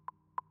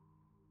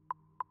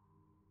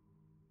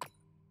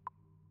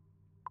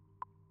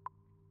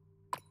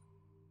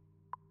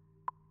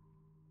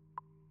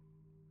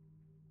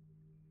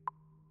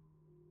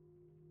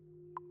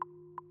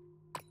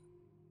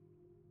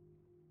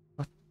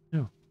 What?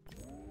 No.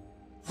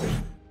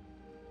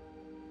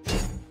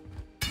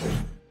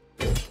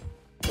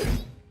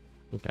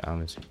 Okay,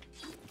 honestly.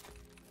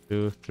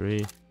 2,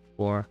 3,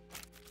 4.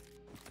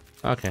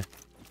 Okay.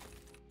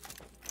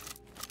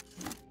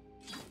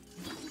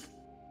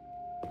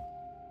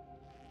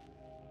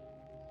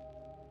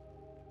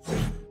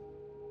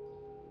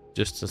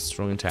 Just a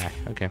strong attack.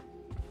 Okay.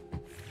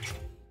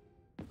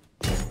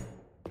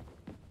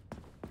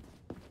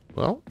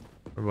 Well,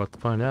 we're about to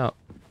find out.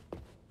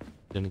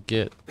 Gonna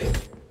get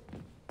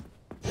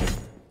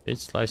 8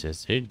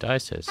 slices, 8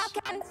 dices. How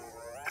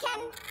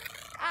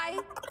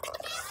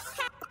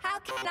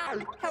can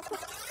I help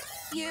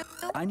you?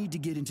 I need to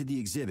get into the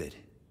exhibit.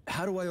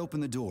 How do I open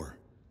the door?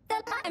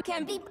 The line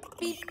can be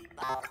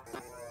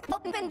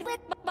opened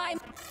with my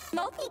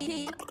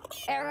multi-key.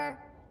 Error.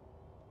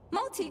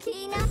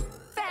 Multi-key not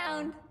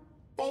found.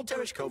 All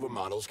Tereshkova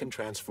models can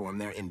transform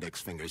their index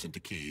fingers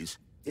into keys.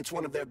 It's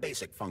one of their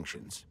basic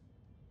functions.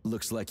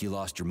 Looks like you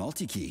lost your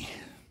multi-key.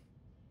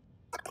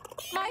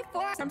 My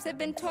forearms have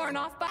been torn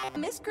off by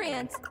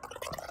miscreants.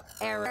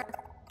 Error.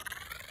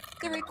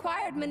 The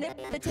required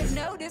manipulative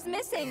node is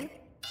missing.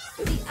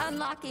 The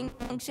unlocking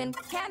function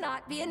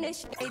cannot be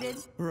initiated.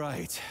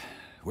 Right.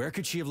 Where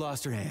could she have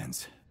lost her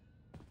hands?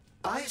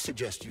 I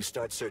suggest you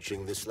start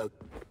searching this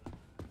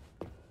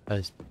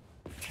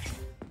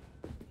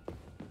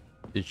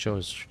It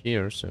shows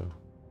here, so.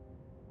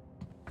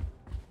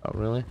 Oh,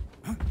 really?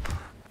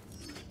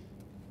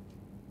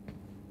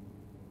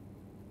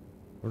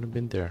 Would have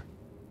been there.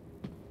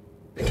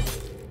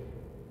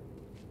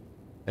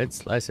 It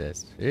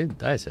slices. It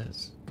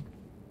dices.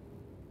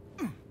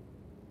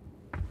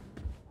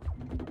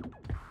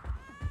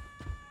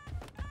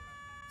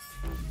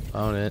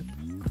 Found it.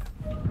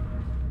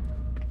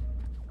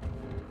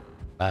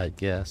 I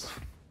guess.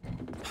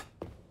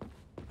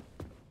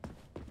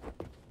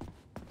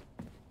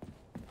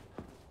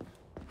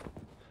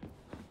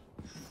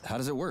 How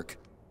does it work?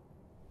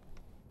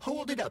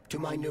 Hold it up to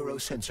my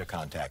neurosensor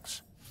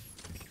contacts.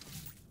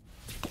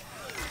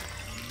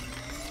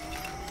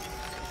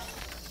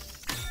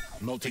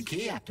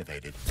 Multi-key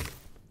activated.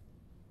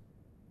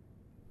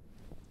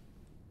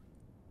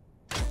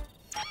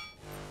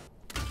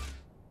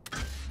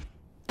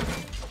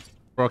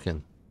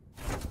 Broken.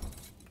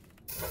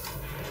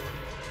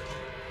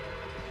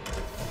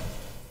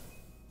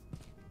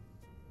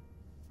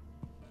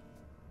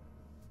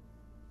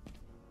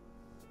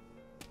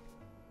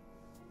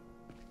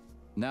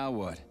 Now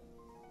what?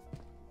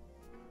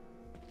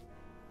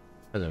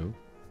 Hello.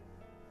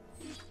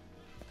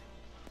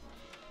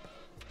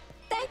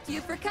 Thank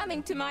you for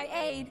coming to my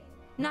aid.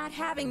 Not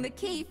having the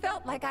key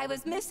felt like I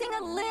was missing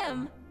a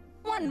limb.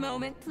 One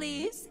moment,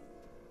 please.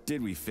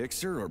 Did we fix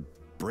her or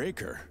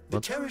break her?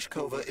 The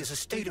Tereshkova is a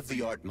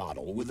state-of-the-art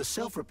model with a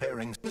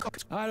self-repairing...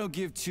 I don't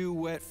give two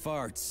wet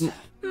farts.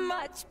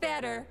 Much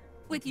better.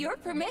 With your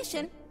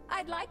permission,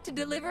 I'd like to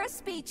deliver a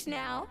speech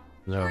now.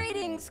 No.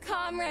 Greetings,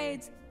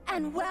 comrades,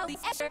 and well...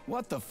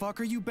 What the fuck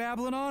are you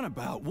babbling on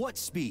about? What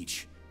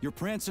speech? You're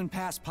prancing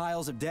past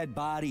piles of dead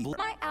bodies.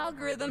 My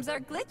algorithms are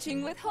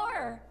glitching with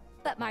horror,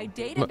 but my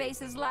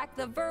databases lack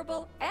the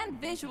verbal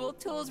and visual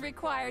tools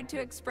required to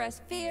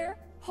express fear,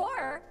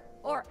 horror,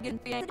 or...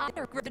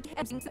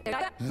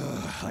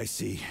 I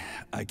see.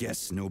 I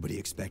guess nobody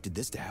expected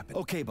this to happen.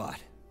 Okay, bot.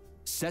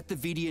 Set the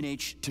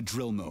VDNH to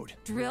drill mode.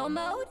 Drill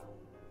mode?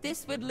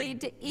 This would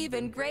lead to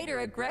even greater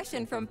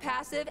aggression from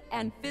passive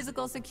and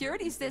physical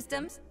security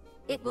systems.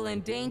 It will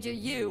endanger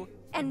you,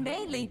 and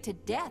may lead to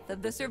death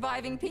of the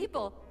surviving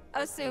people,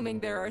 assuming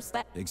there are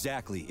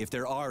Exactly, if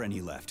there are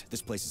any left.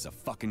 This place is a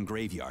fucking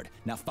graveyard.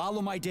 Now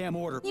follow my damn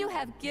order. You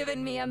have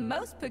given me a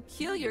most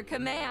peculiar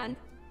command.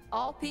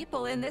 All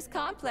people in this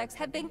complex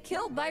have been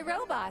killed by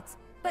robots,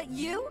 but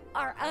you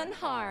are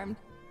unharmed.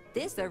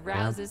 This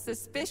arouses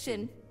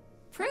suspicion.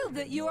 Prove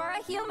that you are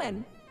a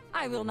human.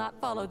 I will not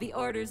follow the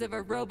orders of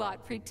a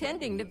robot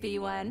pretending to be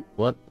one.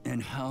 What?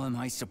 And how am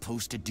I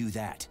supposed to do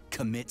that?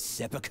 Commit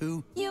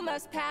seppuku? You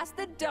must pass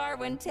the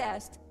Darwin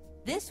test.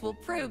 This will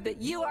prove that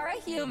you are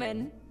a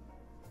human.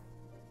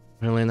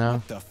 Really now?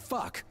 What the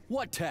fuck?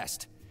 What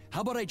test?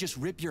 How about I just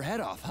rip your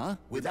head off, huh?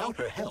 Without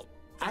her help,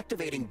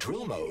 activating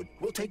drill mode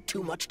will take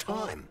too much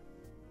time.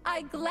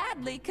 I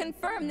gladly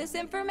confirm this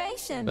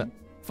information.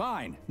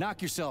 Fine,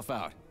 knock yourself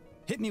out.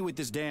 Hit me with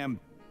this damn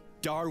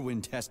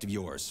Darwin test of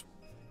yours.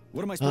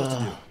 What am I supposed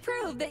to do?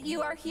 Prove that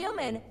you are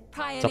human,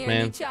 Pioneer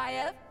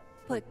Nechayev.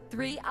 Put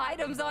 3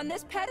 items on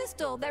this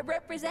pedestal that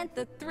represent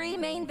the 3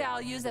 main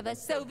values of a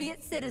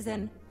Soviet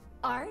citizen: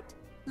 art,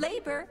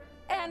 labor,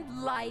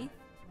 and life.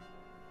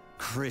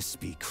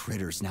 Crispy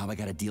critters. Now I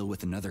gotta deal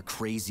with another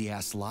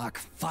crazy-ass lock.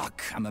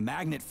 Fuck, I'm a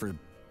magnet for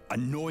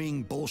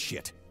annoying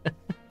bullshit.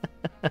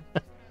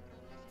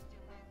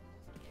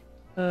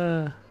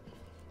 Okay.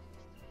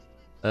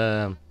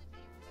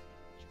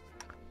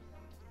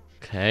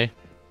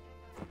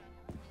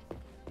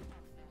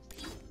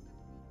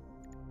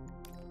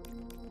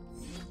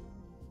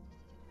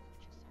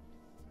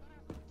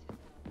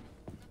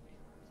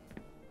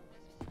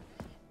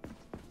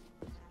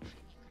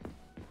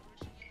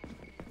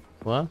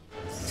 What?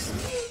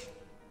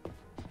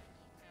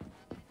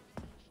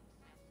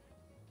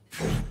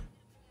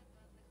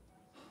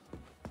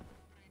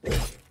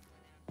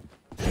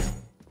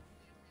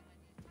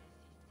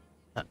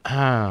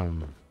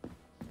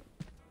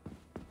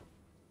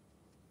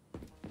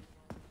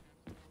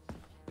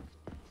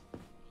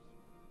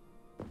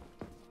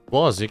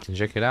 You can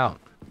check it out.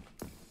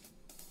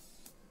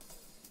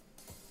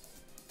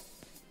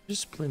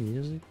 Just play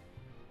music.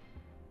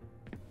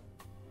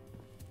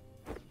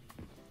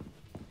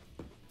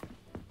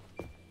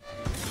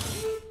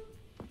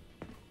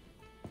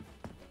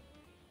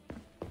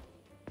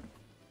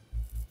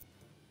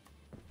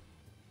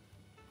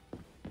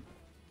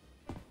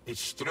 It's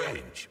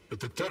strange, but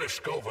the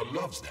Tereshkova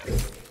loves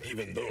that,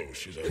 even though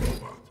she's a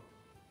robot.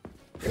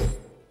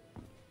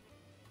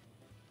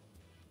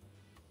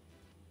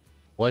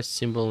 What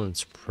symbol in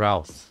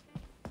sprout?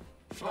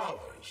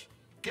 Flowers.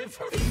 Give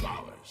her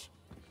flowers.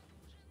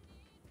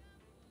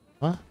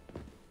 What?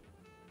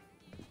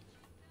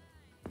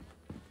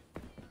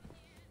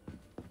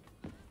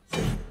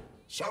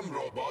 Some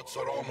robots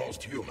are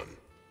almost human,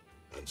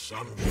 and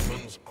some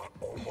humans are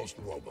almost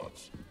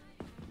robots.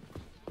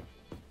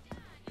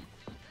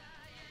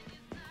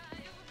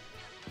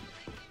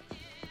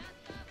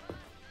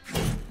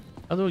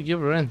 How do we give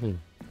her anything?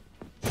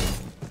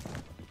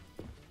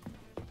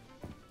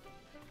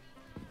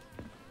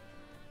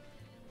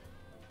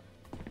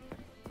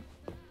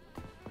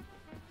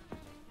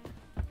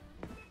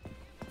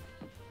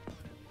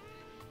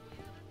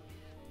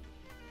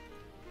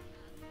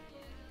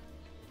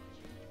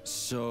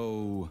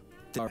 So...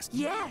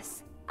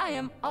 Yes, I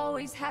am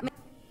always happy.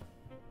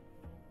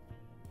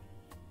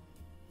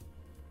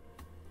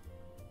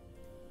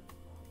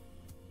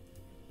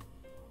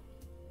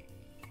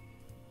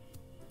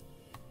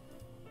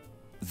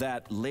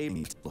 That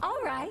lady... All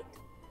right.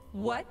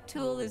 What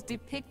tool is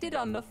depicted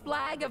on the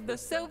flag of the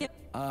Soviet?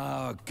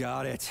 Oh,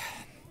 got it.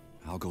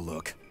 I'll go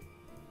look.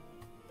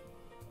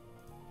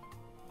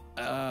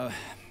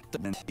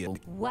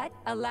 What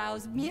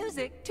allows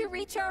music to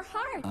reach our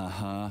heart?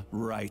 Uh-huh,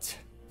 right.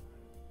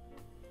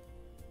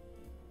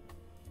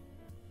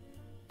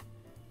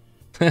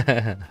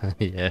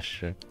 Yeah,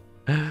 sure.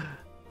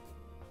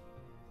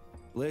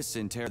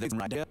 Listen, Tara,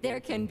 there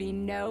can be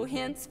no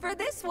hints for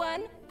this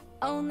one.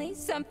 Only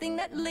something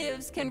that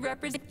lives can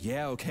represent.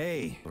 Yeah,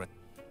 okay.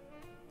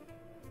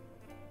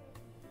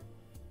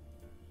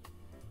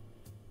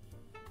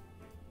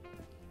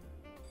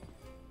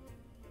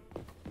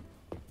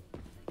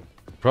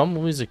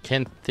 Problem is I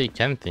can't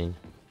take anything.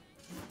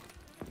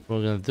 What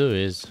we're gonna do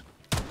is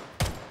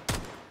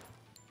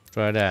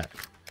try that.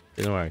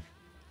 Didn't work.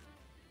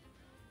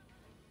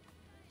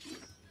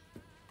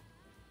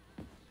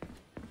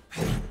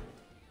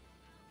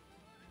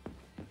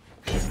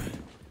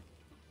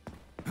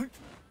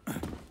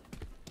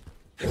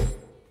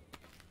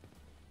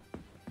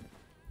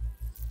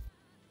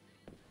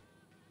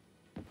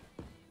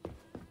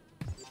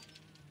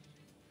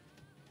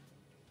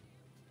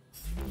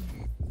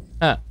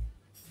 Ah.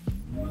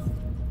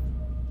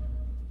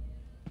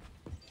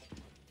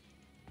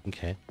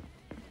 Okay.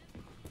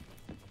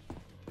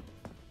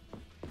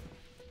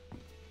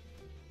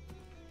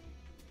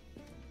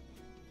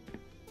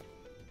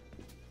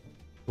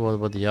 What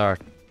about the art?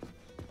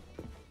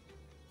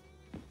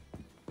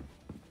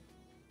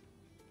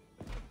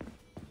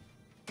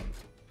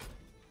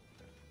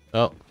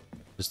 Oh,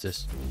 what's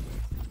this?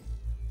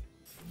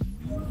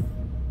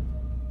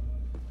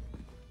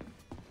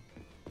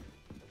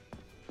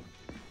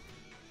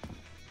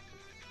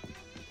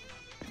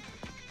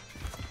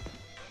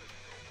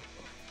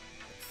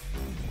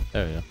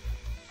 There we go.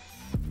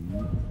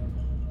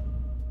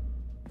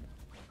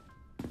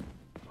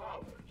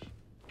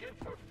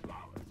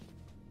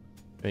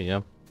 There you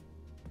go.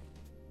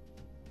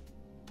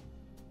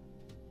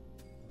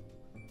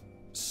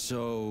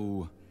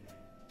 So...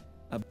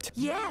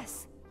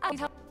 yes!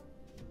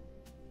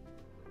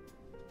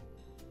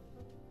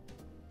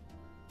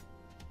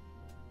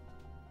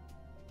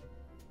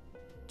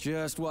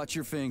 Just watch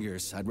your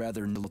fingers. I'd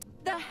rather...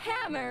 The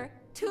hammer!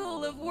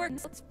 Tool of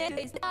words.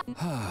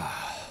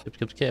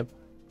 Skip.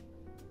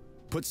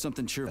 Put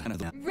something cheerful.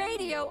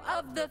 Radio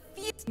of the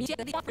future.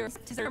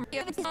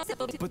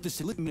 Put the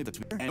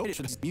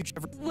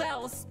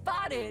well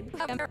spotted.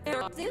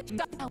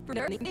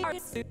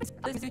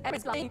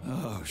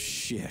 Oh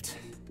shit.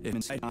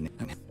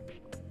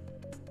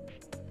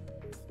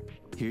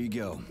 Here you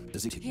go.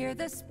 Does it hear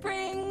the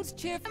springs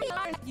cheerfully?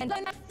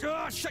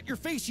 Shut your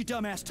face, you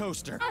dumbass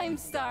toaster. I'm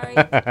sorry.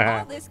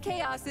 All this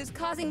chaos is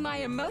causing my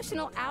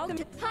emotional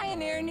alchemy.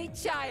 Pioneer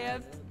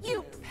Nechayev,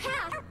 you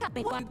passed.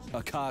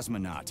 A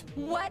cosmonaut.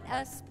 What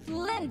a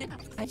splendid...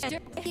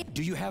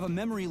 Do you have a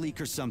memory leak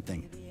or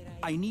something?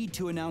 I need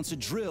to announce a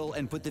drill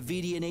and put the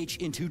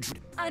VDNH into...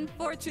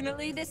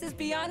 Unfortunately, this is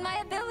beyond my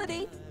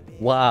ability.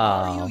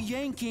 Wow. Are you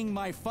yanking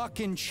my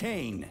fucking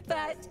chain?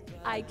 But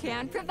I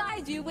can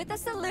provide you with a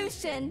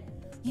solution.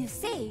 You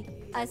see,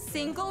 a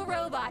single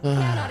robot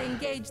cannot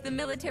engage the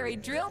military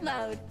drill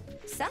mode.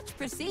 Such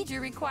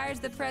procedure requires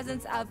the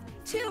presence of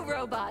 2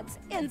 robots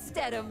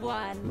instead of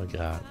 1. Oh my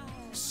god.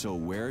 So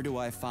where do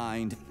I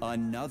find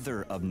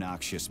another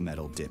obnoxious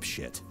metal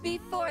dipshit?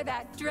 Before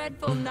that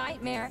dreadful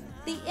nightmare,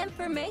 the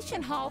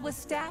information hall was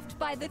staffed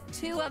by the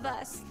 2 of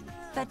us.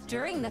 But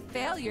during the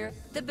failure,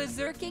 the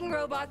berserking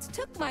robots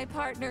took my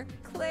partner,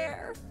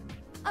 Claire.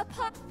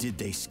 Did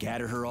they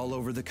scatter her all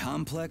over the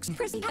complex?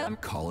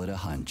 Call it a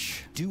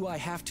hunch. Do I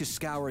have to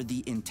scour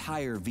the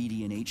entire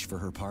VDNH for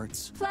her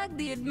parts? Plug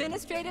the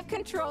administrative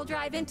control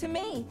drive into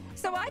me,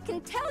 so I can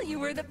tell you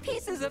where the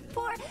pieces of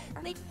poor...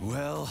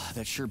 Well,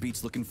 that sure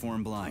beats looking for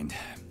him blind.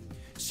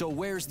 So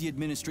where's the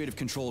administrative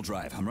control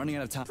drive? I'm running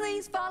out of time.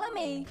 Please follow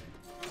me.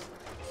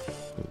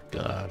 Oh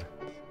god.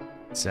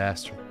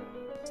 Disaster.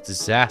 It's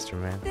disaster,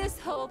 man. This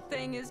whole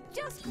thing is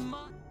just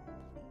monstrous.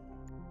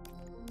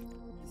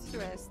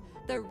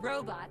 The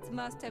robots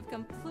must have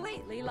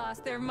completely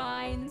lost their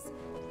minds.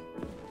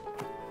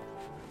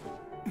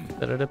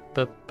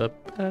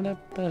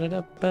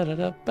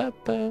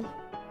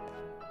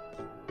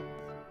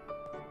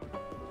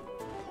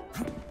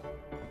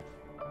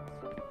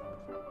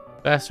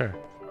 Faster.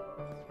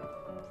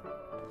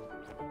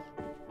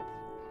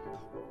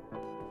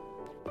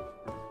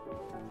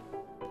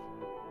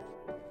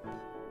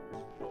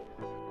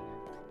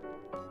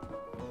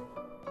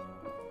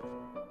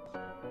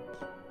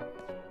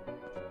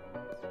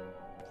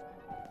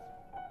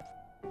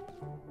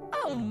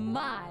 Oh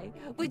my,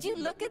 would you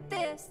look at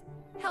this?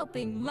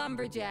 Helping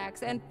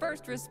lumberjacks and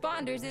first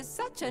responders is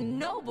such a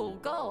noble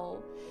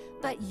goal.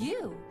 But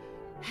you,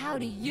 how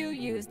do you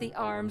use the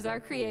arms our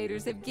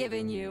creators have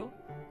given you?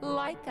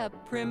 Like a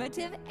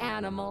primitive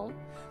animal,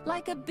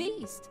 like a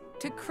beast,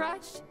 to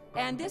crush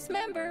and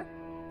dismember.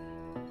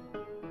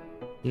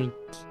 You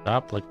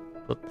stop, like,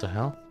 what the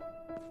hell?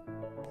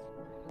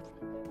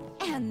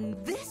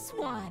 And this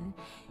one,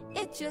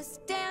 it just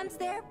stands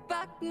there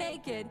buck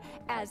naked,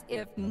 as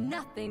if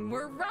nothing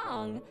were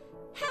wrong.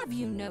 Have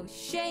you no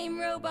shame,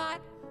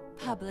 robot?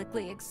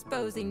 Publicly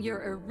exposing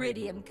your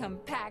iridium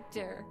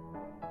compactor.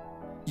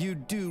 You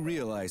do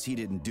realize he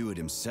didn't do it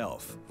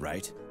himself,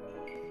 right?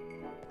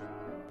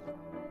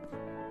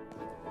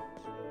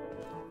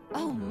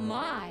 Oh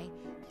my,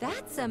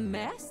 that's a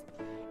mess.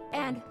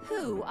 And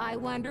who, I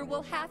wonder,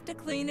 will have to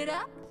clean it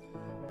up?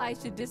 I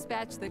should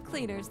dispatch the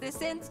cleaners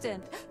this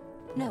instant.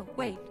 No,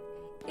 wait.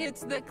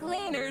 It's the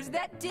cleaners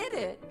that did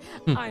it.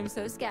 I'm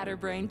so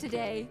scatterbrained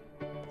today.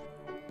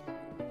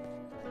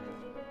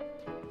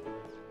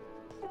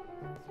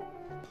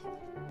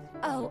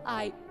 Oh,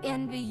 I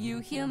envy you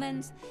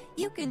humans.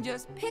 You can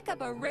just pick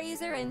up a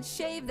razor and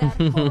shave that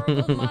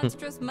horrible,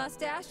 monstrous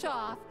mustache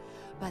off.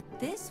 But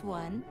this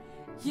one,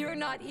 you're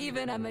not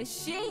even a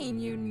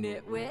machine, you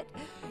nitwit.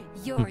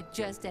 You're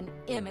just an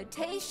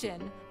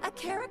imitation, a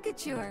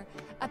caricature,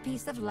 a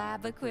piece of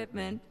lab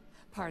equipment.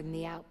 Pardon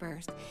the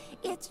outburst.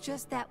 It's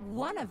just that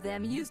one of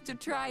them used to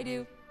try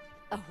to...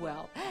 Oh,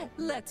 well,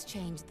 let's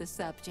change the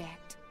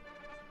subject.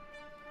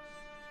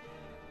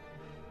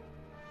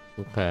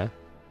 Okay.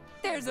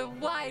 There's a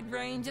wide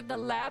range of the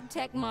lab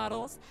tech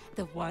models.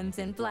 The ones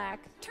in black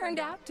turned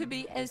out to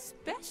be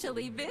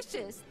especially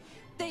vicious.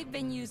 They've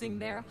been using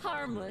their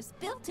harmless,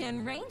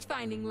 built-in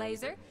range-finding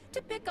laser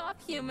to pick off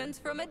humans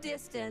from a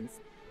distance.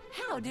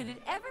 How did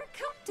it ever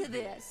come to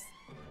this?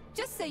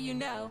 Just so you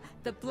know,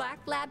 the Black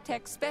Lab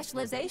Tech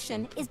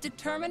specialization is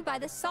determined by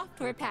the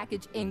software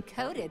package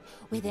encoded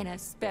within a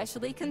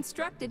specially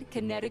constructed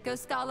Kinetico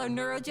Scala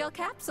Neurogel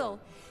capsule.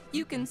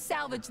 You can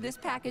salvage this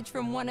package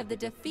from one of the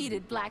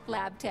defeated Black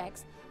Lab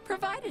Techs,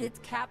 provided its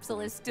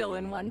capsule is still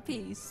in one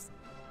piece.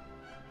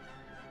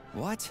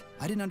 What?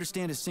 I didn't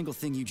understand a single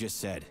thing you just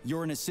said.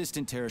 You're an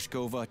assistant,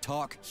 Tereshkova.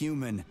 Talk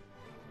human.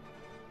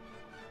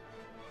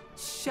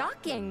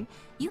 Shocking!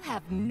 You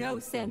have no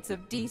sense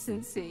of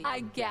decency.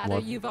 I gather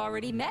What? you've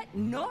already met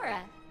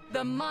Nora,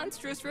 the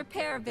monstrous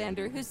repair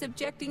vendor who's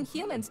subjecting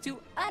humans to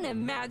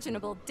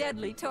unimaginable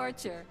deadly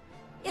torture.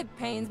 It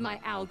pains my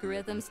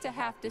algorithms to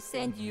have to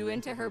send you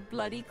into her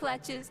bloody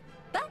clutches,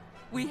 but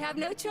we have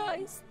no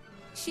choice.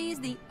 She's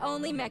the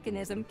only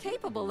mechanism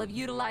capable of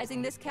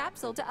utilizing this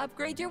capsule to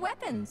upgrade your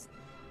weapons.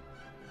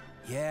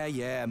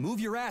 Yeah, move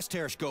your ass,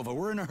 Tereshkova.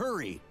 We're in a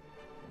hurry.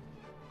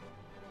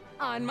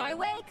 On my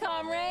way,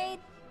 comrade!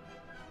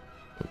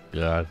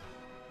 God.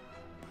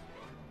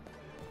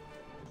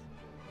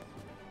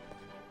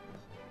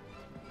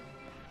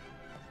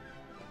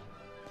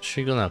 Is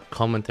she gonna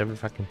comment every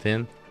fucking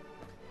thing?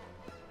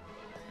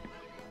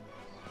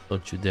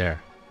 Don't you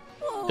dare.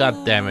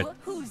 God damn it.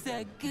 Who's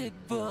a good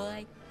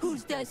boy?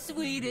 Who's the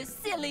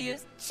sweetest,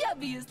 silliest,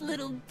 chubbiest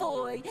little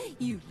boy?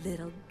 You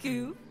little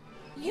goof.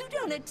 You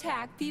don't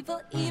attack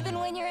people even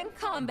when you're in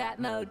combat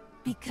mode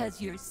because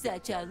you're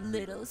such a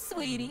little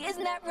sweetie,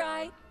 isn't that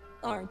right?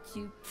 Aren't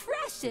you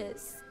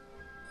precious?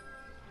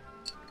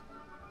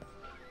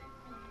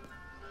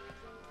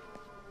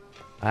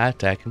 I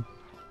attack him.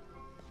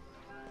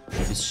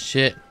 This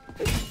shit.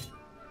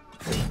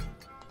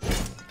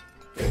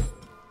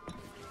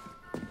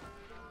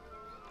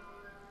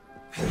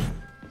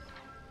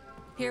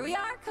 Here we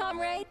are,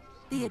 comrade.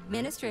 The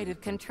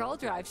administrative control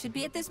drive should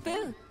be at this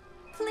booth.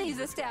 Please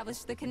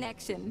establish the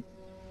connection.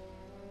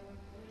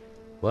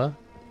 What?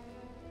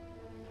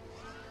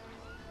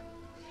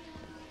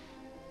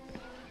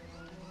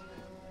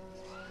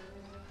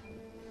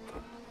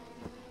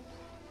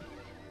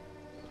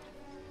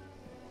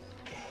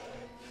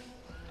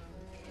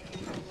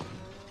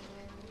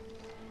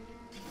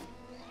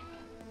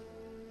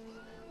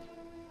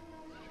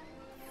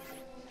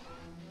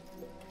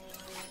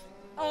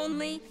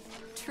 Only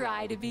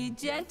try to be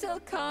gentle,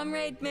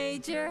 Comrade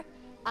Major.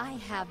 I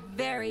have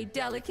very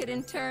delicate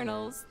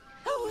internals.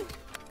 Oh,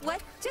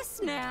 what just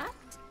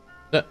snapped?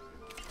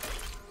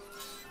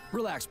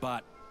 Relax,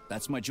 bot.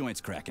 That's my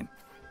joints cracking.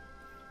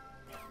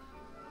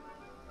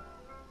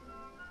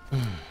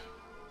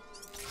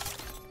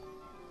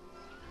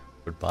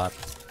 Good bot.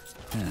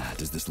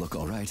 Does this look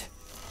all right?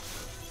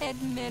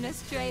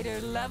 Administrator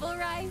level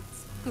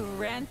rights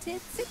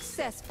granted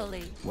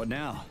successfully. What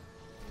now?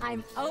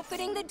 I'm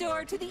opening the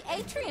door to the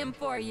atrium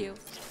for you.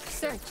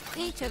 Search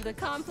each of the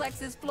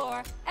complex's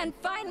floor and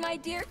find my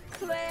dear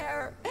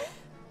Claire.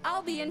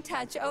 I'll be in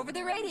touch over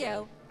the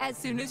radio. As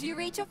soon as you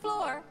reach a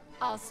floor,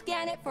 I'll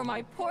scan it for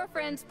my poor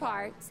friend's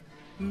parts.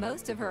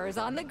 Most of her is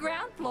on the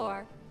ground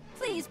floor.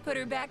 Please put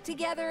her back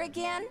together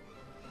again.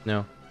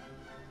 No.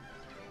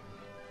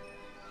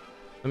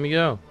 Let me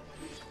go.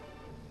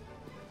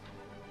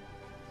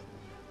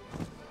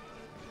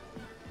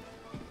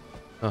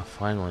 Oh,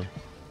 finally.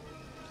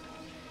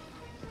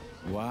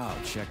 Wow,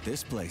 check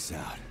this place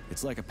out.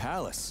 It's like a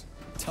palace.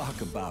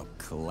 Talk about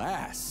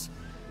class.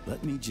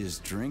 Let me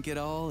just drink it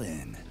all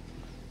in.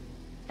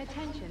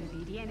 Attention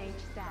BDNH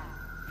staff.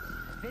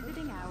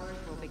 Visiting hours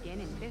will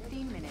begin in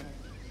 15 minutes.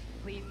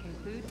 Please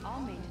conclude all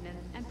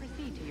maintenance and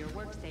proceed to your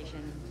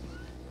workstations.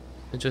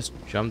 I just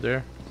jump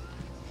there.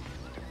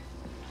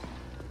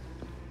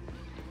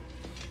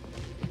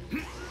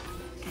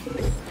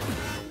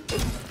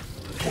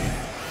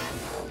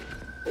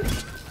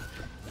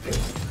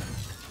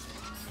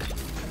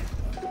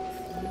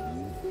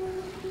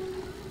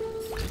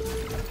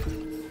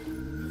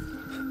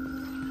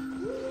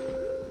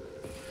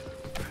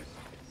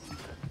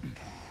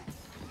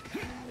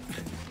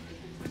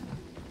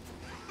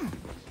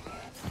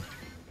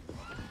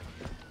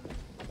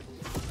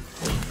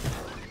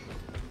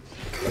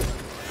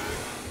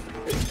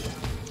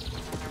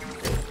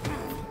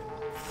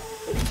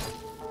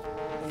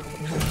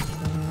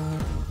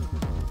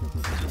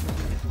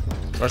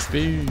 Rush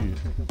speed.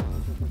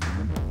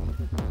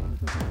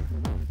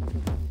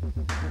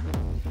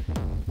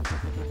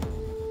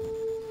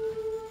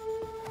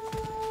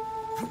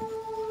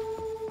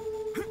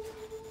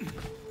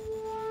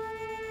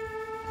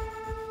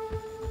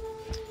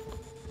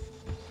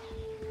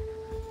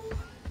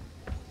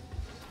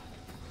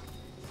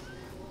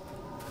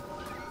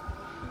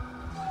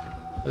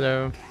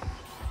 Hello.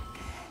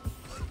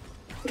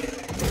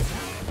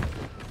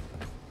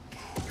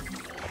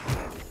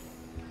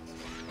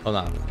 Hold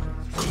on.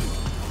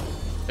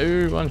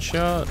 Ooh, one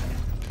shot.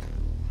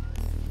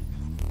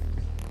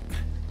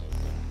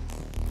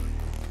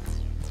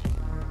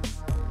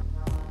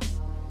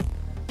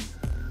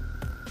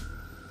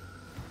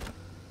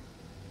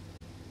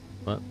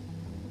 What?